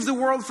save the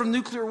world from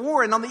nuclear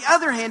war. And on the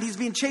other hand, he's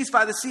being chased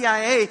by the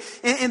CIA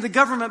and the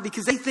government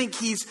because they think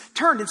he's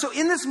turned. And so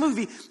in this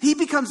movie, he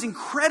becomes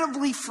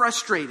incredibly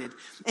frustrated.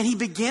 And he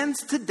begins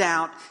to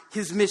doubt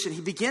his mission. He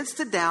begins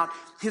to doubt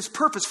his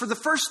purpose. For the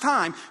first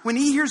time, when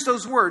he hears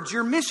those words,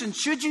 your mission,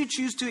 should you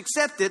choose to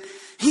accept it,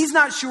 he's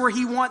not sure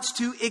he wants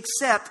to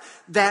accept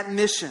that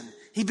mission.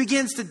 He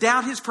begins to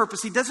doubt his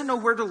purpose. He doesn't know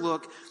where to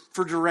look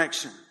for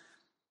direction.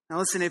 Now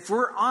listen, if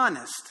we're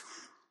honest,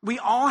 we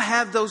all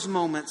have those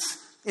moments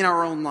in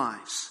our own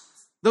lives.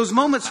 Those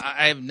moments.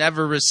 I've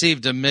never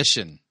received a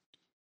mission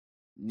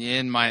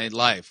in my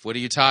life. What are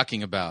you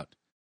talking about?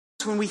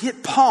 When we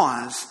hit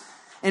pause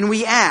and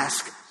we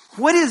ask,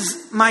 what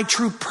is my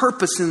true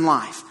purpose in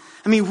life?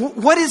 I mean,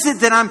 what is it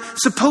that I'm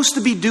supposed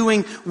to be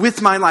doing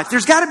with my life?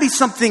 There's got to be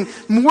something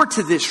more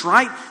to this,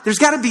 right? There's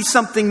got to be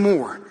something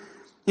more.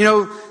 You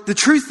know, the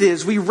truth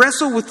is we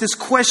wrestle with this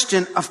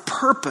question of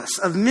purpose,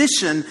 of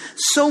mission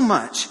so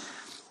much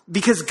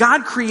because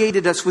God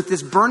created us with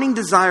this burning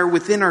desire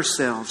within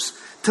ourselves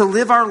to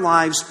live our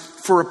lives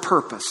for a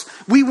purpose.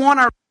 We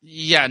want our...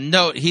 Yeah,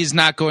 note, he's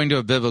not going to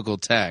a biblical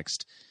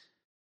text.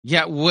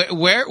 Yeah,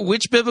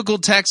 which biblical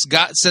text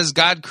says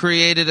God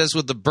created us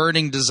with the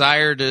burning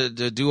desire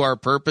to do our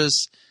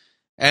purpose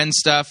and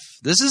stuff?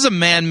 This is a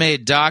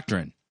man-made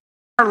doctrine.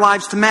 Our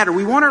lives to matter.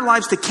 We want our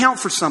lives to count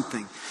for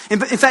something. In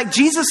fact,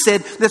 Jesus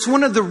said that's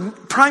one of the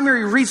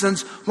primary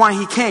reasons why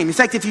he came. In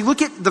fact, if you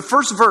look at the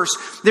first verse,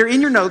 they're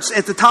in your notes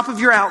at the top of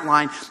your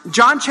outline,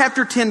 John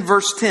chapter 10,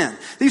 verse 10.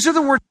 These are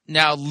the words.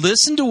 Now,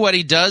 listen to what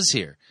he does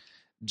here.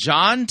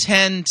 John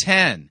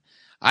 10:10.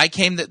 I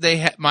came that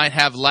they might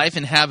have life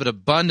and have it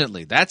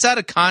abundantly. That's out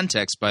of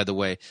context, by the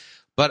way.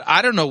 But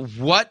I don't know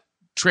what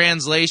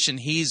translation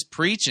he's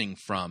preaching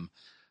from.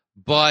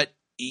 But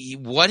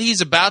what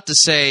he's about to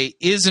say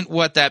isn't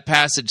what that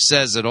passage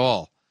says at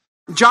all.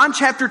 John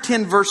chapter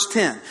 10, verse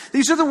 10.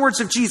 These are the words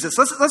of Jesus.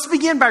 Let's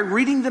begin by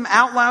reading them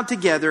out loud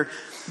together,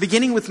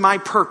 beginning with my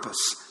purpose.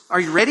 Are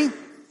you ready?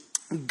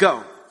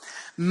 Go.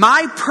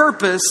 My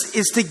purpose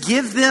is to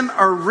give them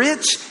a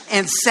rich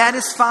and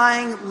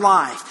satisfying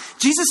life.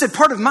 Jesus said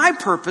part of my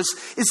purpose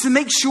is to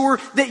make sure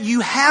that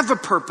you have a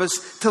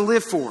purpose to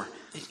live for.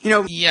 You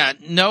know, yeah,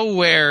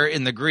 nowhere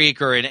in the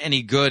Greek or in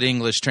any good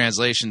English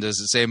translation does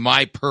it say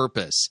my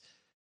purpose.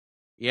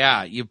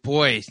 Yeah,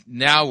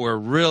 now we're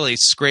really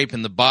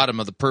scraping the bottom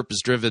of the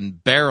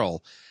purpose-driven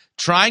barrel,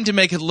 trying to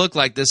make it look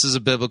like this is a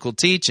biblical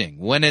teaching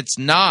when it's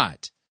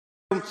not.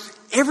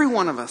 Every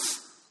one of us,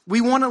 we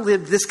want to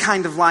live this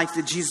kind of life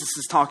that Jesus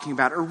is talking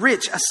about, a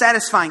rich, a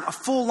satisfying, a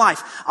full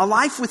life, a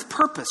life with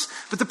purpose.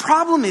 But the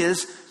problem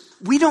is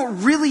we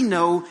don't really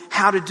know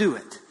how to do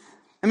it.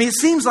 I mean, it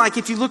seems like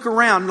if you look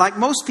around, like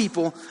most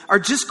people are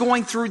just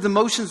going through the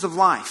motions of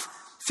life,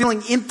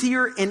 feeling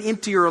emptier and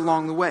emptier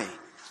along the way.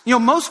 You know,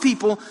 most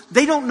people,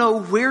 they don't know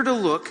where to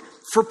look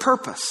for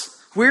purpose,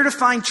 where to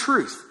find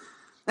truth.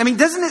 I mean,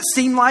 doesn't it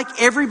seem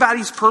like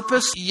everybody's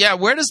purpose? Yeah,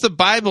 where does the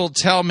Bible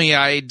tell me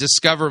I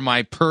discover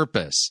my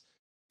purpose?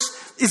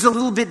 Is a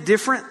little bit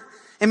different.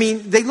 I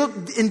mean, they look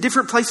in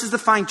different places to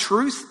find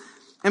truth.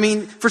 I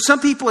mean, for some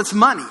people it's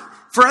money.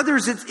 For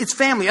others it's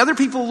family. Other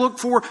people look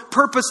for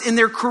purpose in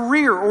their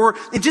career or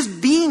in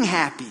just being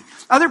happy.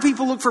 Other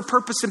people look for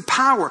purpose in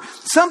power.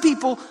 Some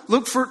people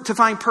look to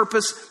find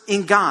purpose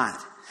in God.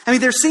 I mean,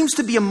 there seems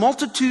to be a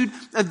multitude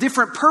of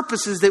different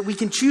purposes that we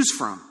can choose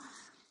from.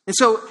 And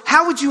so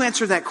how would you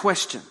answer that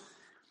question?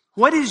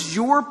 What is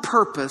your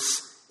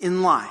purpose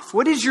in life?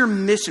 What is your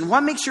mission?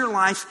 What makes your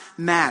life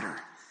matter?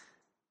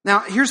 Now,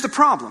 here's the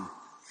problem.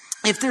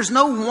 If there's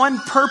no one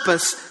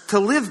purpose to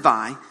live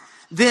by,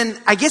 then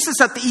I guess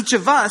it's up to each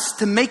of us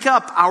to make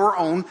up our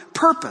own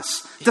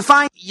purpose. To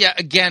find. Yeah,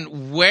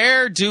 again,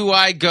 where do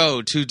I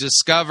go to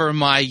discover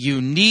my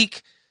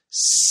unique,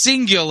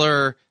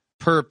 singular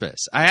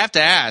purpose? I have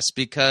to ask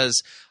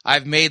because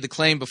I've made the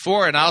claim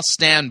before and I'll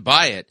stand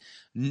by it.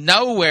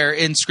 Nowhere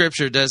in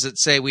Scripture does it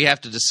say we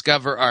have to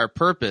discover our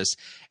purpose.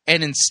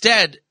 And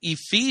instead,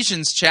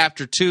 Ephesians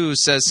chapter 2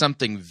 says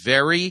something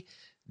very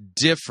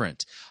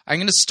different. I'm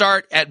going to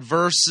start at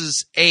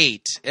verse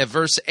 8. At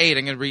verse 8,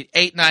 I'm going to read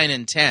 8, 9,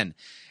 and 10.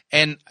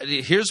 And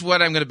here's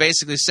what I'm going to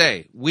basically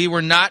say. We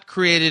were not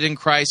created in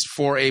Christ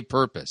for a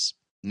purpose.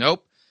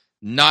 Nope,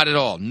 not at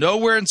all.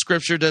 Nowhere in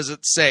Scripture does it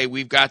say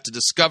we've got to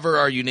discover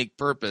our unique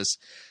purpose,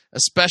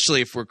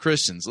 especially if we're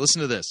Christians.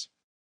 Listen to this.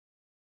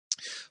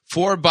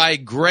 For by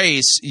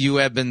grace you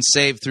have been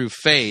saved through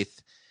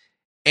faith,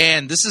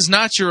 and this is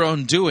not your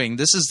own doing.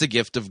 This is the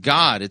gift of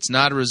God. It's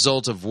not a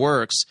result of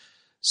works,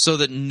 so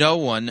that no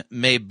one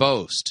may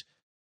boast.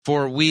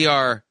 For we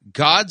are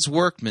God's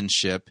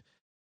workmanship,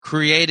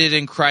 created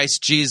in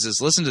Christ Jesus.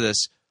 Listen to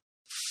this.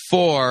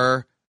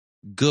 For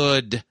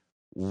good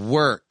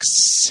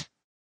works,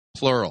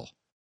 plural,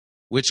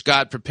 which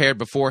God prepared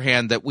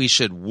beforehand that we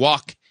should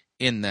walk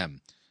in them.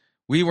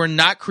 We were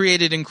not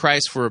created in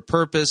Christ for a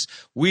purpose.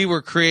 We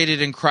were created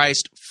in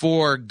Christ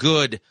for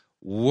good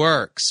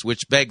works,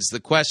 which begs the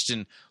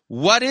question,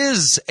 what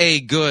is a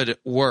good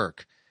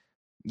work?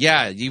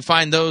 Yeah, you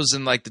find those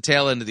in like the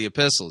tail end of the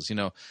epistles,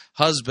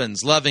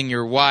 husbands loving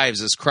your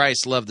wives as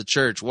Christ loved the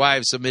church,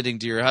 wives submitting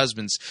to your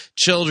husbands,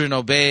 children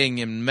obeying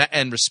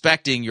and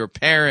respecting your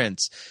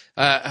parents,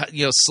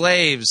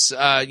 slaves,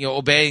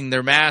 obeying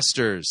their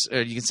masters,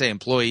 you can say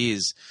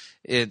employees,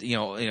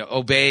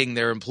 obeying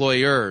their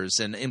employers,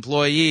 and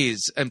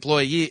employers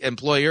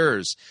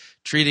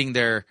treating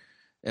their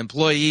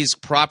employees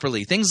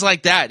properly, things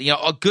like that.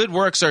 Good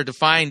works are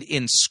defined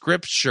in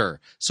Scripture.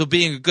 So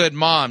being a good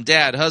mom,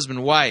 dad,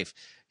 husband, wife,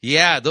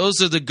 yeah,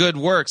 those are the good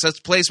works. That's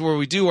the place where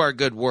we do our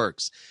good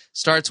works.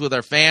 Starts with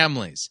our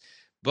families.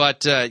 But,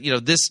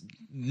 this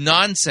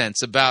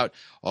nonsense about,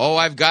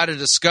 I've got to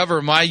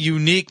discover my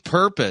unique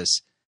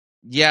purpose.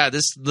 Yeah,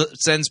 this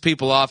sends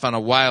people off on a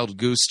wild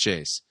goose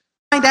chase.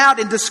 Find out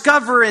and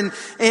discover and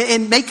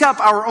make up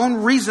our own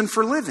reason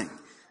for living.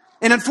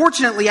 And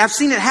unfortunately, I've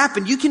seen it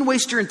happen. You can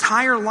waste your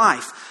entire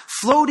life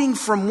floating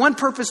from one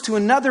purpose to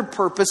another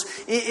purpose,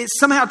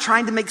 somehow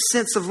trying to make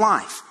sense of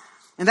life.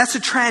 And that's a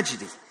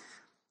tragedy.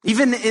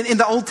 Even in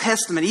the Old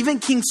Testament, even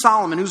King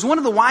Solomon, who's one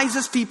of the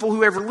wisest people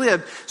who ever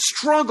lived,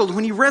 struggled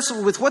when he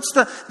wrestled with what's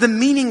the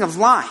meaning of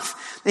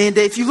life. And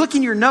if you look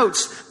in your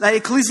notes,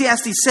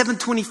 Ecclesiastes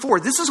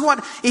 7:24, this is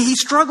what he's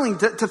struggling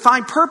to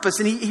find purpose.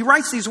 And he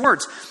writes these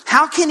words,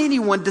 how can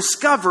anyone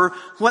discover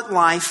what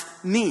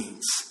life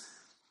means?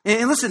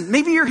 And listen,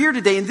 maybe you're here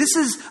today and this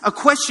is a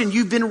question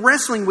you've been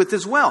wrestling with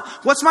as well.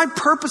 What's my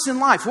purpose in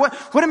life?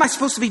 What am I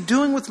supposed to be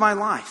doing with my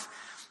life?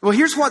 Well,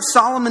 here's what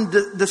Solomon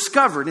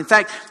discovered. In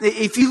fact,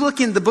 if you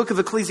look in the book of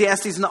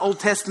Ecclesiastes in the Old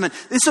Testament,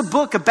 it's a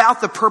book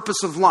about the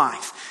purpose of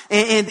life.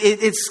 And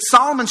it's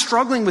Solomon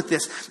struggling with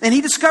this. And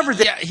he discovered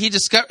that...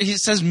 Yeah, he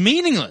says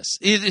meaningless.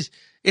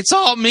 It's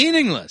all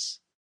meaningless.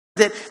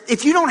 That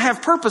if you don't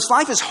have purpose,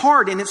 life is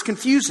hard and it's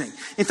confusing.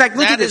 In fact,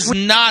 look at this. That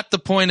is not the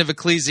point of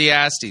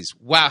Ecclesiastes.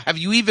 Wow, have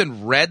you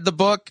even read the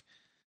book?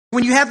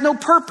 When you have no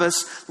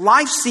purpose,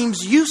 life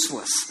seems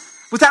useless.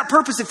 Without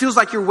purpose, it feels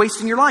like you're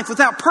wasting your life.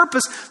 Without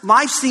purpose,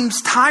 life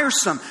seems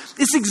tiresome.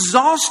 It's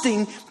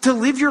exhausting to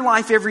live your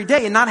life every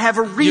day and not have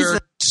a reason.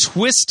 You're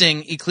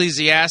twisting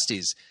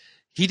Ecclesiastes.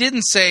 He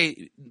didn't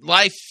say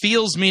life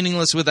feels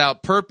meaningless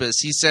without purpose.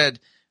 He said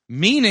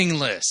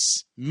meaningless.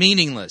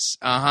 Meaningless.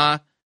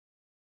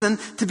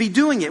 To be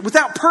doing it.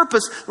 Without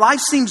purpose, life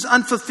seems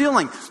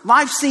unfulfilling.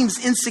 Life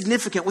seems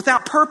insignificant.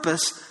 Without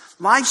purpose,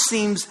 life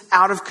seems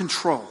out of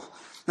control.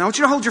 Now, I want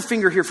you to hold your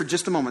finger here for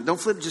just a moment. Don't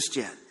flip just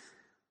yet.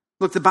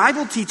 Look, the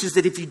Bible teaches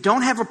that if you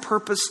don't have a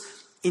purpose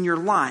in your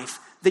life,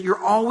 that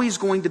you're always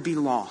going to be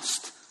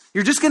lost.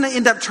 You're just going to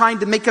end up trying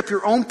to make up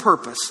your own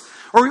purpose.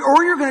 Or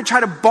you're going to try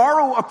to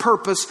borrow a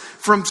purpose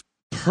from...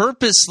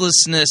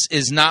 Purposelessness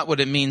is not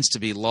what it means to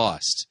be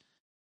lost.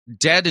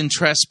 Dead in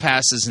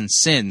trespasses and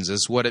sins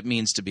is what it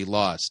means to be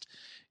lost.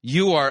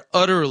 You are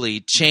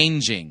utterly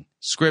changing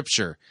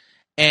Scripture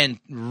and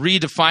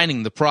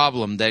redefining the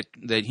problem that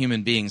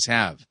human beings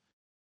have.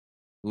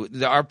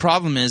 Our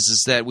problem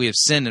is that we have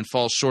sinned and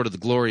fall short of the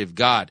glory of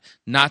God,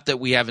 not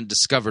that we haven't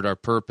discovered our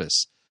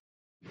purpose.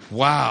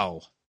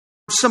 Wow.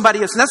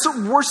 Somebody else. And that's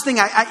the worst thing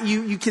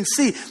you can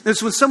see.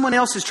 Is when someone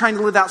else is trying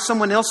to live out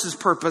someone else's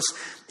purpose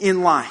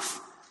in life.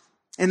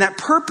 And that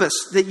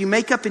purpose that you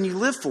make up and you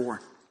live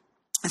for,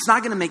 it's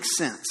not going to make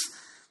sense.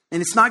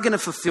 And it's not going to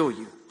fulfill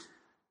you.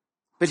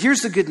 But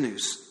here's the good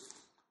news.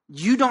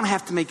 You don't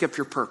have to make up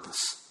your purpose.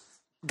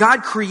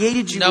 God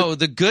created you. No,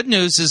 the good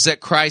news is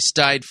that Christ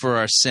died for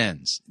our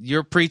sins.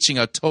 You're preaching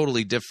a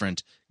totally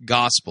different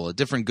gospel, a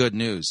different good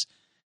news.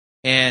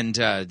 And,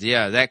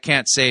 that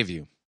can't save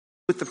you.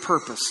 With the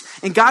purpose.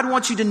 And God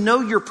wants you to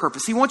know your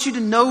purpose. He wants you to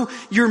know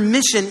your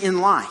mission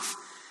in life.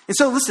 And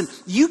so listen,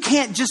 you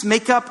can't just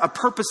make up a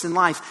purpose in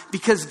life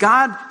because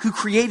God who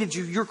created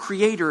you, your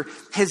creator,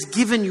 has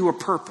given you a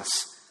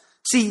purpose.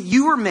 See,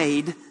 you were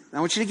made, I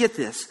want you to get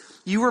this,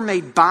 you were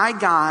made by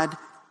God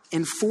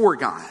and for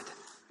God.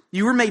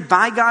 You were made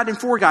by God and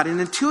for God.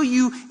 And until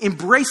you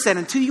embrace that,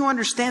 until you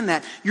understand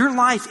that, your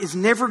life is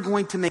never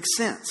going to make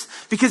sense.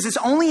 Because it's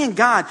only in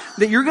God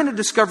that you're going to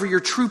discover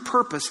your true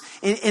purpose.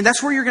 And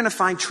that's where you're going to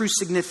find true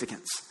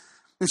significance.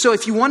 And so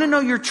if you want to know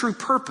your true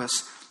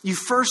purpose, you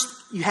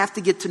have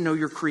to get to know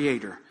your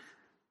Creator.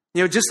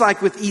 You know, just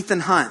like with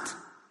Ethan Hunt,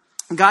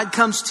 God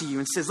comes to you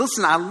and says,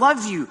 listen, I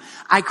love you.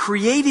 I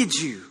created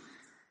you.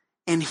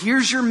 And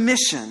here's your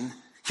mission.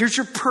 Here's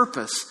your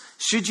purpose,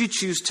 should you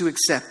choose to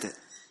accept it.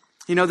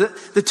 You know,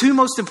 the two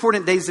most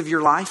important days of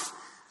your life,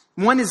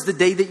 one is the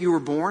day that you were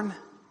born.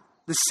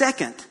 The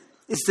second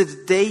is the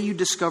day you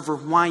discover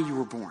why you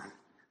were born.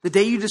 The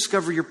day you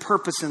discover your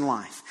purpose in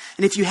life.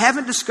 And if you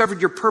haven't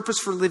discovered your purpose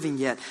for living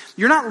yet,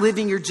 you're not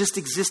living, you're just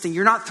existing.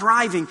 You're not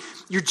thriving,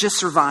 you're just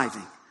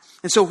surviving.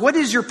 And so what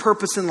is your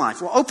purpose in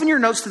life? Well, open your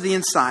notes to the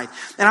inside.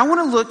 And I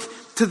want to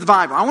look to the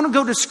Bible. I want to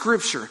go to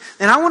Scripture.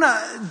 And I want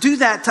to do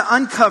that to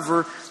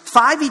uncover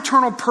 5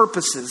 eternal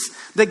purposes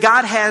that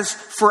God has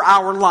for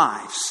our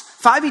lives.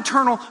 5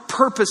 eternal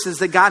purposes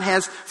that God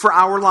has for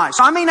our lives.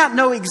 So I may not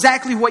know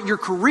exactly what your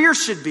career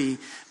should be,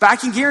 but I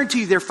can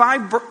guarantee you there are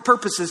 5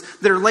 purposes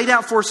that are laid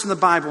out for us in the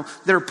Bible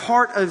that are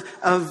part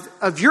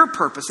of your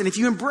purpose. And if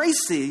you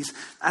embrace these,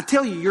 I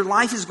tell you, your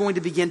life is going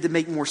to begin to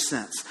make more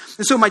sense.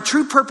 And so my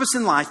true purpose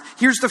in life,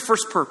 here's the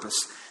first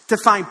purpose: to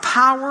find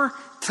power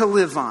to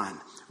live on.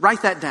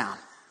 Write that down.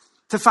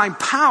 To find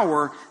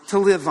power to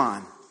live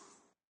on.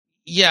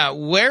 Yeah,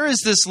 where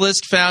is this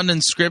list found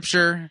in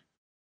Scripture?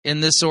 In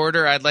this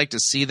order, I'd like to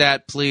see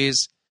that,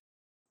 please.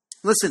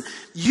 Listen,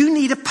 you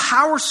need a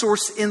power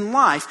source in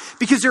life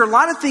because there are a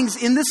lot of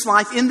things in this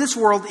life, in this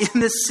world,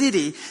 in this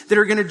city that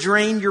are going to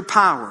drain your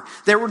power,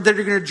 that are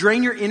going to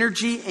drain your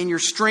energy and your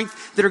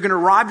strength, that are going to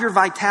rob your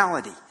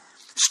vitality.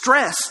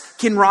 Stress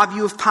can rob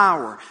you of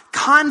power.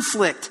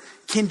 Conflict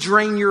can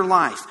drain your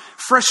life.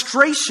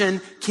 Frustration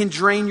can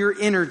drain your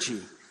energy.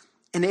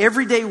 And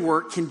everyday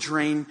work can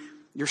drain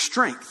your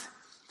strength.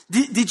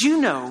 Did you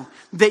know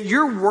that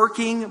you're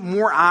working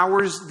more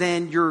hours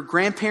than your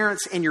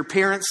grandparents and your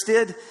parents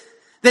did?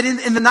 That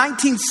in the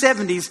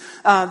 1970s,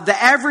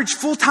 the average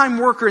full-time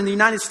worker in the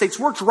United States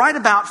worked right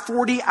about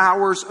 40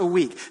 hours a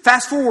week.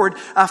 Fast forward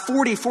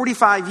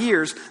 45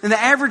 years, and the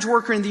average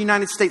worker in the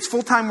United States,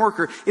 full-time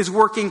worker, is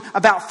working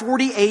about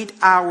 48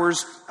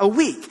 hours a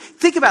week.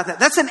 Think about that.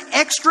 That's an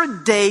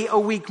extra day a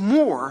week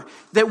more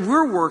that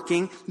we're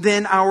working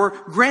than our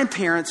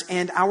grandparents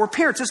and our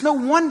parents. It's no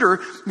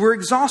wonder we're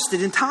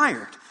exhausted and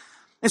tired.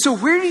 And so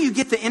where do you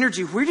get the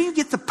energy? Where do you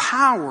get the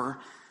power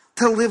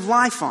to live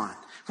life on?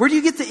 Where do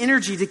you get the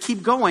energy to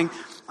keep going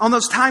on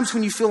those times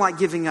when you feel like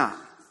giving up?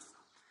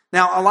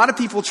 Now, a lot of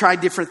people try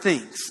different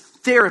things.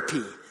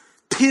 Therapy,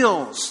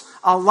 pills,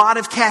 a lot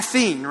of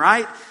caffeine,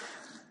 right?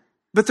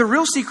 But the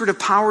real secret of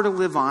power to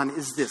live on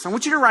is this. I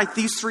want you to write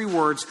these 3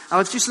 words. I'll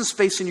let you some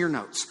space in your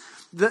notes.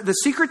 The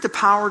secret to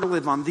power to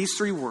live on, these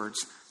 3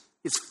 words,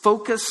 is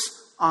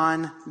focus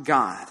on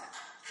God.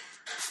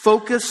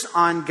 Focus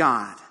on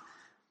God.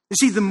 You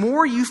see, the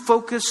more you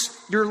focus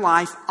your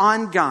life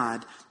on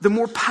God, the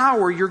more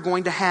power you're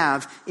going to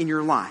have in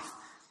your life.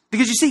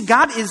 Because you see,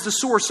 God is the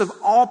source of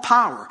all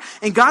power.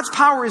 And God's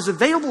power is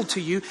available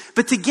to you,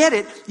 but to get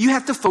it, you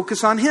have to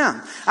focus on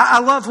Him. I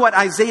love what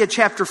Isaiah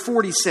chapter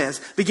 40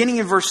 says, beginning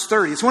in verse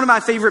 30. It's one of my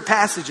favorite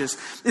passages.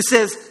 It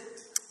says,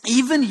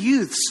 even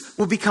youths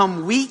will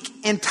become weak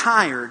and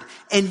tired,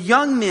 and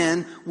young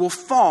men will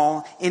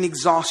fall in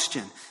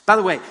exhaustion. By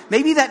the way,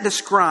 maybe that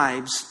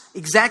describes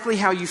exactly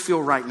how you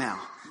feel right now.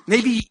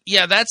 Maybe.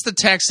 Yeah, that's the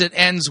text that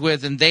ends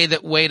with, and they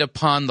that wait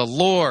upon the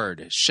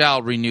Lord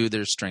shall renew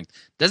their strength.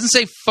 Doesn't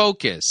say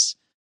focus.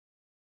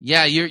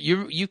 Yeah,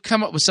 you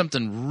come up with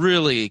something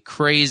really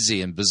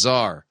crazy and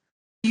bizarre.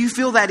 You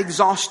feel that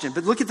exhaustion,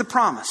 but look at the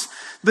promise.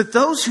 But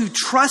those who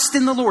trust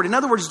in the Lord, in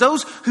other words,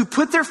 those who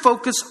put their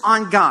focus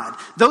on God,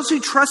 those who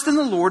trust in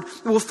the Lord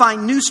will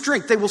find new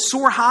strength. They will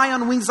soar high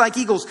on wings like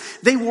eagles.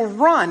 They will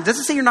run. It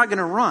doesn't say you're not going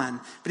to run,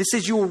 but it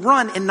says you will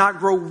run and not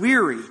grow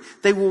weary.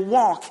 They will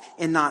walk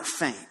and not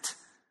faint.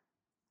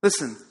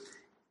 Listen,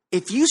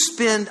 if you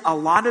spend a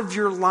lot of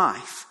your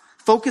life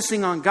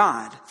focusing on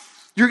God,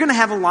 you're going to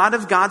have a lot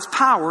of God's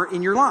power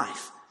in your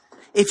life.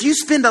 If you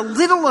spend a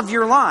little of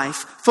your life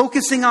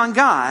focusing on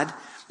God,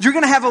 you're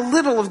going to have a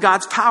little of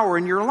God's power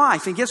in your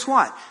life. And guess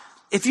what?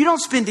 If you don't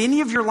spend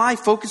any of your life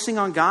focusing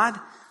on God,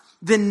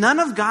 then none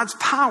of God's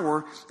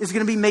power is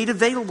going to be made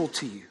available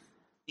to you.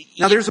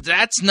 Now,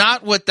 that's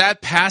not what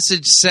that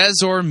passage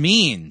says or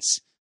means.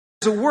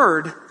 There's a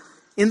word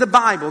in the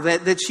Bible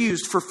that's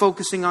used for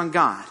focusing on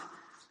God.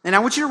 And I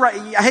want you to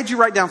I had you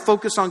write down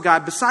focus on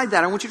God. Beside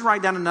that, I want you to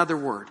write down another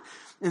word.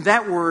 And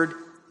that word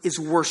is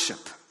worship.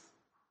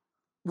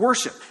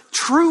 Worship.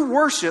 True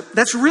worship,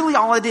 that's really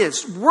all it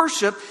is.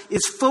 Worship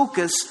is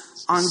focus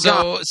on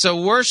God.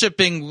 So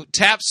worshiping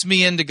taps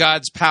me into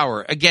God's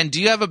power. Again,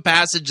 do you have a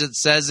passage that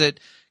says it?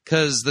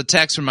 Because the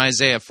text from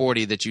Isaiah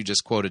 40 that you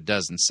just quoted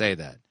doesn't say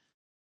that.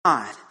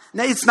 God.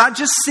 Now, it's not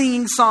just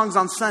singing songs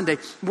on Sunday.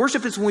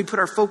 Worship is when we put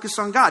our focus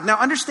on God. Now,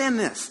 understand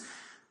this.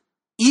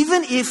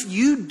 Even if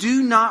you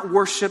do not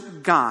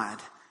worship God,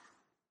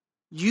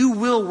 you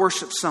will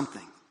worship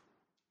something.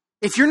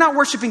 If you're not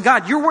worshiping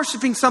God, you're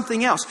worshiping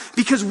something else.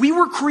 Because we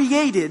were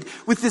created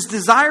with this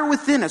desire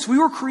within us. We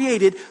were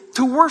created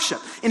to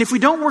worship. And if we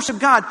don't worship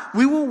God,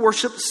 we will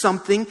worship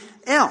something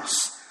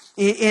else.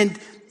 And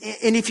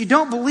if you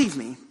don't believe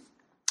me,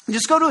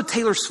 just go to a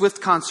Taylor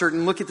Swift concert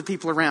and look at the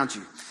people around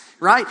you.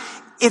 Right?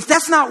 If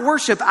that's not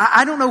worship,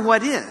 I don't know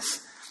what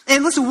is.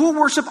 And listen, we'll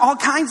worship all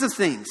kinds of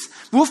things.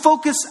 We'll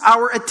focus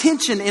our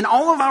attention and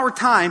all of our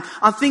time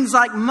on things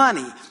like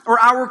money or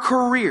our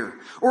career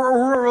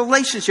or a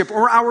relationship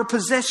or our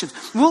possessions.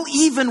 We'll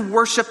even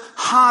worship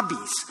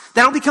hobbies.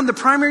 That'll become the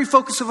primary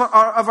focus of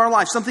our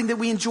life, something that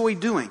we enjoy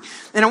doing.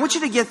 And I want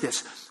you to get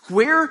this.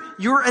 Where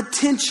your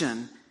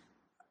attention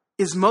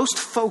is most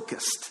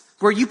focused,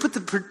 where you put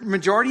the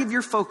majority of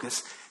your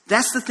focus,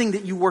 that's the thing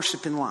that you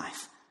worship in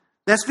life.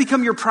 That's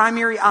become your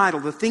primary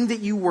idol, the thing that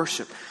you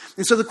worship.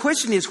 And so the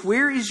question is,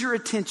 where is your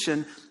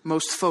attention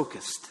most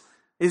focused?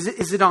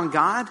 Is it on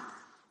God?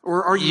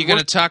 Or are you going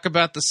to talk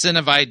about the sin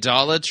of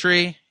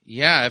idolatry?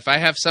 Yeah, if I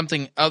have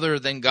something other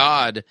than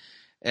God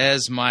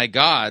as my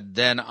God,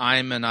 then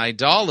I'm an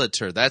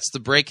idolater. That's the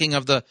breaking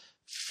of the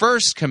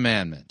first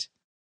commandment.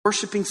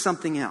 Worshiping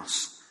something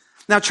else.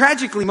 Now,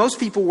 tragically, most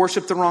people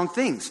worship the wrong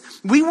things.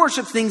 We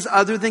worship things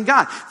other than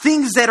God.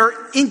 Things that are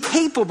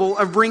incapable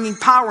of bringing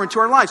power into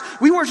our lives.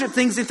 We worship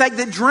things, in fact,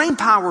 that drain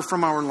power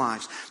from our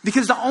lives.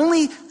 Because the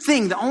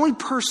only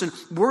person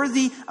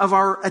worthy of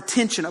our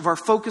attention, of our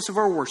focus, of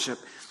our worship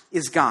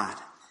is God.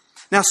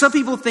 Now, some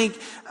people think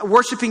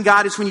worshiping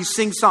God is when you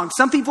sing songs.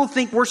 Some people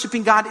think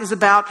worshiping God is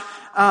about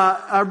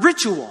a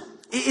ritual.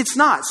 It's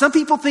not. Some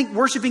people think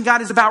worshiping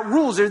God is about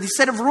rules. There's a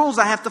set of rules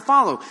I have to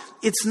follow.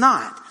 It's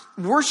not.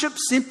 Worship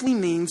simply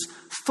means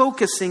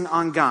focusing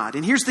on God.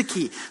 And here's the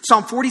key.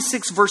 Psalm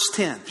 46, verse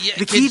 10. Yeah,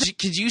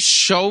 could you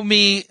show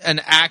me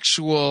an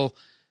actual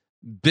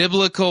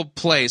biblical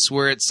place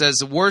where it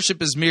says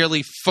worship is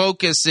merely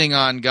focusing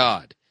on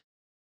God?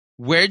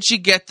 Where'd you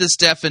get this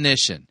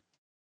definition?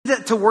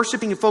 To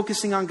worshiping and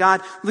focusing on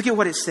God, look at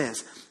what it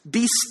says.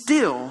 Be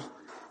still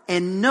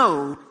and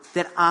know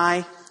that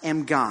I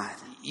am God.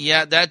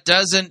 Yeah, that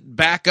doesn't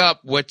back up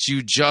what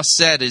you just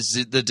said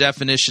is the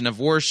definition of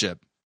worship.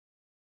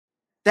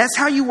 That's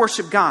how you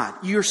worship God.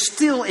 You're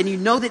still and you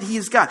know that He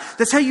is God.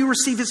 That's how you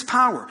receive His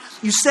power.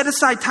 You set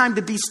aside time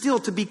to be still,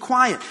 to be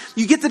quiet.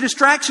 You get the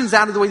distractions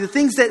out of the way, the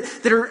things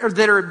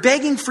that are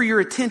begging for your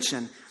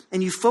attention,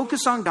 and you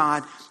focus on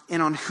God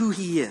and on who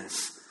He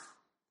is.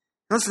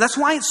 Listen, that's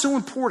why it's so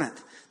important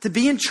to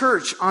be in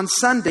church on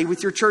Sunday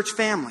with your church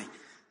family.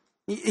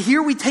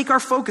 Here we take our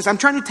focus. I'm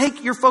trying to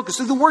take your focus.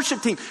 So the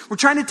worship team, we're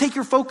trying to take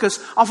your focus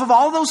off of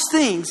all those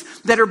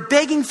things that are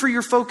begging for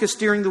your focus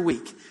during the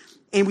week.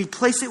 And we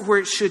place it where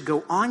it should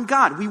go, on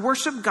God. We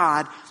worship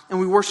God and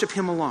we worship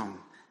Him alone.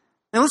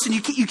 Now listen,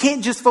 you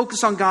can't just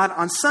focus on God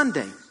on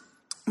Sunday.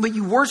 But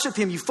you worship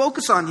Him, you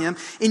focus on Him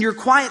in your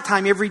quiet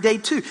time every day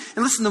too.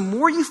 And listen, the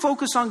more you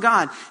focus on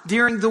God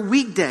during the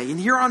weekday and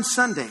here on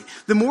Sunday,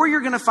 the more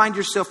you're going to find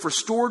yourself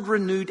restored,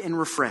 renewed, and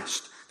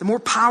refreshed. The more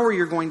power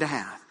you're going to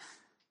have.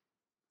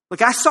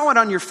 Look, I saw it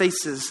on your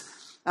faces.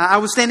 I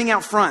was standing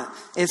out front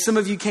as some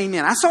of you came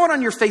in. I saw it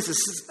on your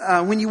faces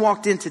when you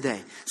walked in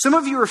today. Some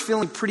of you are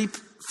feeling pretty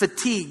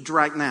fatigued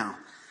right now.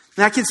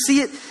 And I can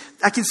see it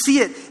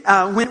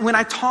when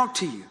I talk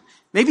to you.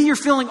 Maybe you're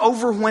feeling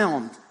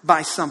overwhelmed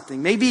by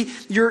something. Maybe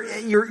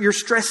you're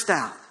stressed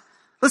out.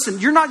 Listen,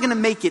 you're not going to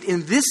make it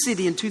in this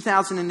city in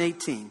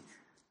 2018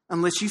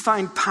 unless you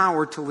find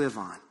power to live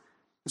on.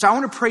 So I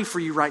want to pray for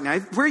you right now.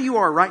 Where you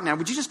are right now,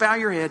 would you just bow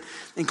your head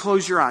and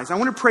close your eyes? I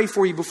want to pray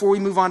for you before we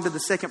move on to the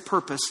second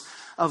purpose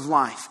of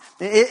life.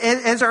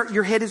 As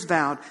your head is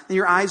bowed and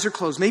your eyes are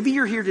closed, maybe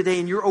you're here today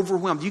and you're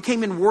overwhelmed. You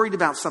came in worried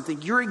about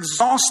something. You're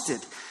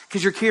exhausted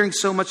because you're carrying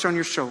so much on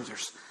your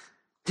shoulders.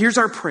 Here's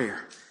our prayer.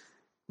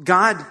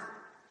 God,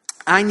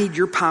 I need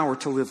your power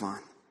to live on.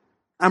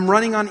 I'm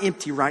running on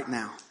empty right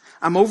now.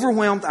 I'm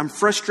overwhelmed. I'm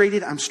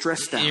frustrated. I'm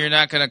stressed out. You're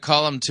not going to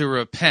call them to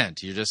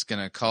repent. You're just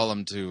going to call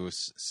them to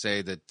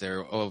say that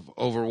they're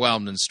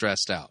overwhelmed and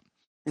stressed out.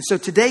 And so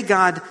today,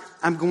 God,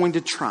 I'm going to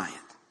try it.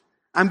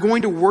 I'm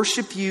going to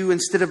worship you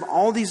instead of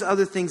all these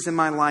other things in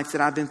my life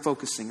that I've been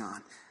focusing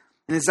on.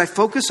 And as I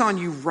focus on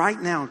you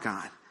right now,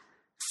 God,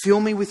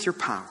 fill me with your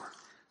power.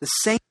 The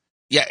same.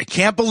 Yeah, I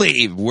can't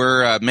believe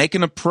we're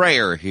making a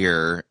prayer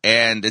here,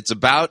 and it's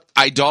about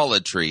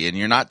idolatry, and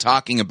you're not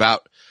talking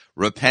about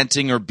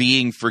repenting or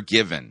being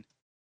forgiven.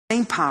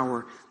 Same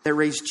power that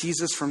raised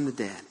Jesus from the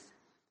dead.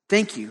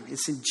 Thank you.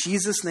 It's in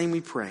Jesus' name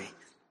we pray.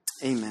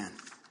 Amen.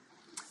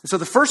 And so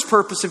the first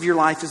purpose of your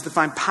life is to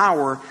find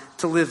power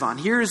to live on.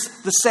 Here's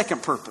the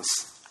second purpose.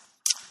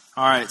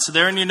 All right, so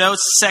there in your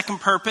notes, second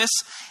purpose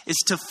is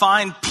to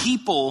find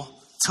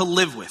people to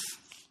live with.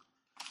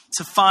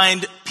 To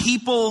find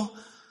people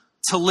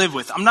to live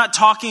with. I'm not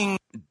talking...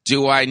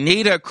 Do I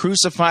need a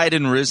crucified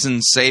and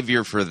risen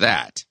Savior for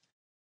that?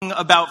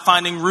 About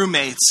finding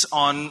roommates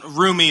on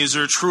Roomies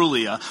or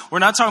Trulia. We're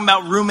not talking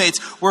about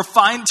roommates. We're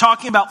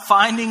talking about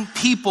finding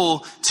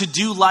people to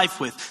do life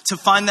with, to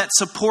find that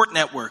support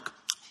network.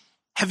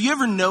 Have you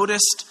ever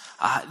noticed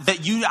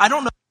I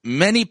don't know.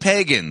 Many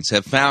pagans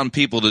have found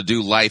people to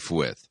do life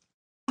with.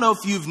 I don't know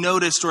if you've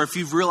noticed or if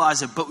you've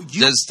realized it, but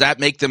does that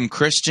make them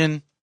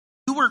Christian?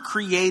 You were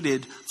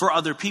created for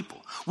other people.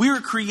 We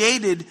were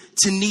created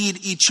to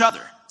need each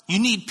other. You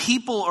need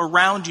people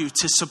around you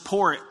to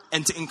support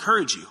and to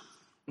encourage you.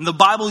 And the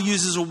Bible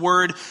uses a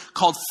word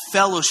called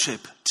fellowship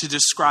to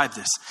describe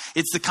this.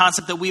 It's the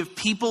concept that we have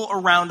people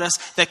around us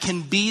that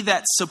can be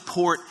that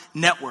support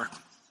network.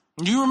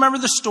 Do you remember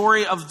the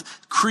story of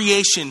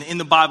creation in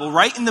the Bible,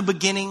 right in the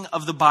beginning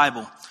of the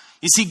Bible?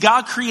 You see,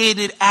 God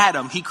created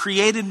Adam, he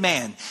created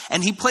man,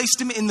 and he placed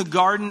him in the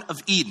Garden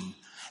of Eden.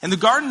 And the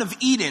Garden of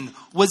Eden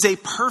was a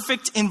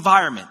perfect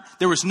environment.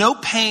 There was no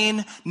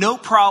pain, no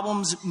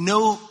problems,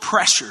 no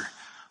pressure,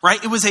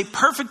 right? It was a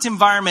perfect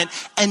environment,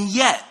 and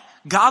yet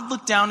God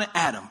looked down at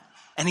Adam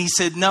and he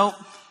said, no,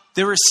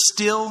 there is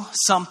still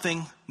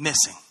something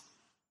missing.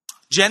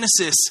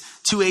 Genesis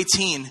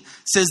 2:18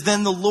 says,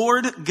 then the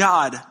Lord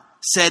God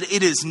said,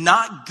 it is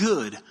not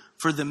good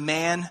for the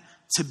man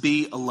to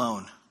be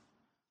alone.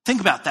 Think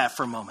about that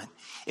for a moment.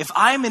 If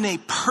I am in a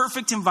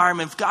perfect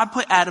environment, if God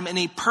put Adam in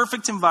a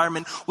perfect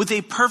environment with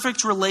a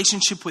perfect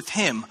relationship with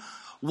him,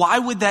 why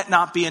would that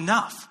not be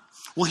enough?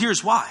 Well,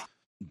 here's why.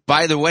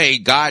 By the way,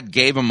 God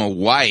gave him a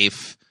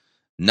wife,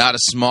 not a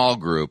small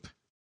group.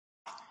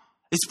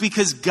 It's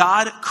because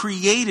God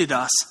created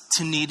us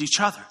to need each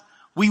other.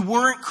 We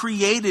weren't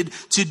created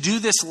to do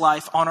this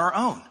life on our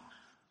own.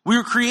 We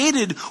were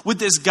created with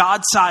this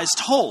God-sized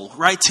hole,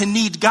 right? To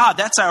need God.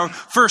 That's our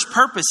first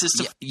purpose is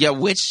to... Yeah,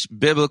 which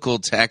biblical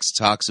text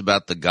talks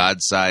about the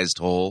God-sized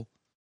hole?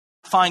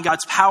 Find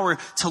God's power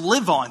to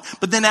live on.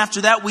 But then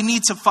after that, we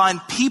need to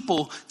find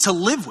people to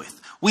live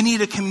with. We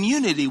need a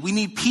community. We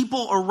need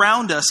people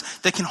around us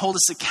that can hold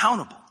us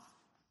accountable.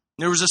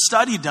 There was a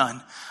study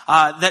done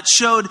that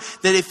showed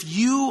that if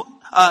you...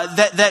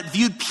 that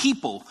viewed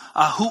people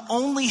who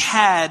only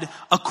had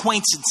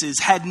acquaintances,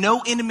 had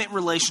no intimate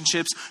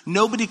relationships,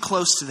 nobody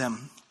close to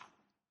them.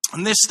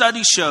 And this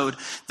study showed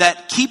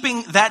that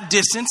keeping that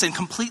distance and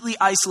completely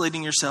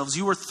isolating yourselves,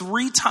 you were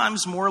 3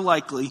 times more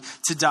likely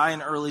to die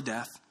an early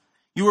death.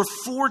 You were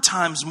 4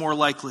 times more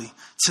likely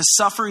to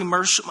suffer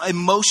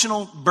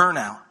emotional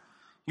burnout.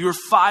 You were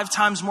 5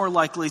 times more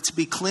likely to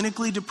be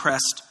clinically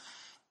depressed.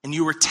 And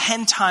you were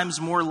 10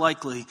 times more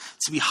likely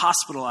to be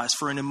hospitalized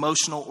for an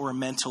emotional or a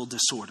mental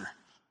disorder.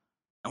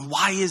 And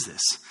why is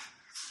this?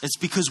 It's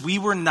because we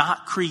were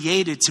not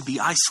created to be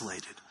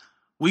isolated.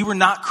 We were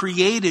not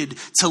created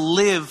to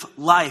live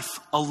life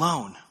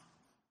alone.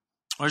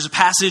 There's a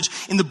passage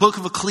in the book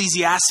of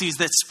Ecclesiastes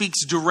that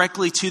speaks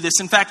directly to this.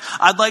 In fact,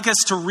 I'd like us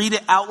to read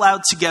it out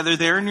loud together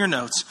there in your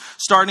notes,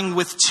 starting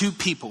with 2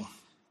 people.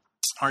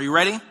 Are you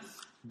ready?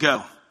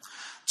 Go.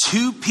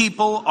 2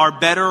 people are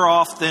better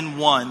off than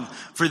 1,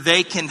 for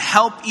they can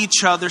help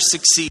each other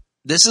succeed.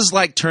 This is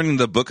like turning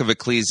the book of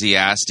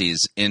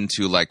Ecclesiastes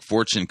into like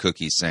fortune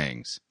cookie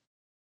sayings.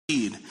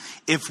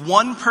 If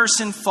one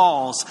person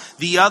falls,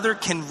 the other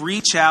can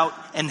reach out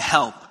and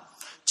help.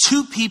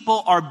 2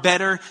 people are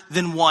better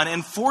than 1.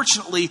 And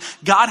fortunately,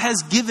 God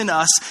has given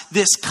us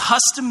this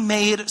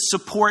custom-made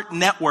support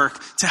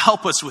network to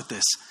help us with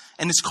this.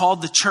 And it's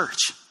called the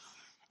church.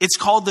 It's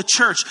called the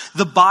church,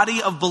 the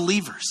body of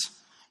believers.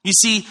 You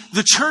see,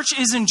 the church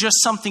isn't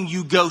just something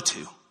you go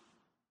to.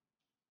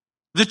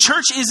 The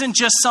church isn't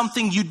just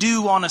something you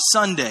do on a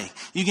Sunday.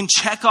 You can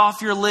check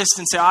off your list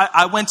and say,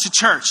 I went to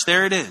church.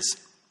 There it is.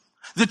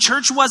 The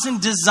church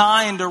wasn't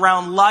designed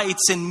around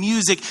lights and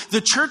music.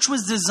 The church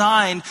was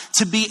designed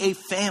to be a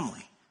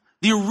family.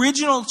 The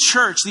original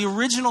church, the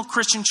original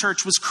Christian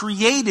church was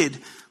created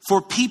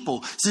for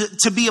people,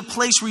 to be a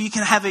place where you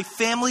can have a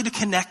family to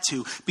connect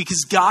to,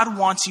 because God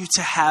wants you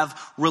to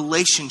have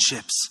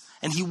relationships.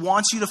 And he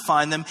wants you to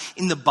find them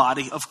in the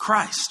body of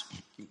Christ.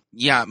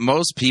 Yeah,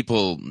 most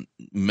people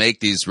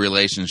make these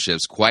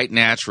relationships quite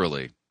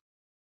naturally.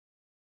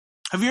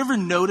 Have you ever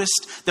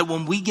noticed that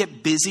when we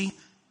get busy,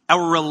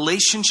 our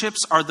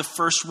relationships are the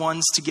first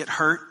ones to get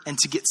hurt and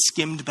to get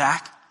skimmed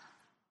back?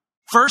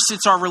 First,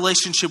 it's our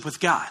relationship with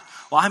God.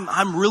 Well,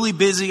 I'm really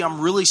busy. I'm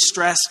really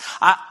stressed.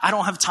 I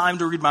don't have time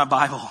to read my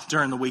Bible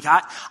during the week.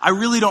 I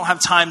really don't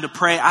have time to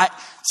pray.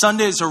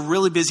 Sundays are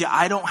really busy.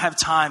 I don't have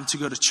time to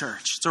go to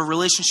church. It's our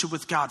relationship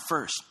with God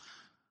first.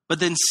 But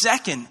then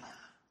second,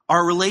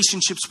 our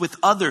relationships with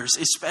others,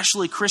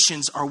 especially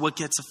Christians, are what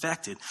gets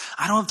affected.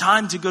 I don't have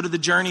time to go to the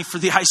Journey for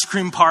the ice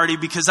cream party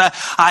because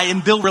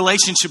I build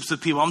relationships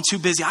with people. I'm too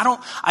busy.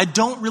 I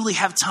don't really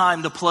have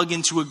time to plug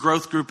into a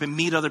growth group and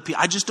meet other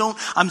people. I just don't.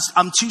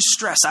 I'm too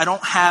stressed. I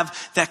don't have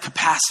that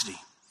capacity.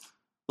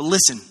 But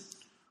listen,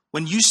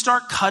 when you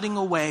start cutting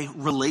away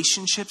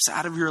relationships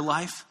out of your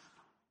life,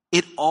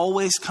 it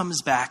always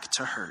comes back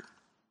to hurt.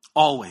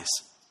 Always.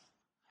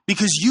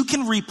 Because you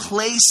can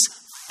replace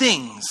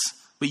things,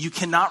 but you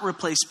cannot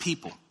replace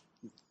people.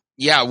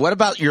 Yeah, what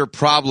about your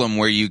problem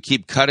where you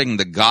keep cutting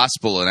the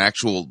gospel and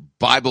actual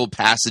Bible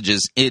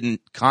passages in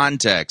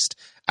context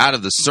out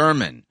of the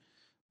sermon?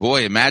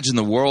 Boy, imagine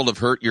the world of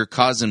hurt you're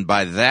causing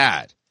by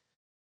that.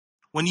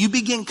 When you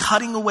begin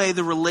cutting away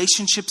the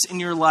relationships in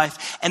your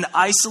life and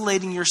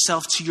isolating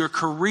yourself to your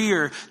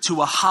career,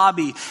 to a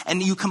hobby,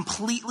 and you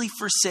completely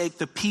forsake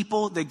the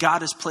people that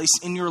God has placed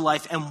in your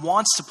life and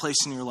wants to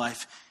place in your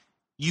life,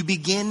 you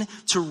begin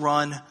to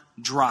run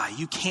dry.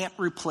 You can't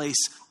replace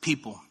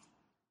people.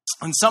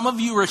 And some of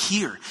you are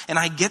here, and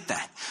I get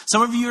that.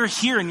 Some of you are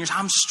here, and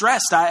I'm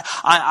stressed.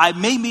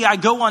 Maybe I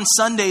go on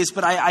Sundays,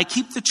 but I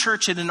keep the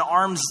church at an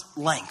arm's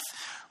length,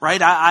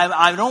 right?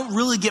 I don't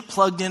really get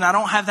plugged in. I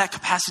don't have that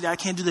capacity. I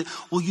can't do that.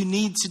 Well, you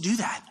need to do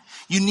that.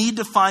 You need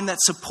to find that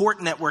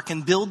support network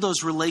and build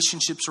those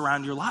relationships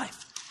around your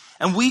life.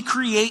 And we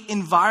create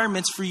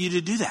environments for you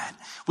to do that.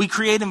 We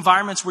create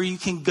environments where you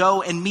can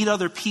go and meet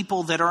other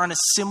people that are on a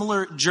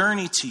similar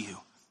journey to you.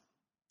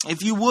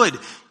 If you would,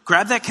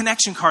 grab that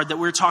connection card that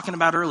we were talking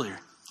about earlier.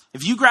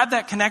 If you grab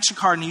that connection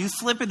card and you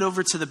flip it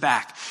over to the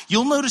back,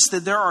 you'll notice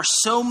that there are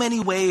so many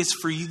ways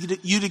for you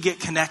to get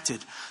connected.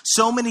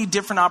 So many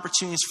different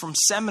opportunities, from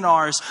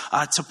seminars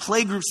to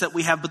play groups that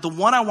we have. But the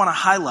one I want to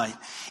highlight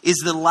is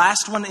the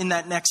last one in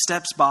that next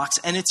steps box,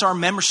 and it's our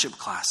membership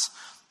class.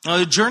 Now,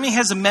 the Journey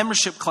has a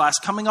membership class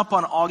coming up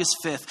on August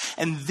 5th,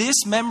 and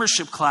this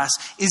membership class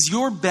is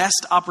your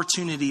best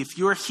opportunity. If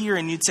you're here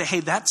and you'd say, hey,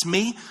 that's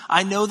me.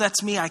 I know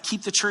that's me. I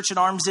keep the church at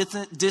arm's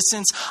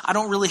distance. I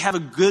don't really have a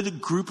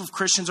good group of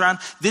Christians around.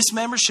 This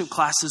membership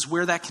class is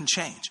where that can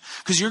change,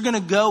 because you're going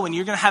to go and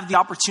you're going to have the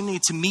opportunity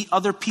to meet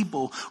other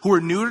people who are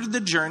newer to the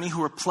Journey,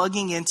 who are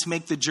plugging in to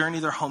make the Journey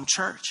their home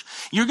church.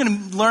 You're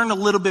going to learn a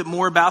little bit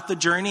more about the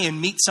Journey and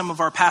meet some of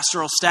our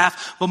pastoral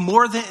staff, but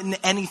more than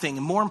anything,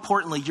 and more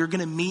importantly, you're going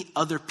to meet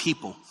other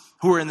people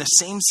who are in the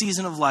same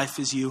season of life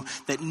as you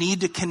that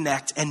need to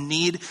connect and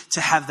need to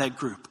have that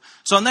group.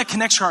 So on that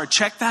connection card,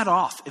 check that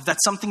off. If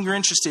that's something you're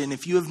interested in,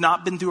 if you have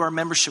not been through our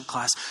membership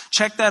class,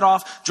 check that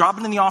off, drop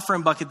it in the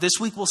offering bucket. This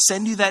week we'll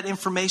send you that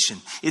information.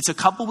 It's a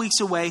couple weeks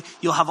away.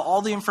 You'll have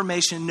all the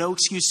information, no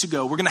excuse to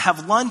go. We're going to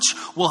have lunch.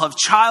 We'll have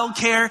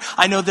childcare.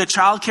 I know that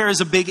childcare is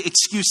a big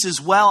excuse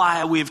as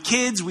well. We have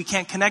kids. We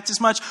can't connect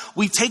as much.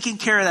 We've taken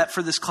care of that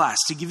for this class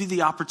to give you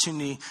the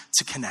opportunity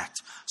to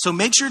connect. So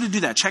make sure to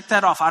do that. Check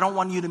that off. I don't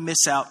want you to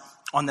miss out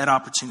on that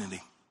opportunity.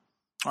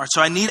 All right,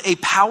 so I need a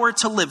power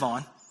to live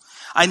on.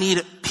 I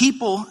need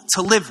people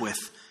to live with.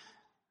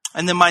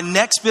 And then my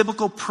next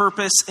biblical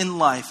purpose in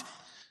life.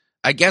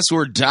 I guess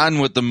we're done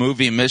with the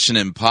movie Mission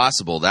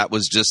Impossible. That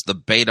was just the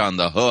bait on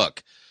the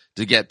hook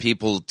to get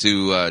people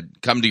to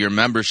come to your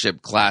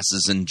membership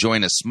classes and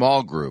join a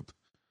small group.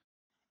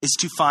 Is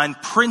to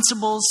find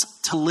principles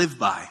to live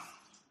by.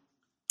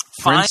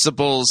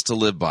 Principles to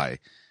live by.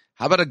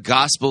 How about a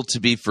gospel to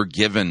be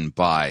forgiven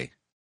by?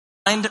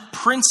 Find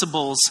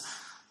principles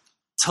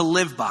to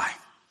live by.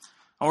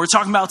 And we're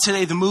talking about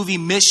today the movie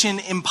Mission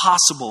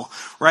Impossible,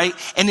 right?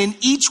 And in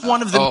each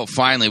one of the... Oh,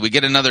 finally, we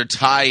get another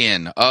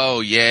tie-in.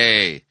 Oh,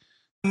 yay.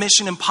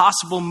 Mission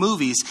Impossible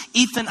movies,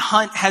 Ethan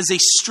Hunt has a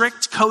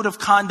strict code of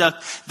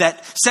conduct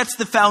that sets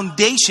the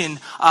foundation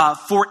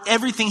for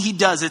everything he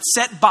does. It's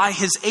set by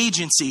his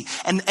agency,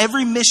 and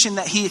every mission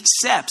that he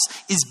accepts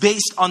is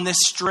based on this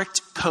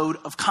strict code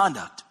of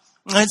conduct.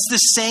 And it's the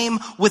same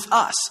with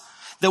us.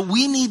 That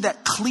we need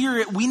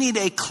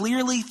a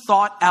clearly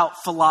thought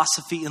out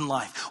philosophy in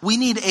life. We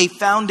need a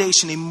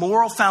foundation, a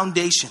moral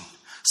foundation,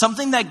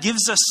 something that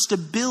gives us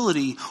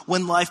stability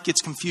when life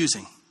gets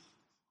confusing.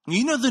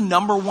 You know the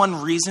number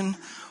one reason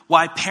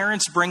why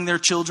parents bring their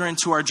children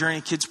to our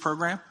Journey Kids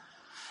program?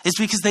 It's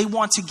because they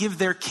want to give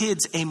their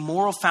kids a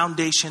moral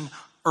foundation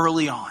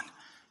early on.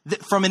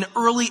 From an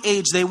early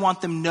age, they want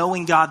them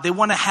knowing God. They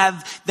want to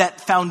have that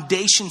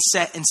foundation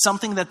set and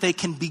something that they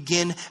can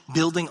begin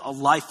building a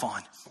life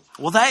on.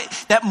 Well,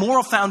 that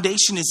moral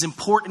foundation is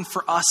important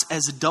for us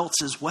as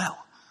adults as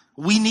well.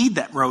 We need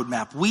that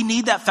roadmap. We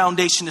need that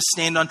foundation to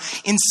stand on,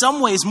 in some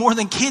ways more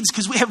than kids,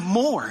 because we have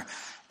more.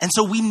 And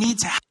so we need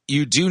to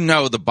You do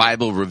know the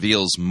Bible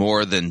reveals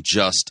more than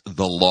just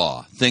the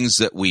law, things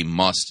that we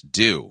must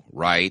do,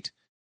 right?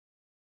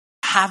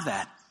 Have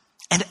that.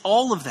 And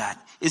all of that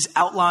is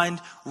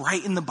outlined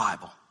right in the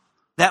Bible.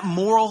 That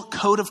moral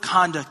code of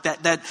conduct,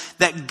 that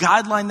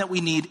guideline that we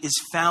need is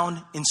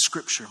found in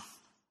Scripture.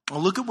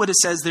 Well, look at what it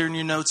says there in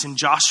your notes in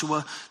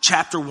Joshua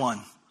chapter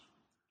 1.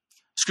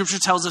 Scripture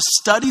tells us,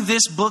 study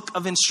this book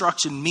of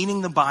instruction,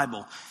 meaning the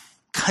Bible,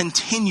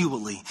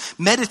 continually.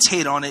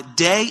 Meditate on it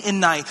day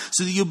and night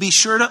so that you'll be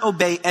sure to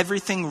obey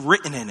everything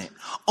written in it.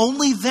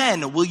 Only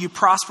then will you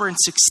prosper and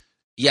succeed.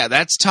 Yeah,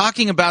 that's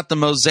talking about the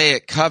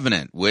Mosaic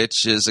covenant,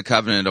 which is a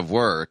covenant of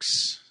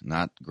works,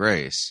 not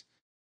grace.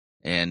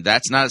 And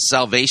that's not a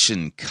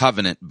salvation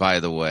covenant, by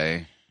the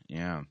way.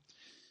 Yeah.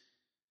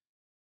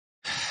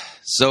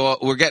 So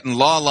we're getting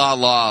law,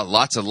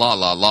 lots of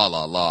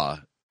law.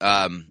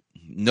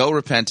 no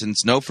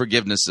repentance, no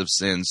forgiveness of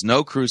sins,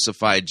 no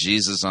crucified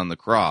Jesus on the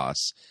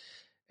cross.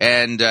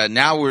 And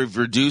now we've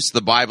reduced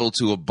the Bible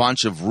to a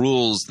bunch of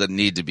rules that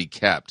need to be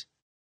kept.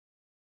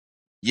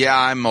 Yeah,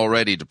 I'm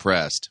already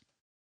depressed.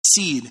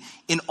 Seed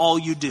in all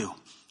you do.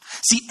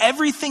 See,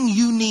 everything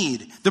you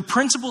need, the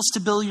principles to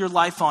build your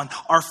life on,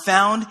 are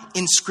found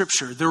in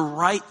Scripture. They're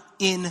right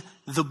in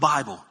the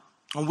Bible.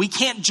 And we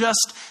can't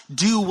just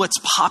do what's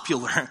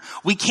popular.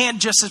 We can't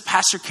just, as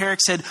Pastor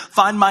Kerrick said,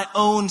 find my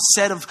own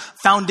set of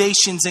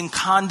foundations and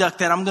conduct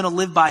that I'm going to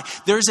live by.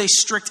 There's a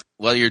strict...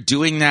 Well, you're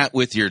doing that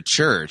with your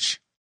church.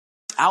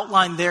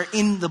 ...outline there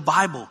in the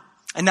Bible.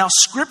 And now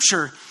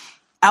Scripture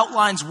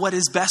outlines what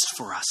is best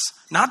for us.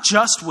 Not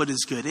just what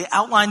is good. It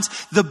outlines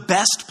the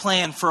best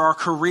plan for our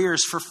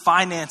careers, for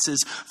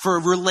finances, for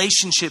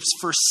relationships,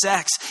 for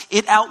sex.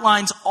 It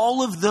outlines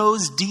all of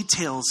those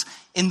details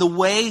in the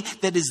way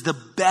that is the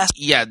best.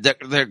 Yeah,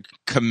 they're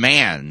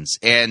commands,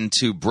 and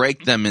to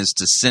break them is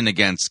to sin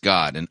against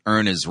God and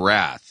earn his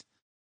wrath.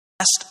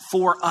 Best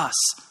for us.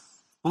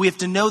 We have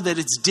to know that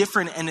it's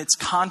different and it's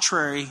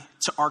contrary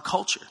to our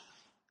culture.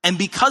 And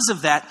because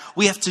of that,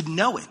 we have to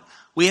know it.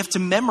 We have to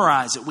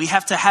memorize it. We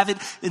have to have it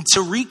and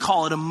to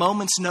recall at a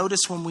moment's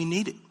notice when we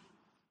need it.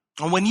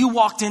 And when you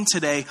walked in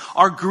today,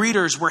 our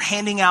greeters were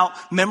handing out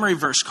memory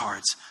verse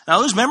cards.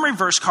 Now, those memory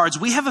verse cards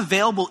we have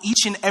available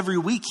each and every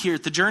week here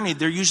at the Journey.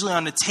 They're usually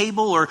on a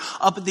table or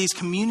up at these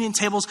communion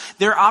tables.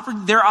 They're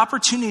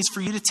opportunities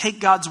for you to take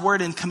God's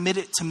word and commit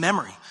it to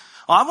memory.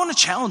 Well, I want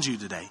to challenge you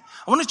today.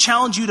 I want to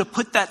challenge you to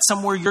put that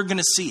somewhere you're going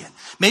to see it.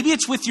 Maybe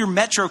it's with your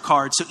Metro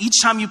card. So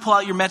each time you pull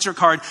out your Metro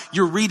card,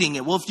 you're reading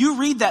it. Well, if you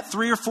read that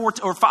 3 or 4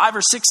 or 5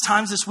 or 6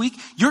 times this week,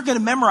 you're going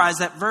to memorize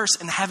that verse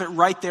and have it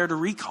right there to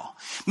recall.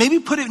 Maybe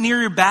put it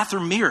near your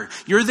bathroom mirror.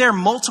 You're there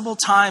multiple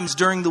times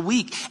during the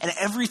week. And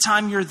every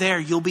time you're there,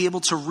 you'll be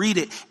able to read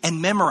it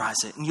and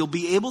memorize it. And you'll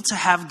be able to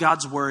have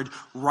God's word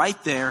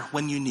right there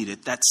when you need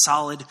it. That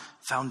solid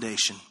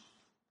foundation.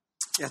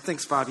 Yeah,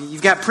 thanks, Bobby.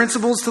 You've got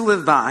principles to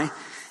live by.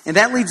 And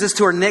that leads us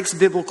to our next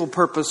biblical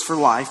purpose for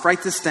life.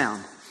 Write this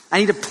down. I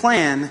need a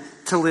plan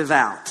to live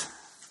out.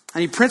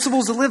 I need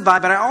principles to live by,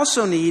 but I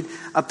also need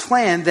a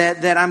plan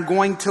that I'm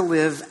going to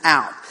live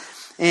out.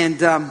 And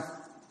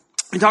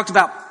we talked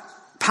about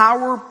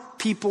power,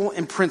 people,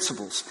 and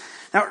principles.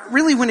 Now,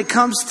 really, when it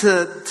comes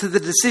to the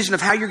decision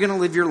of how you're going to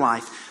live your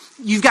life,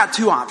 you've got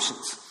 2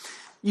 options.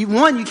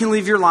 One, you can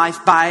live your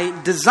life by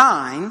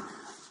design.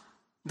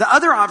 The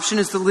other option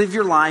is to live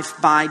your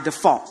life by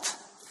default.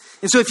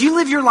 And so if you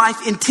live your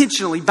life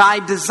intentionally, by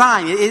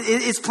design,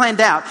 it's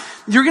planned out,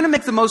 you're going to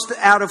make the most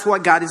out of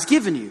what God has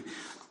given you.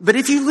 But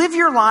if you live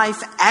your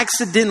life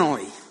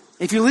accidentally,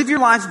 if you live your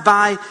life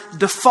by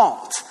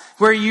default,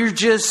 where you're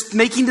just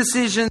making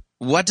decisions...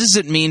 What does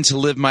it mean to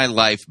live my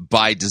life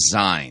by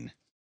design?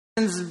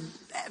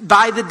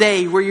 By the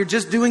day, where you're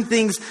just doing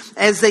things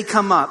as they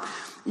come up,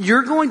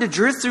 you're going to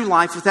drift through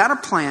life without a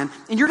plan,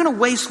 and you're going to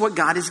waste what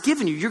God has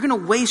given you. You're going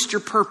to waste your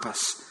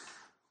purpose.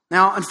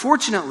 Now,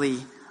 unfortunately,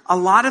 a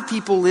lot of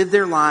people live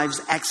their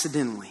lives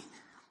accidentally.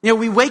 You know,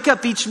 we wake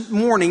up each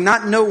morning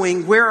not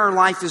knowing where our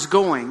life is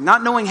going,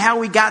 not knowing how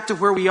we got to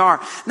where we are,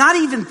 not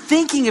even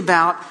thinking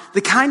about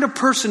the kind of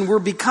person we're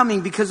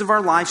becoming because of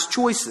our life's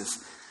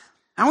choices.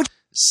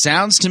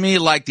 Sounds to me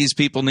like these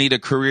people need a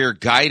career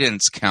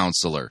guidance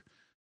counselor.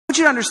 I want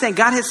you to understand,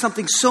 God has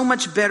something so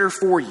much better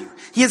for you.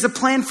 He has a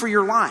plan for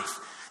your life.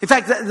 In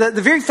fact,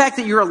 the very fact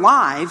that you're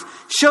alive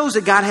shows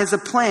that God has a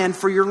plan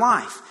for your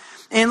life.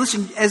 And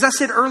listen, as I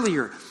said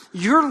earlier,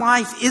 your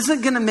life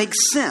isn't going to make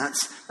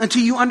sense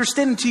until you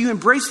understand, until you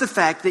embrace the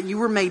fact that you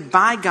were made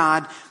by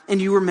God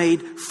and you were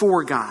made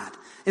for God.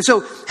 And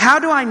so, how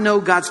do I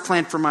know God's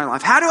plan for my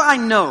life? How do I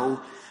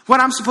know what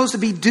I'm supposed to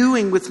be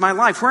doing with my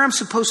life, where I'm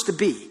supposed to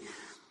be?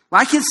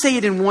 Well, I can say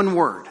it in one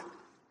word.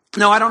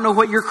 No, I don't know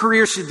what your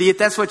career should be, if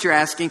that's what you're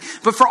asking.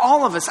 But for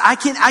all of us, I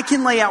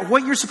can lay out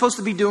what you're supposed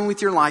to be doing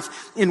with your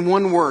life in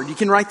one word. You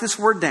can write this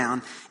word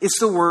down. It's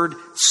the word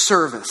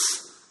service.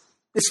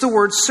 It's the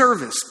word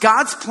service.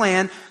 God's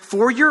plan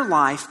for your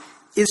life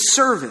is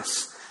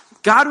service.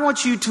 God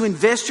wants you to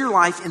invest your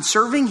life in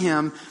serving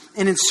Him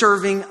and in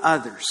serving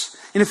others.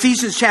 In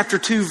Ephesians chapter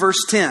 2,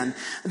 verse 10,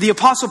 the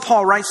Apostle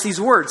Paul writes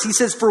these words. He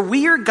says, "For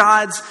we are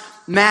God's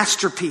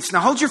masterpiece."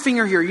 Now hold your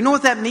finger here. You know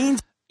what that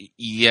means?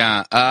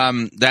 Yeah,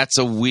 that's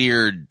a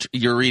weird...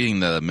 You're reading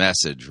the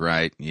Message,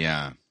 right?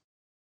 Yeah.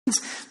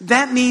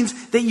 That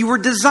means that you were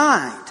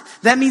designed.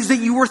 That means that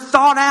you were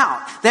thought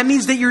out. That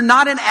means that you're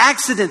not an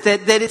accident,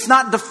 that it's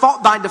not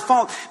by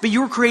default, but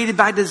you were created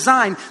by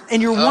design.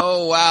 And you're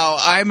oh, wow,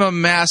 I'm a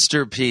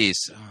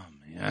masterpiece.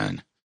 Oh,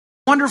 man.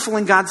 Wonderful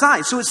in God's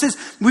eyes. So it says,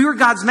 we were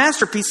God's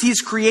masterpiece. He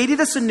has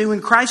created us anew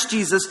in Christ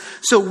Jesus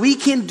so we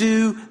can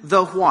do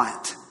the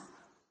what?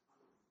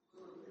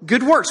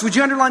 Good works. Would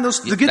you underline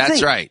those? The good things.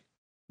 That's right.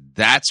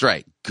 That's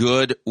right.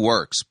 Good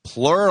works.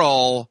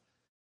 Plural,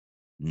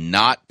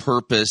 not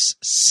purpose,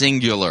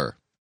 singular.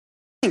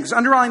 things.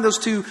 Underline those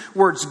two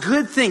words,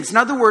 good things. In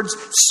other words,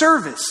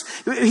 service.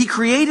 He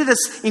created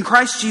us in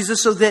Christ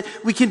Jesus so that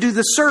we can do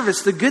the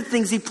service, the good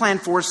things He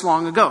planned for us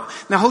long ago.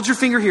 Now hold your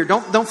finger here.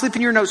 Don't flip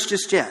in your notes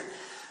just yet.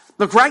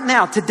 Look, right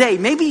now, today,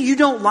 maybe you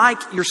don't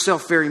like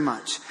yourself very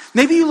much.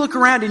 Maybe you look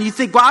around and you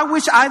think, well, I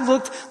wish I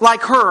looked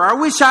like her. I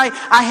wish I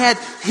had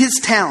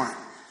his talent.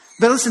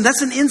 But listen,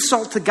 that's an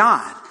insult to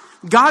God.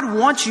 God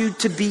wants you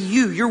to be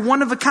you. You're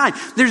one of a kind.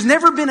 There's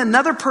never been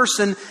another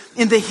person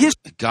in the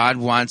history. God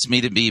wants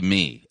me to be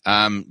me.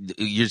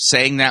 You're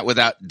saying that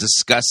without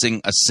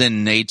discussing a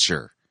sin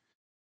nature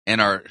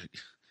and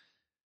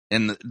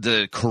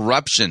the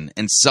corruption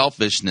and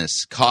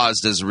selfishness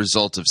caused as a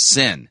result of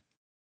sin.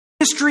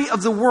 History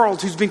of the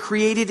world who's been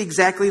created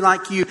exactly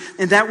like you,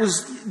 and that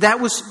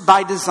was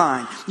by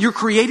design. You're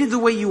created the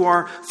way you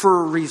are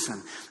for a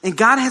reason. And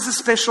God has a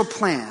special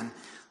plan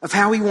of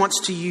how He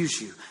wants to use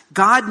you.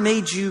 God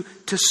made you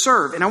to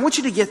serve. And I want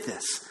you to get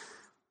this.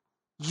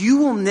 You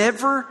will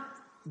never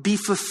be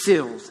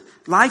fulfilled.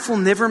 Life will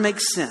never make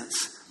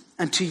sense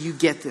until you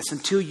get this,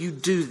 until you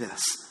do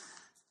this.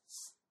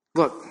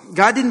 Look,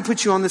 God didn't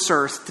put you on this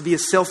earth to be a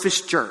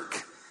selfish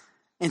jerk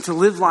and to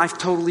live life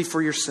totally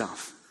for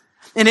yourself.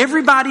 And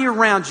everybody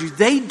around you,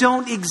 they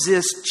don't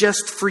exist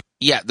just for you.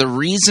 Yeah, the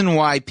reason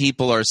why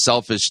people are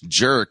selfish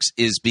jerks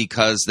is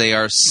because they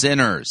are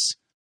sinners.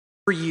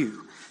 For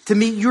you, to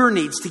meet your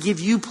needs, to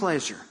give you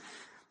pleasure.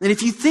 And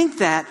if you think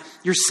that,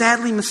 you're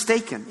sadly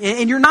mistaken.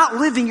 And you're not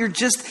living, you're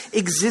just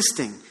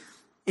existing.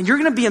 And you're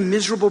going to be a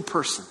miserable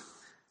person.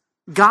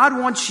 God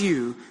wants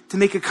you to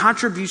make a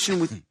contribution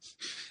with...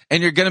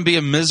 And you're going to be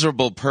a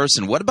miserable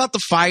person. What about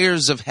the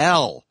fires of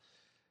hell?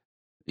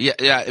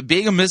 Yeah,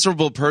 being a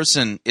miserable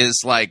person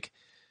is like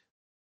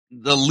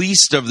the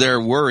least of their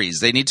worries.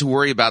 They need to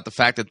worry about the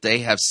fact that they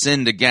have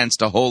sinned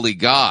against a holy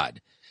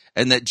God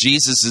and that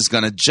Jesus is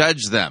going to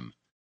judge them.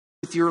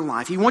 With your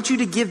life. He wants you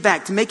to give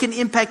back, to make an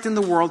impact in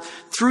the world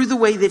through the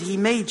way that He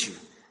made you.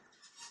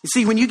 You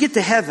see, when you get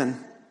to heaven,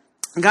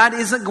 God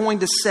isn't going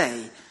to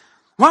say,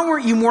 why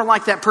weren't you more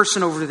like that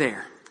person over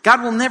there?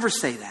 God will never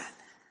say that.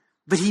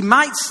 But He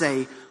might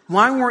say,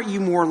 why weren't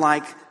you more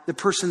like the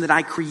person that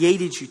I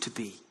created you to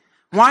be?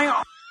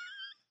 Why?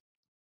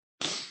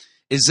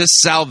 Is this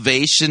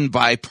salvation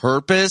by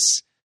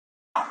purpose?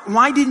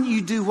 Why didn't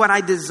you do what I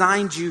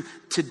designed you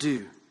to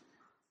do?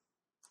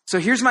 So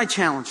here's my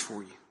challenge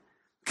for you.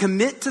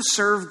 Commit to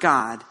serve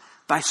God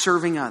by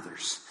serving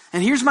others.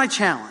 And here's my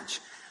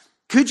challenge.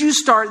 Could you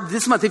start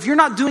this month? If you're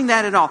not doing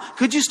that at all,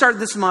 could you start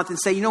this month and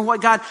say, you know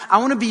what, God,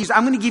 I'm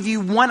going to give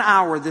you 1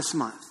 hour this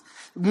month.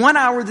 1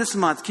 hour this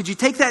month. Could you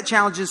take that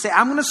challenge and say,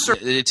 I'm going to serve?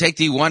 Take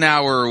the 1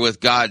 hour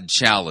with God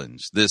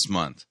challenge this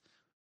month.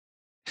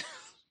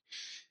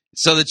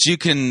 So that you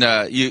can,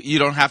 you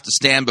don't have to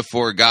stand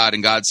before God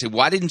and God say,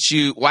 why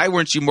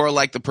weren't you more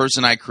like the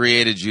person I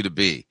created you to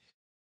be?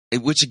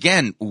 Which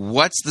again,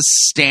 what's the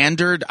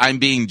standard I'm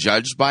being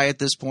judged by at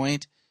this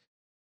point?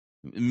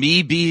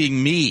 Me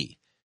being me.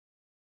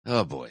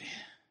 Oh boy.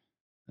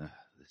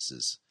 This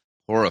is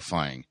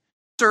horrifying.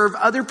 Serve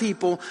other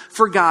people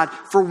for God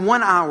for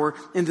 1 hour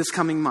in this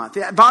coming month.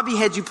 Bobby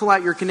had you pull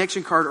out your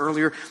connection card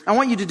earlier. I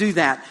want you to do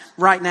that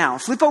right now.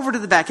 Flip over to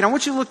the back, and I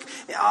want you to look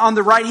on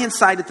the right-hand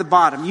side at the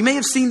bottom. You may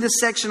have seen this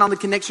section on the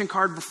connection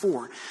card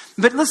before.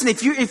 But listen,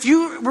 if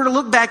you were to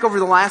look back over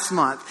the last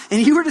month,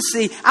 and you were to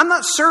see, I'm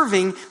not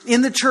serving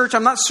in the church,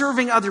 I'm not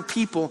serving other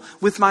people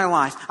with my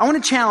life. I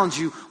want to challenge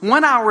you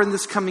 1 hour in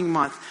this coming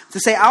month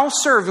to say, I'll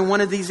serve in one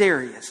of these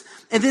areas.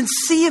 And then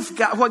see if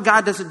what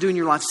God doesn't do in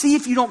your life. See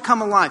if you don't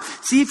come alive.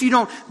 See if you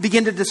don't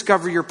begin to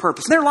discover your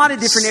purpose. And there are a lot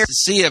of different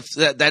areas. See if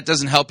that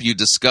doesn't help you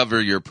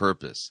discover your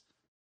purpose.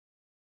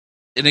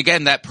 And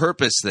again, that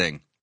purpose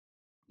thing,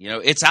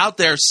 it's out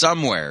there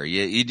somewhere.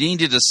 You need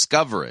to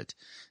discover it.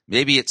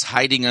 Maybe it's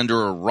hiding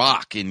under a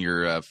rock in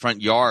your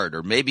front yard,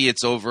 or maybe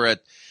it's over at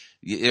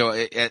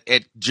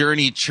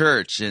Journey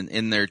Church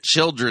in their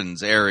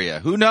children's area.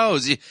 Who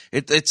knows?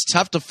 It's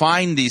tough to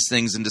find these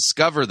things and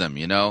discover them,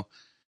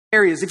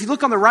 areas. If you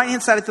look on the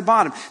right-hand side at the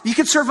bottom, you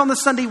can serve on the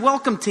Sunday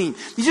welcome team.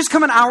 You just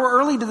come an hour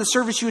early to the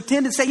service you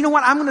attend and say, you know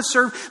what, I'm going to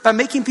serve by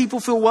making people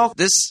feel welcome.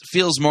 This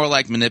feels more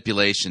like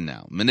manipulation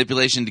now.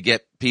 Manipulation to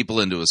get people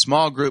into a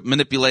small group,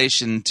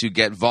 manipulation to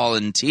get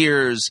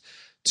volunteers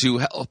to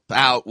help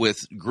out with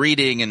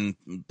greeting and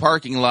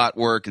parking lot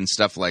work and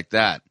stuff like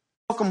that.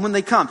 Welcome when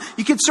they come.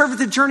 You can serve at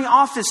the Journey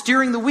office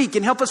during the week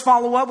and help us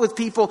follow up with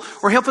people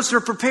or help us to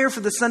prepare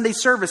for the Sunday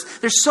service.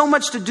 There's so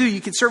much to do. You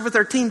can serve with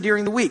our team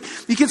during the week.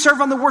 You can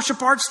serve on the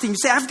worship arts team. You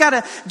say, I've got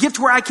a gift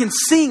where I can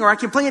sing, or I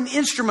can play an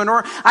instrument,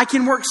 or I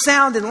can work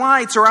sound and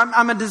lights, or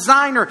I'm a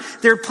designer.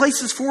 There are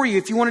places for you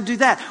if you want to do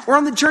that. Or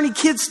on the Journey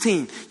kids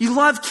team. You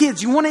love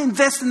kids. You want to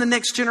invest in the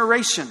next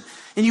generation.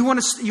 And you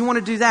want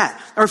to do that.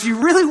 Or if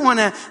you really want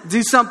to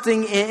do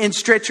something and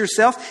stretch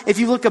yourself, if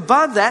you look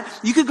above that,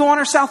 you could go on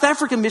our South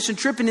Africa mission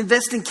trip and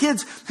invest in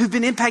kids who've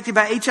been impacted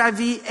by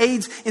HIV,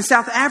 AIDS in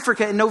South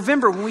Africa in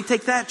November when we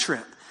take that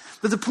trip.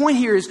 But the point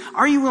here is,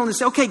 are you willing to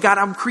say, okay, God,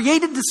 I'm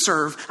created to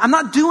serve. I'm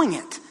not doing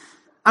it.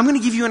 I'm going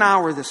to give you an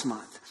hour this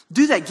month.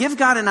 Do that. Give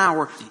God an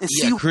hour and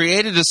see.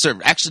 Created to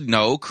serve. Actually,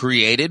 no,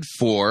 created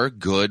for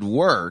good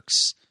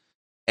works.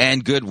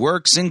 And good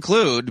works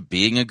include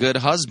being a good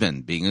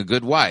husband, being a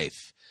good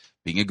wife,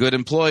 being a good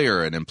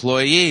employer, an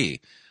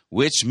employee,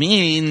 which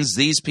means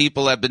these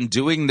people have been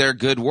doing their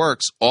good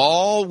works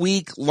all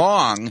week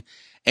long,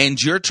 and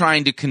you're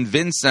trying to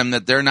convince them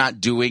that they're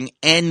not doing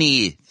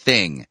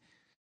anything.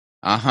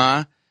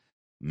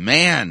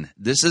 Man,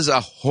 this is a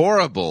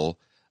horrible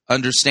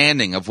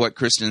understanding of what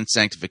Christian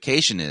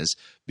sanctification is,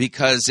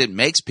 because it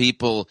makes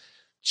people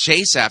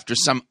chase after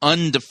some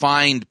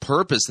undefined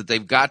purpose that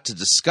they've got to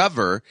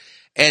discover,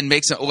 and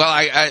makes it,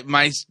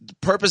 my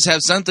purpose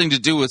has something to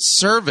do with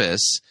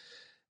service,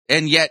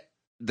 and yet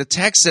the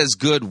text says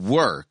good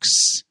works,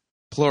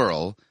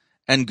 plural,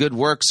 and good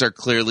works are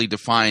clearly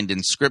defined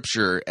in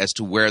Scripture as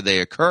to where they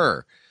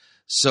occur.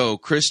 So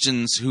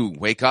Christians who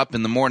wake up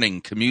in the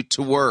morning, commute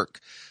to work,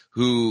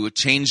 who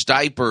change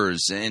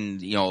diapers and,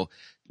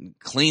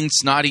 clean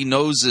snotty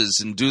noses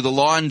and do the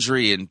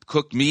laundry and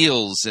cook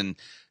meals and,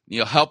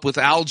 help with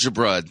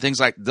algebra and things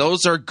like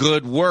those are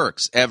good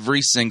works,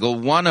 every single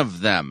one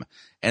of them.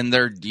 And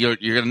you're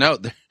going to know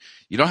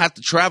you don't have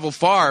to travel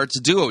far to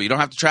do it. You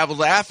don't have to travel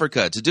to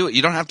Africa to do it.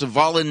 You don't have to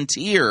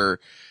volunteer,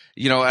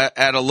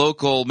 at a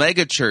local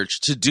megachurch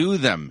to do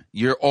them.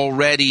 You're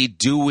already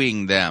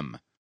doing them.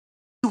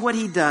 What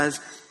he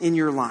does in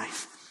your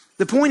life.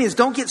 The point is,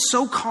 don't get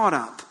so caught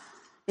up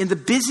in the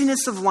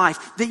busyness of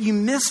life that you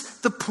miss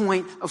the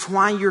point of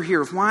why you're here,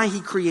 of why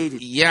he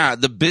created you. Yeah,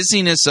 the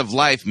busyness of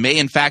life may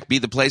in fact be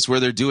the place where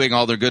they're doing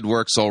all their good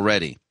works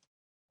already.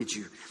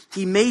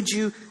 He made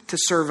you to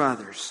serve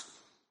others.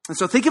 And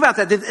so think about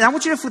that. And I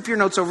want you to flip your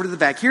notes over to the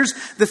back. Here's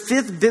the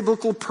fifth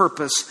biblical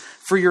purpose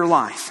for your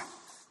life.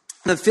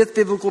 The fifth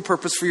biblical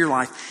purpose for your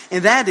life.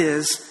 And that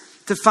is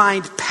to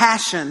find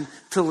passion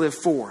to live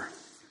for.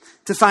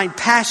 To find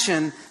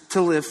passion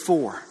to live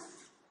for.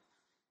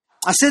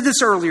 I said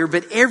this earlier,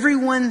 but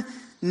everyone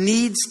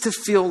needs to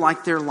feel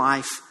like their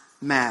life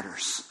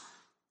matters.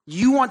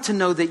 You want to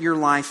know that your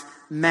life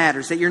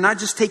matters, that you're not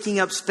just taking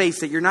up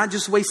space, that you're not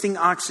just wasting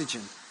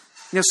oxygen.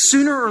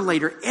 Sooner or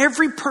later,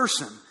 every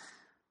person,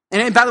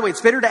 and by the way,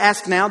 it's better to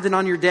ask now than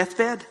on your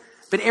deathbed,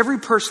 but every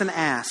person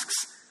asks,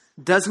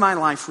 does my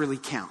life really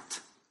count?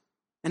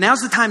 And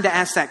now's the time to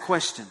ask that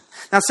question.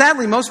 Now,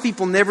 sadly, most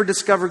people never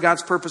discover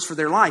God's purpose for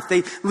their life.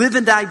 They live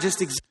and die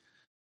just existing.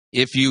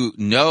 If you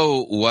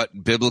know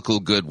what biblical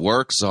good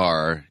works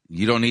are,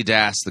 you don't need to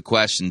ask the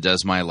question,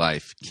 does my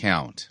life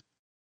count?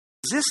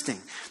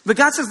 But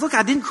God says, look,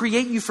 I didn't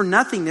create you for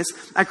nothingness.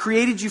 I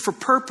created you for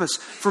purpose,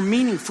 for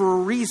meaning, for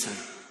a reason.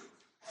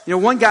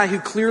 One guy who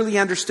clearly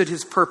understood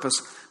his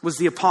purpose was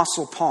the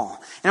Apostle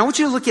Paul. And I want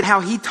you to look at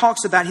how he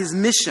talks about his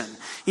mission.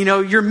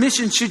 Your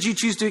mission, should you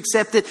choose to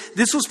accept it.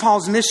 This was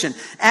Paul's mission.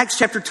 Acts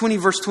chapter 20,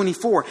 verse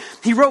 24.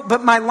 He wrote,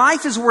 but my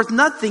life is worth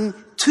nothing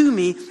to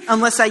me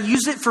unless I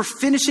use it for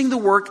finishing the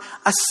work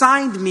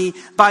assigned me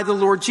by the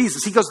Lord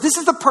Jesus. He goes, this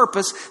is the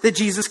purpose that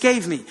Jesus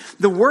gave me.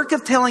 The work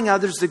of telling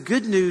others the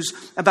good news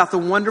about the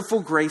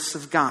wonderful grace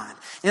of God.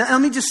 And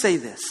let me just say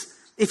this.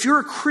 If you're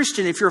a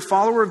Christian, if you're a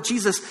follower of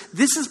Jesus,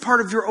 this is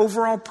part of your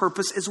overall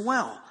purpose as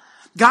well.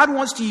 God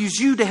wants to use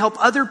you to help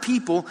other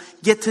people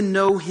get to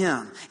know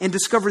him and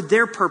discover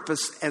their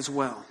purpose as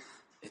well.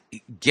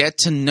 Get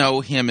to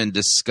know him and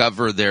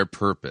discover their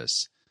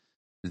purpose.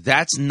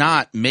 That's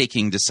not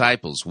making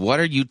disciples. What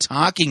are you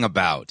talking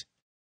about?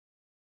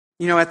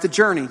 At the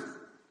Journey,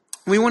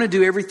 we want to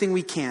do everything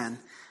we can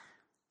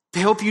to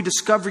help you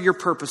discover your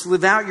purpose,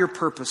 live out your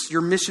purpose,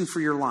 your mission for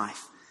your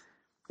life.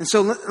 And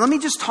so let me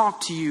just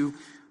talk to you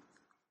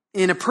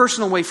in a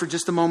personal way for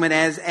just a moment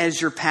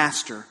as your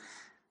pastor.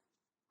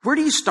 Where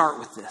do you start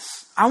with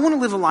this? I want to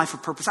live a life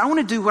of purpose. I want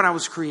to do what I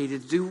was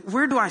created to do.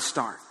 Where do I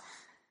start?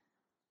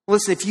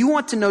 Listen, if you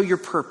want to know your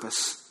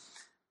purpose,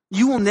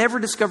 you will never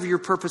discover your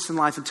purpose in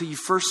life until you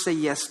first say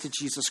yes to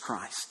Jesus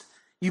Christ.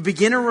 You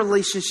begin a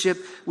relationship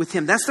with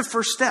him. That's the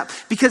first step.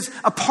 Because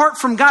apart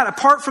from God,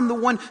 apart from the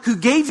one who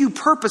gave you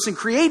purpose and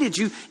created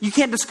you, you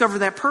can't discover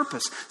that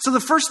purpose. So the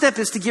first step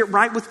is to get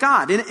right with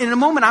God. In a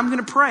moment, I'm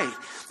going to pray.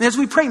 And as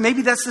we pray,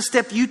 maybe that's the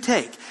step you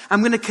take.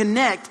 I'm going to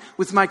connect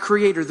with my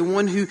Creator, the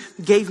one who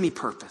gave me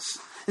purpose.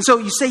 And so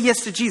you say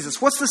yes to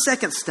Jesus. What's the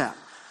second step?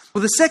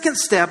 Well, the second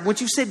step, once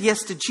you've said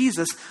yes to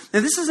Jesus, now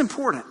this is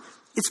important.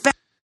 It's back.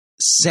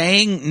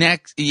 Saying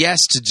yes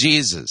to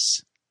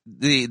Jesus.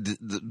 The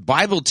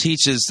Bible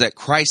teaches that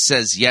Christ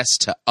says yes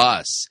to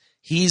us.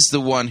 He's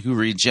the one who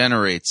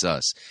regenerates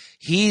us.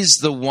 He's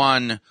the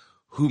one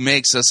who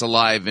makes us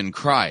alive in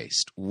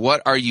Christ.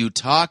 What are you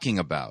talking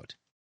about?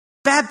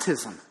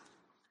 Baptism.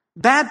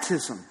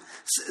 Baptism,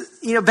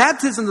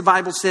 the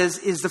Bible says,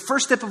 is the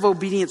first step of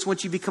obedience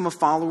once you become a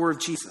follower of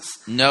Jesus.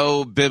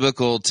 No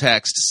biblical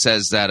text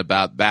says that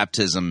about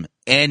baptism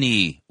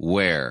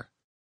anywhere.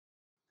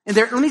 And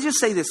let me just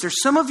say this.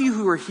 There's some of you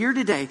who are here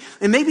today,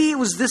 and maybe it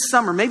was this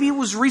summer, maybe it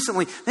was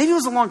recently, maybe it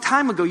was a long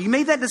time ago. You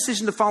made that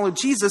decision to follow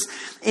Jesus,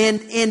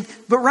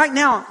 but right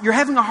now you're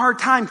having a hard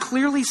time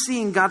clearly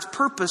seeing God's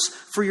purpose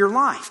for your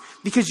life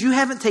because you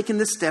haven't taken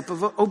this step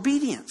of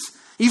obedience.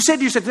 You've said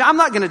to yourself, I'm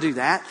not going to do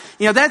that.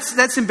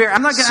 That's embarrassing.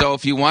 I'm not going to. So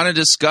if you want to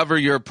discover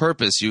your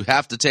purpose, you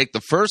have to take the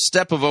first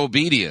step of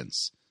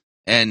obedience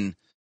and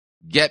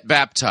get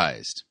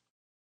baptized.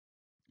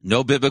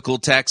 No biblical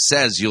text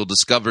says you'll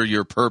discover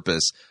your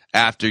purpose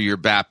after you're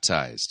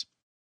baptized.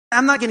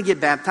 I'm not going to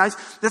get baptized.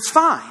 That's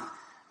fine.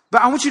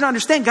 But I want you to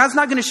understand, God's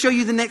not going to show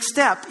you the next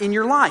step in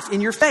your life, in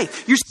your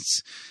faith.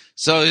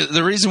 So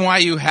the reason why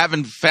you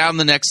haven't found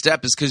the next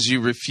step is because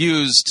you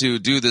refuse to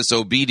do this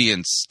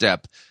obedience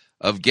step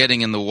of getting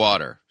in the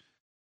water.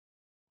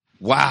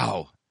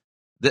 Wow.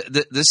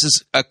 This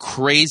is a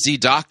crazy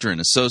doctrine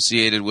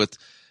associated with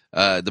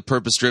the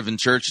purpose-driven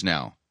church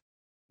now.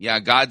 Yeah,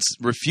 God's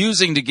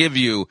refusing to give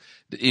you,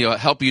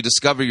 help you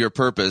discover your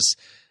purpose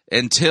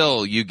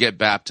until you get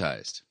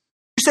baptized.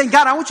 You're saying,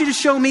 God, I want you to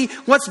show me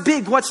what's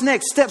big, what's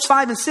next, steps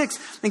 5 and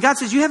 6. And God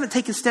says, you haven't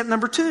taken step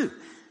number 2.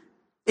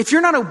 If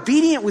you're not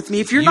obedient with me,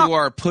 if you're You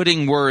are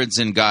putting words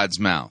in God's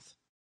mouth.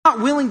 Not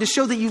willing to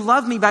show that you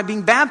love me by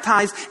being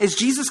baptized as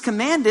Jesus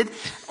commanded.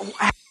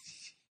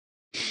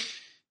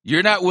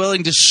 You're not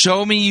willing to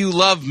show me you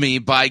love me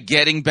by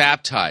getting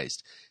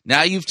baptized.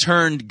 Now you've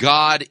turned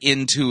God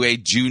into a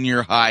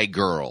junior high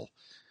girl.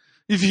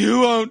 If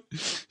you won't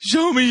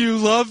show me you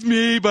love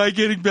me by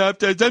getting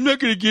baptized, I'm not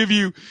going to give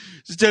you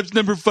steps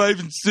number 5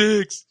 and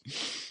 6.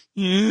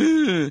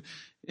 Yeah.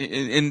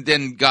 And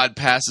then God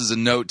passes a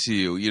note to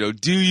you,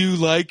 do you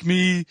like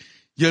me?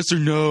 Yes or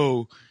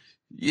no?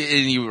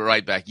 And you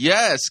write back,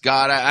 yes,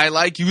 God, I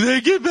like you.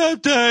 Then get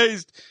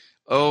baptized.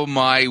 Oh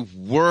my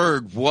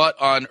word,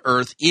 what on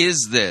earth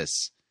is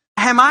this?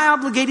 Am I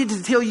obligated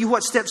to tell you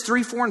what steps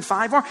 3, 4, and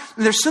 5 are?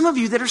 And there's some of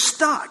you that are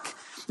stuck.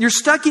 You're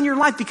stuck in your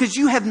life because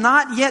you have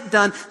not yet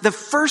done the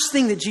first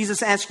thing that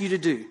Jesus asked you to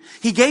do.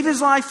 He gave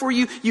his life for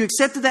you. You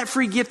accepted that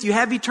free gift. You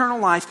have eternal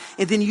life.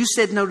 And then you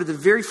said no to the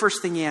very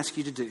first thing he asked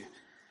you to do.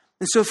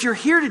 And so if you're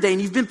here today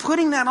and you've been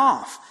putting that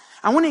off,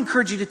 I want to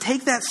encourage you to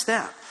take that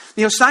step.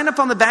 Sign up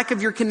on the back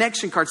of your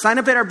connection card. Sign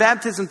up at our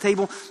baptism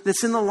table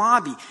that's in the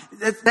lobby.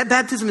 That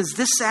baptism is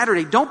this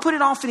Saturday. Don't put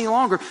it off any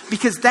longer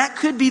because that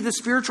could be the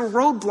spiritual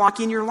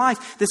roadblock in your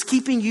life that's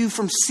keeping you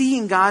from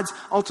seeing God's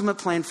ultimate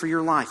plan for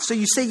your life. So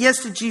you say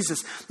yes to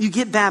Jesus. You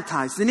get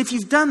baptized. And if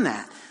you've done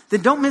that,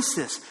 then don't miss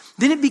this.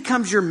 Then it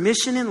becomes your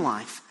mission in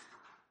life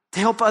to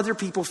help other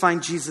people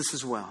find Jesus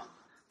as well.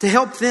 To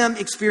help them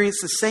experience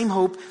the same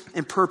hope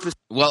and purpose.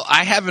 Well,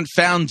 I haven't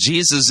found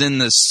Jesus in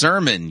this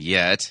sermon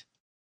yet.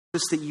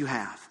 That you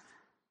have.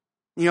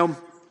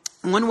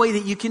 One way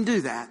that you can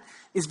do that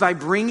is by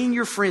bringing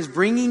your friends,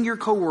 bringing your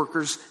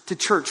coworkers to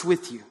church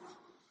with you.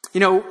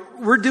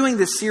 We're doing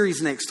this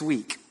series next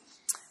week.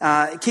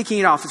 Kicking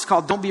it off. It's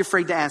called Don't Be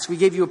Afraid to Ask. We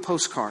gave you a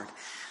postcard.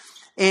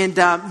 And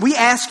we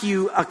asked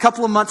you a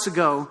couple of months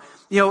ago,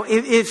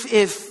 if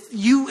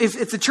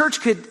the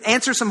church could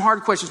answer some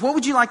hard questions, what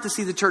would you like to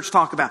see the church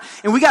talk about?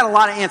 And we got a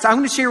lot of answers. I'm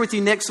going to share with you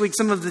next week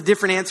some of the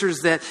different answers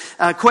that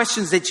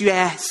questions that you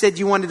said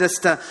you wanted us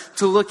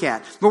to look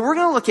at. But we're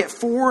going to look at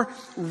 4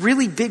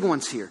 really big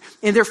ones here.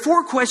 And there are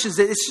 4 questions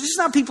that it's just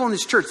not people in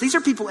this church. These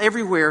are people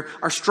everywhere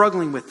are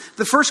struggling with.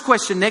 The first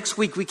question next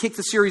week, we kick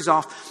the series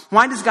off.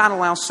 Why does God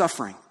allow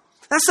suffering?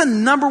 That's the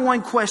number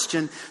one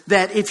question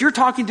that if you're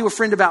talking to a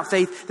friend about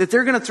faith, that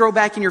they're going to throw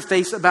back in your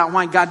face about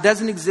why God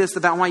doesn't exist,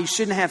 about why you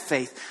shouldn't have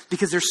faith,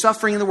 because there's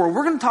suffering in the world.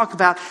 We're going to talk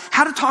about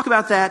how to talk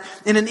about that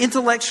in an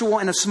intellectual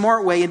and a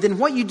smart way, and then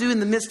what you do in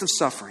the midst of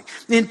suffering.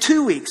 In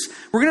 2 weeks,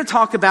 we're going to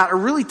talk about a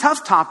really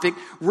tough topic,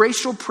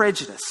 racial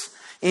prejudice.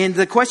 And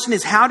the question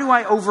is, how do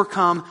I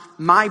overcome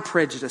my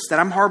prejudice that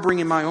I'm harboring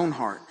in my own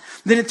heart?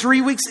 Then in 3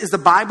 weeks, is the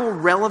Bible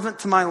relevant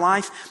to my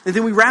life? And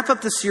then we wrap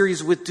up the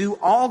series with, do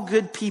all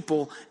good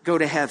people go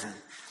to heaven?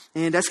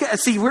 And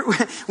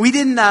we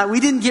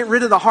didn't get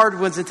rid of the hard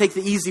ones and take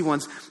the easy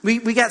ones. We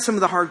got some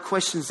of the hard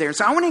questions there.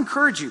 So I want to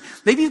encourage you.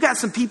 Maybe you've got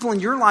some people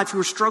in your life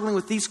who are struggling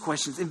with these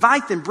questions.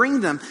 Invite them,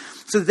 bring them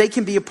so that they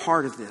can be a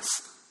part of this.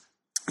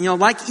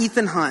 Like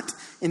Ethan Hunt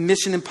in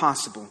Mission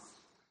Impossible,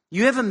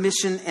 you have a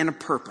mission and a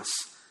purpose.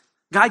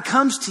 God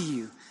comes to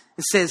you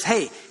and says,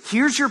 hey,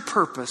 here's your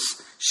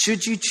purpose,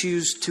 should you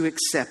choose to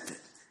accept it.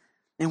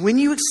 And when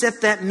you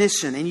accept that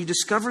mission and you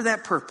discover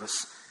that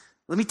purpose,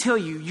 let me tell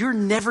you, you're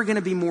never going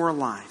to be more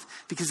alive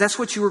because that's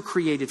what you were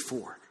created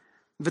for.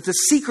 But the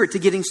secret to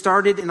getting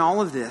started in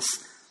all of this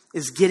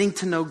is getting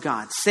to know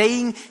God,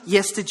 saying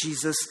yes to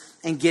Jesus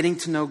and getting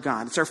to know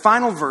God. It's our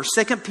final verse,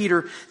 2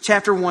 Peter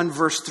chapter 1,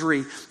 verse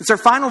 3. It's our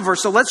final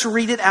verse, so let's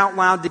read it out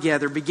loud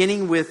together,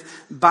 beginning with,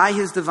 by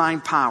his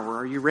divine power.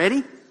 Are you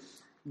ready?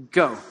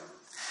 Go.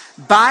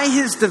 By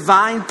his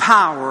divine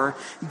power,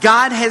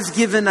 God has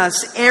given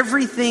us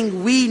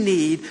everything we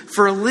need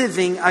for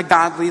living a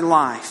godly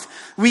life.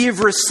 We have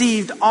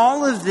received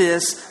all of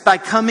this by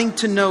coming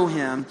to know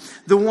him,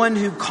 the one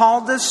who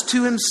called us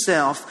to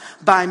himself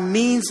by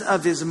means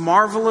of his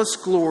marvelous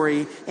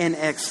glory and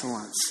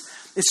excellence.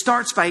 It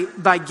starts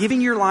by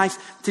giving your life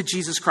to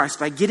Jesus Christ,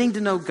 by getting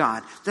to know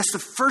God. That's the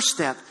first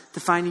step to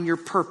finding your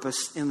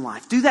purpose in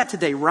life. Do that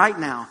today, right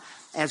now,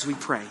 as we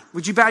pray.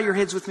 Would you bow your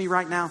heads with me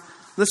right now?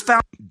 Let's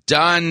bow.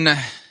 Done.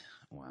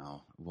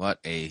 Wow, what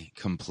a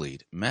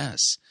complete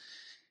mess.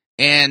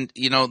 And,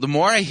 the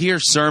more I hear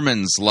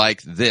sermons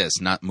like this,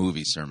 not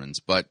movie sermons,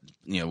 but,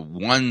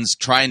 ones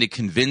trying to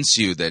convince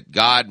you that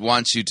God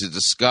wants you to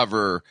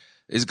discover,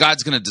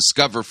 God's going to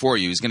discover for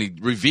you. He's going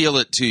to reveal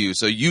it to you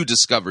so you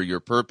discover your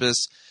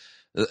purpose.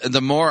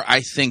 The more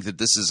I think that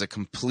this is a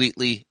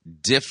completely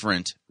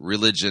different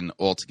religion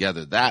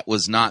altogether. That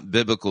was not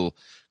biblical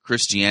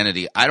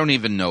Christianity. I don't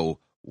even know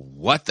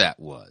what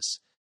that was.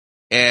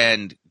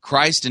 And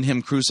Christ and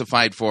him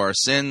crucified for our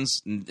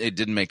sins, it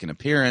didn't make an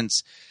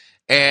appearance.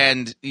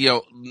 And, he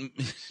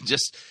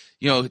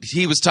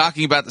was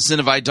talking about the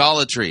sin of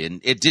idolatry, and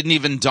it didn't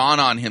even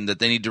dawn on him that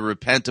they need to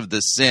repent of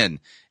this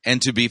sin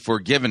and to be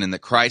forgiven, and that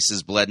Christ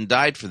has bled and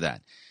died for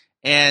that.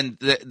 And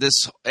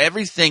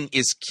everything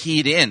is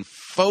keyed in,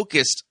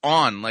 focused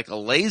on like a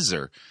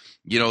laser,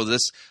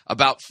 this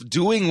about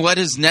doing what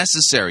is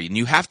necessary, and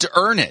you have to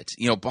earn it.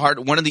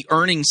 One of the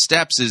earning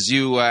steps is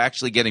you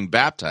actually getting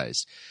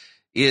baptized.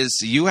 Is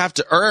you have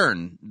to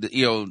earn,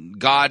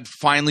 God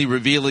finally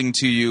revealing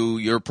to you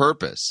your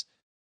purpose.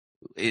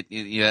 And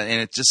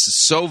it just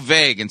is so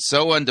vague and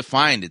so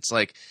undefined. It's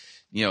like,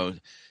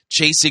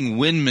 chasing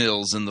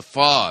windmills in the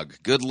fog.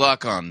 Good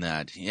luck on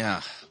that.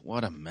 Yeah,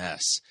 what a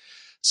mess.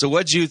 So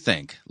what'd you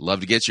think?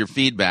 Love to get your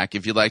feedback.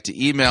 If you'd like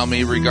to email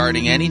me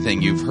regarding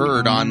anything you've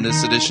heard on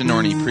this edition or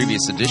any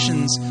previous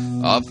editions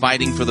of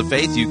Fighting for the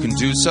Faith, you can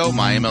do so.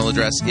 My email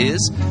address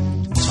is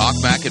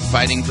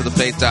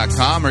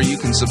talkback@fightingforthefaith.com, or you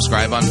can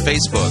subscribe on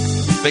Facebook,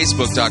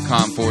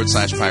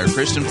 facebook.com/Pirate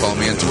Christian. Follow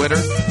me on Twitter.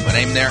 My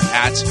name there,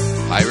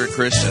 @Pirate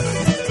Christian.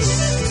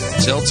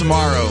 Till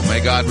tomorrow,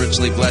 may God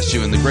richly bless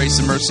you in the grace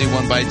and mercy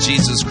won by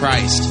Jesus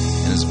Christ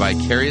and his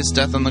vicarious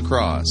death on the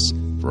cross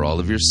for all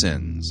of your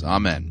sins.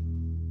 Amen.